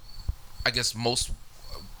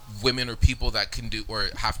women or people that can do or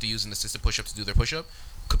have to use an assisted push-up to do their push-up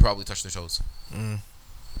could probably touch their toes.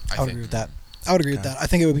 I would agree with that. I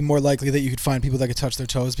think it would be more likely that you could find people that could touch their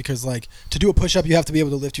toes, because like to do a push-up you have to be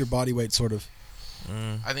able to lift your body weight sort of.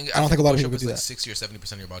 I don't think a lot of people could do like that. 60 or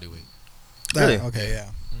 70% of your body weight. Really? Okay,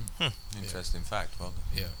 yeah. Interesting fact. Well,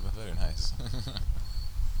 Yeah. very nice.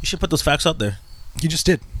 You should put those facts out there. You just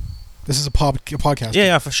did. This is a podcast.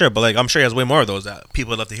 Yeah, for sure. But like, I'm sure he has way more of those that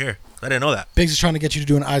people would love to hear. I didn't know that. Biggs is trying to get you to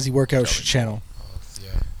do an Izzy workout channel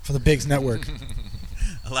Yeah. for the Biggs Network.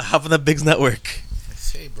 Hop on the Biggs Network.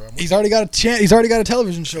 Hey, bro. He's already got a He's already got a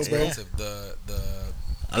television show, bro.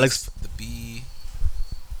 Alex, the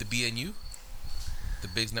BNU, the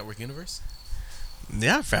Biggs Network Universe.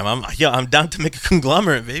 yeah, fam. I'm down to make a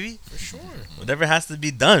conglomerate, baby. For sure. Whatever has to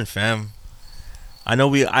be done, fam. I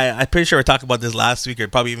know I'm pretty sure we talked about this last week or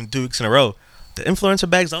probably even 2 weeks in a row. The influencer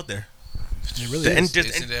bag's out there. It really is.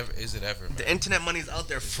 Is it ever? The internet money's out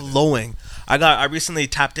there flowing. I recently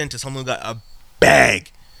tapped into someone who got a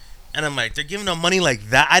bag. And I'm like, they're giving them money like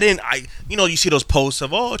that. You see those posts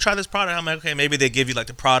of, oh, try this product. I'm like, okay, maybe they give you like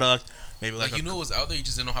the product. Maybe like it was out there, you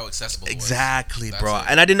just didn't know how accessible it was. Exactly, bro. It.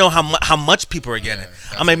 And I didn't know how much people are getting it.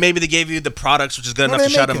 I'm like, maybe they gave you the products, which is good enough to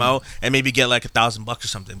shout them out, and maybe get like $1,000 or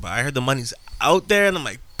something. But I heard the money's out there, and I'm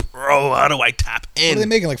like, bro, how do I tap in? What are they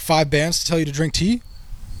making, like 5 bands to tell you to drink tea?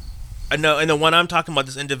 No, and the one I'm talking about,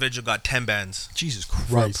 this individual got 10 bands. Jesus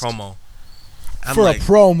Christ. For a promo. For a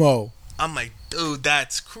promo. I'm like, dude,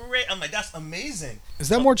 that's great. I'm like, that's amazing. Is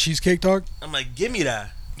that more cheesecake, dog? I'm like, give me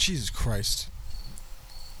that. Jesus Christ.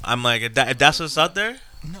 I'm like, if that's what's out there?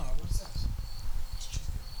 No, what's that?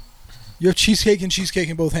 You have cheesecake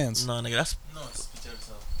in both hands. No, nigga, that's... No, it's potato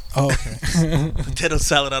salad. Oh, okay. Potato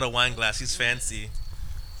salad out of wine glass. He's fancy.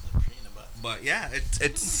 But yeah,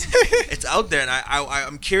 it's it's out there, and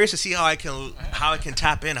I'm curious to see how I can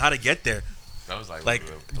tap in, how to get there. That was Like,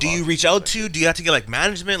 do you reach out to? Do you have to get like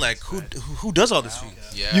management? Like, who does all this for you?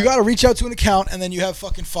 Yeah. You got to reach out to an account, and then you have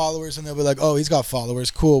fucking followers, and they'll be like, oh, he's got followers.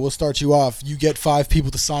 Cool, we'll start you off. You get 5 people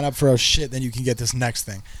to sign up for our shit, then you can get this next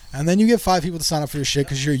thing. And then you get 5 people to sign up for your shit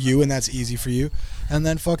because you're you, and that's easy for you. And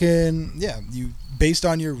then fucking, yeah, you based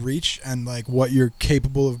on your reach and like what you're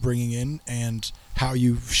capable of bringing in and how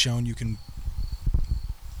you've shown you can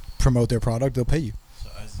promote their product, they'll pay you.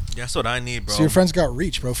 Yeah, that's what I need, bro. So your friends got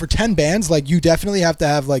reach, bro. For 10 bands, like you definitely have to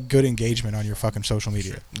have like good engagement on your fucking social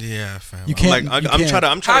media. Yeah, fam. You can't. I'm trying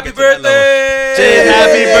to. Happy birthday! Jay,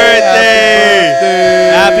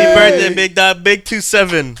 happy birthday, big dog, big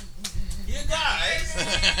 27. You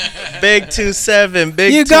guys. Big 27,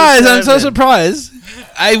 big. You guys, I'm so 27. surprised.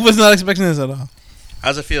 I was not expecting this at all.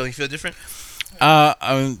 How's it feel? You feel different?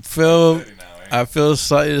 I feel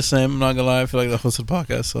slightly the same. I'm not gonna lie. I feel like the host of the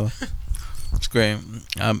podcast, so it's great.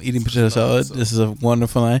 I'm eating potato salad. This is a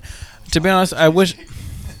wonderful night. To be honest, I wish.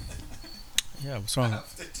 Yeah, what's wrong?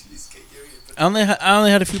 I only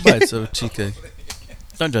had a few bites of cheesecake.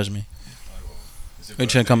 Don't judge me. You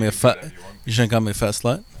trying to call me a fat? You trying to call me a fat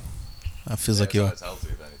slut? That feels like you are. It's healthy,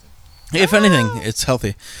 if anything. If anything, it's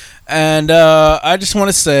healthy. And I just want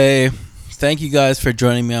to say thank you guys for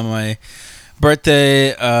joining me on my birthday.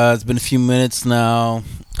 It's been a few minutes now.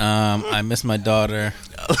 I miss my daughter.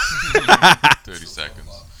 30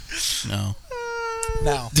 seconds. No.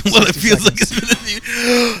 Now. Well, it feels like it's been a few.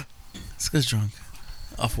 This guy's drunk.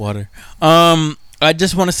 Off water. I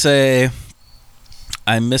just want to say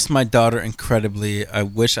I miss my daughter incredibly. I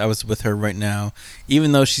wish I was with her right now,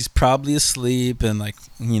 even though she's probably asleep and like,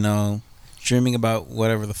 dreaming about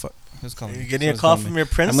whatever the fuck. Who's calling? You're getting a call from your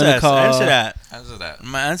princess. I'm gonna call. Answer that.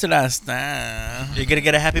 Answer that. You're gonna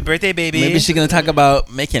get a happy birthday, baby. Maybe she's gonna talk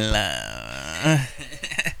about making love.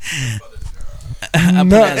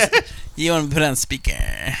 No. You want to put it on speaker?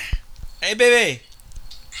 Hey, baby.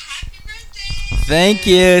 Thank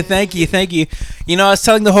you. I was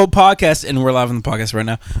telling the whole podcast, and we're live on the podcast right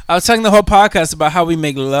now. I was telling the whole podcast about how we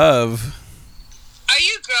make love. Are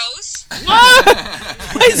you gross?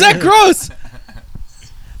 Why is that gross?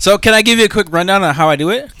 So, can I give you a quick rundown on how I do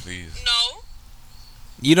it? Please. No.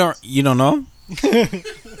 You don't know?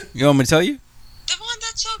 You want me to tell you? The one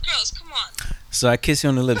that's so gross. Come on. So I kiss you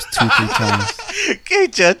on the lips 2-3 times. Okay,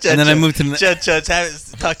 Judge. And then I move to the Judge,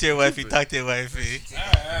 talk to your wifey. Talk to your wifey.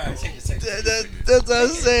 That's what I'm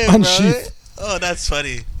saying, bro. Unsheath. Oh, that's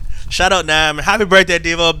funny. Shout out Nam. Happy birthday,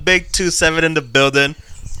 Devo. Big 27 in the building.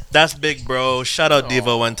 That's big, bro. Shout out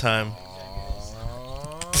Devo one time.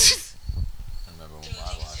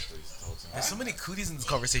 There's so many cooties in this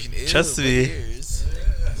conversation. Ew, Trust my me. ears.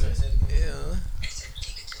 Ew.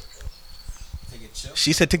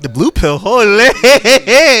 She said take the blue pill. Holy.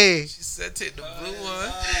 She said take the blue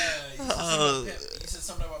one. Oh. You said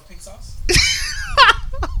something about pink sauce?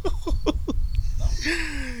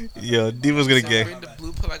 Yo, Devo's gonna Bring get. the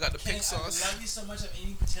blue pill. I got the pink I sauce. love you so much. I'm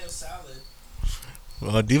eating potato salad.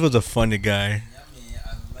 Well, Devo's a funny guy. Yummy. I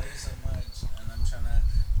love you so much, and I'm trying to.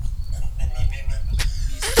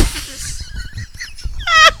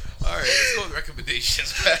 All right, let's go with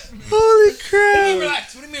recommendations, man. Holy What do you crap. mean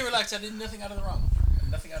relax? What do you mean relax? I did nothing out of the wrong.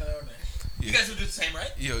 Nothing out of the ordinary. You guys would do the same,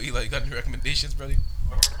 right? Yo, Eli, you got any recommendations, buddy?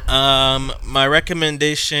 My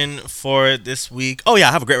recommendation for this week. Oh yeah,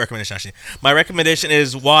 I have a great recommendation actually. My recommendation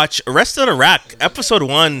is watch Arrested Development, episode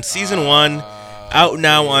 1, season 1, out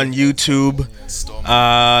now on YouTube.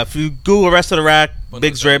 If you Google Arrested Development,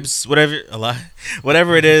 Big Ribs,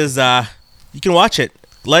 whatever it is, you can watch it.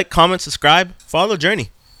 Like, comment, subscribe, follow the journey.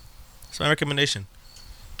 That's my recommendation.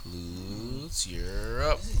 Lutz, you're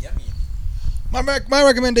up. My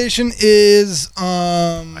recommendation is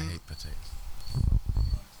I hate potatoes.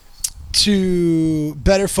 to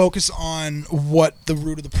better focus on what the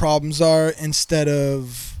root of the problems are instead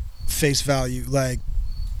of face value. Like,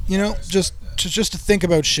 you know, just to think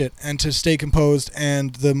about shit and to stay composed.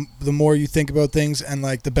 And the more you think about things and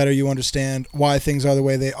like the better you understand why things are the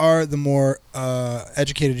way they are, the more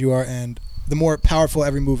educated you are and the more powerful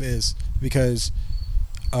every move is. Because,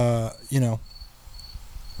 you know,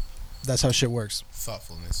 that's how shit works.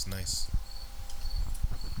 Thoughtfulness, nice.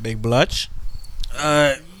 Big Blutch.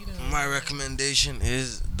 My recommendation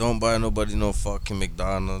is don't buy nobody no fucking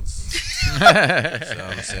McDonald's. You know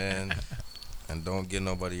what I'm saying? And don't give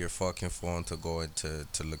nobody your fucking phone to go into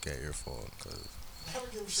to look at your phone. Cause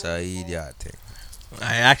it's a idiot thing.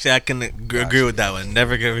 I can agree with that one.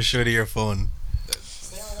 Never give a shorty your phone.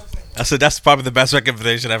 That's probably the best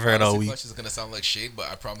recommendation I've heard all week. This is gonna sound like shade, but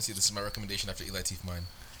I promise you, this is my recommendation after Eli Teeth mine.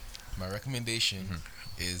 My recommendation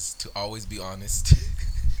is to always be honest,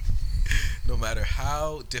 no matter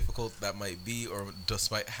how difficult that might be, or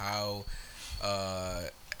despite how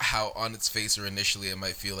on its face or initially it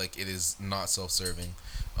might feel like it is not self-serving.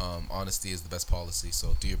 Honesty is the best policy,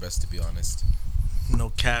 so do your best to be honest.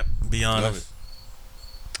 No cap, be honest.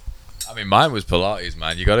 I mean, mine was Pilates,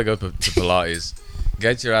 man. You got to go to Pilates.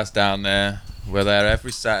 Get your ass down there. We're there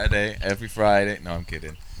every Saturday, every Friday. No, I'm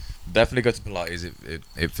kidding. Definitely go to Pilates.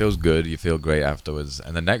 It feels good. You feel great afterwards.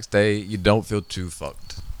 And the next day, you don't feel too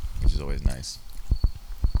fucked, which is always nice.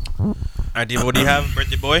 Alright, Diva, what do you have,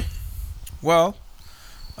 birthday boy? Well,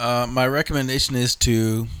 my recommendation is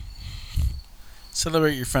to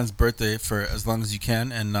celebrate your friend's birthday for as long as you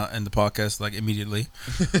can and not end the podcast like immediately.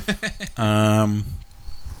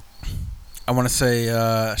 I want to say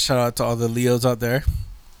shout out to all the Leos out there.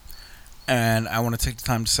 And I want to take the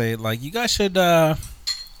time to say, like, you guys should... Sorry,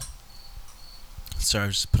 I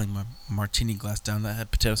was just putting my martini glass down that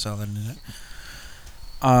had potato salad in it.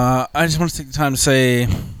 I just want to take the time to say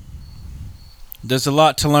there's a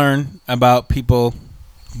lot to learn about people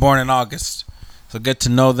born in August. So get to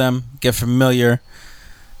know them, get familiar.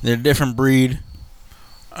 They're a different breed.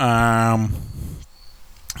 You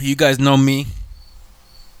guys know me.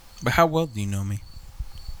 But how well do you know me?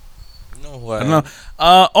 You know what? I don't know.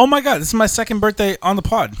 Oh my god, this is my second birthday on the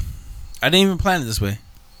pod. I didn't even plan it this way.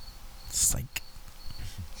 Psych.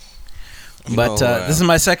 But this is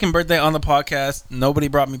my second birthday on the podcast. Nobody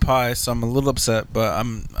brought me pie, so I'm a little upset. But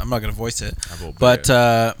I'm not gonna voice it. But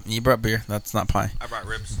you brought beer. That's not pie. I brought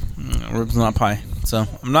ribs. Ribs not pie. So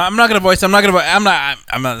I'm not gonna voice it. I'm not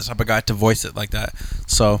the type of guy to voice it like that.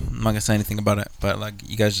 So I'm not gonna say anything about it. But like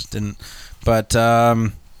you guys just didn't. But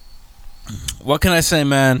what can I say,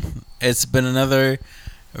 man? It's been another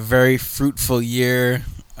very fruitful year.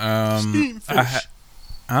 Fire.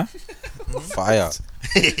 I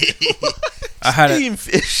had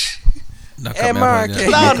Steamfish.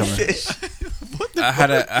 Clownfish. I had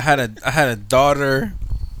a daughter.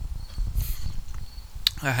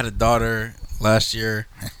 I had a daughter last year.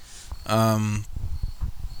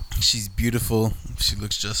 She's beautiful. She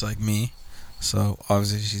looks just like me. So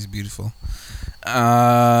obviously she's beautiful.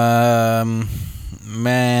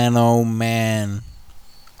 Man, oh man.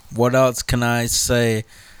 What else can I say?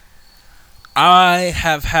 I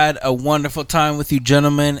have had a wonderful time with you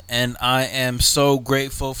gentlemen, and I am so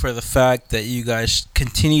grateful for the fact that you guys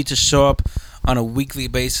continue to show up on a weekly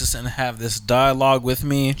basis and have this dialogue with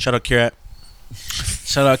me. Shout out Kirat.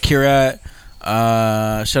 Shout out Kirat.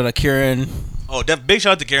 Shout out Kieran. Oh, big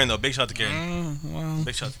shout out to Karen though. Big shout out to Karen. Well,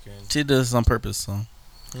 big shout out to Karen. She does this on purpose, so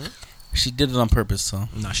She did it on purpose, so.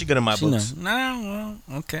 Nah, she good in my books. Well,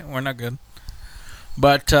 okay, we're not good.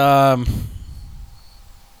 But,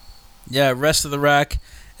 yeah, Rest of the Rack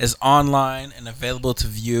is online and available to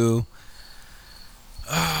view.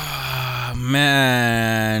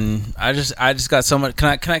 Man, I just got so much.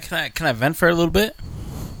 Can I vent for a little bit?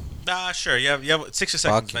 Sure. You have 60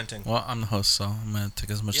 seconds venting. Well, I'm the host, so I'm gonna take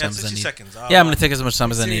as much time as I 60 need. seconds. Yeah, I'm gonna take as much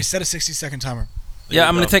time as I Siri, need. set a 60-second timer. Yeah,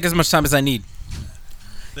 I'm gonna take as much time as I need.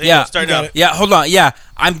 There you go. Start now. Yeah, hold on. Yeah,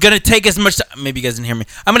 I'm gonna take as much. Maybe you guys didn't hear me.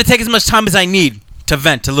 I'm gonna take as much time as I need to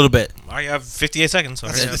vent a little bit. All right, you have 58 seconds. So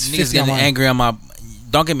Niggas getting angry on my.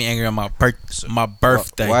 Don't get me angry on my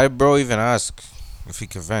birthday. Why bro even ask if he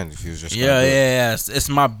can vent if he was just Yeah. It's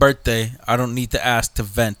my birthday. I don't need to ask to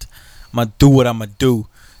vent. I'm gonna do what I'm gonna do.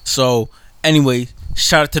 So anyway,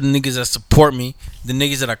 shout out to the niggas that support me. The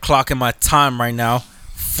niggas that are clocking my time right now.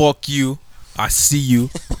 Fuck you. I see you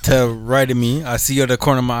to the right of me. I see you at the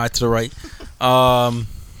corner of my eye to the right.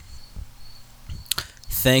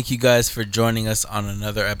 Thank you guys for joining us on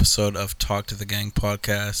another episode of Talk to the Gang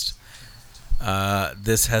podcast.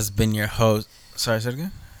 This has been your host. Sorry, say it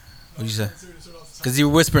again? What did you say? Because you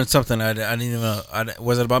were whispering something. I didn't even know.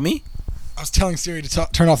 Was it about me? I was telling Siri to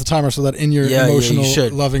turn off the timer so that in your emotional,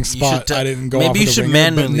 loving spot, I didn't go off. Maybe you should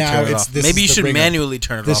manually turn it off. Maybe you should manually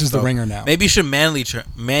turn it off. This is the ringer now. Maybe you should manually turn it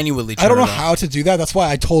off. I don't know how to do that. That's why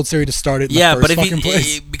I told Siri to start it in the first fucking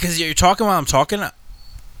place. Because you're talking while I'm talking, I'm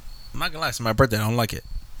not gonna lie, it's my birthday. I don't like it.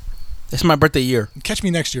 It's my birthday year. Catch me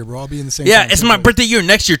next year, bro. I'll be in the same. Yeah, it's my birthday year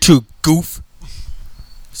next year too, goof.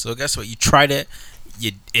 So guess what? You tried it.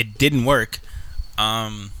 It didn't work.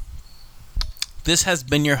 This has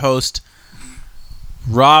been your host,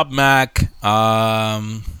 Rob Mack.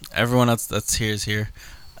 Everyone else that's here is here.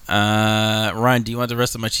 Ryan, do you want the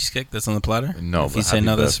rest of my cheesecake that's on the platter? No, if but you say happy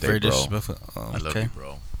no, that's birthday, very bro. disrespectful. I love you,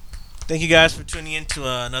 bro. Thank you guys for tuning in to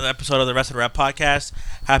another episode of the Rest of the Rap podcast.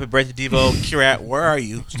 Happy birthday, Devo. Kirat, where are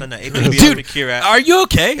you? Dude, Kirat. Are you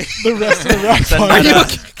okay? The Rest of the Rap podcast. Are you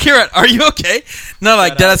okay? Kirat, are you okay? No,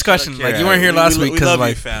 like deadass question. Like you weren't here last week we because love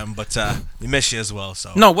like you, fam, but we miss you as well.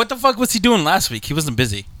 So no, what the fuck was he doing last week? He wasn't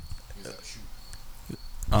busy.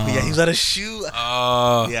 Yeah, he was at a shoe.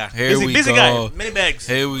 Yeah, here we busy go. Guy. Many bags.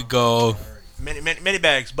 Here we go. Many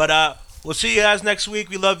bags. But we'll see you guys next week.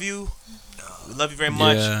 We love you. We love you very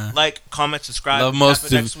much. Yeah. Like, comment, subscribe. Love most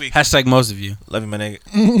of next week. Hashtag most of you. Love you, my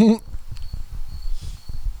nigga.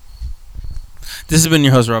 This has been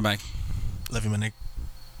your host, Rob Mack. Love you, my nigga.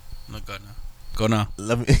 No, go now. Go now.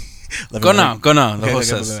 Love you. Go now. Go now. The Okay,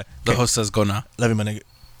 host okay, says. okay. The host says go now. Love you, my nigga.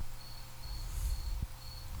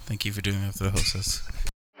 Thank you for doing that. The host says.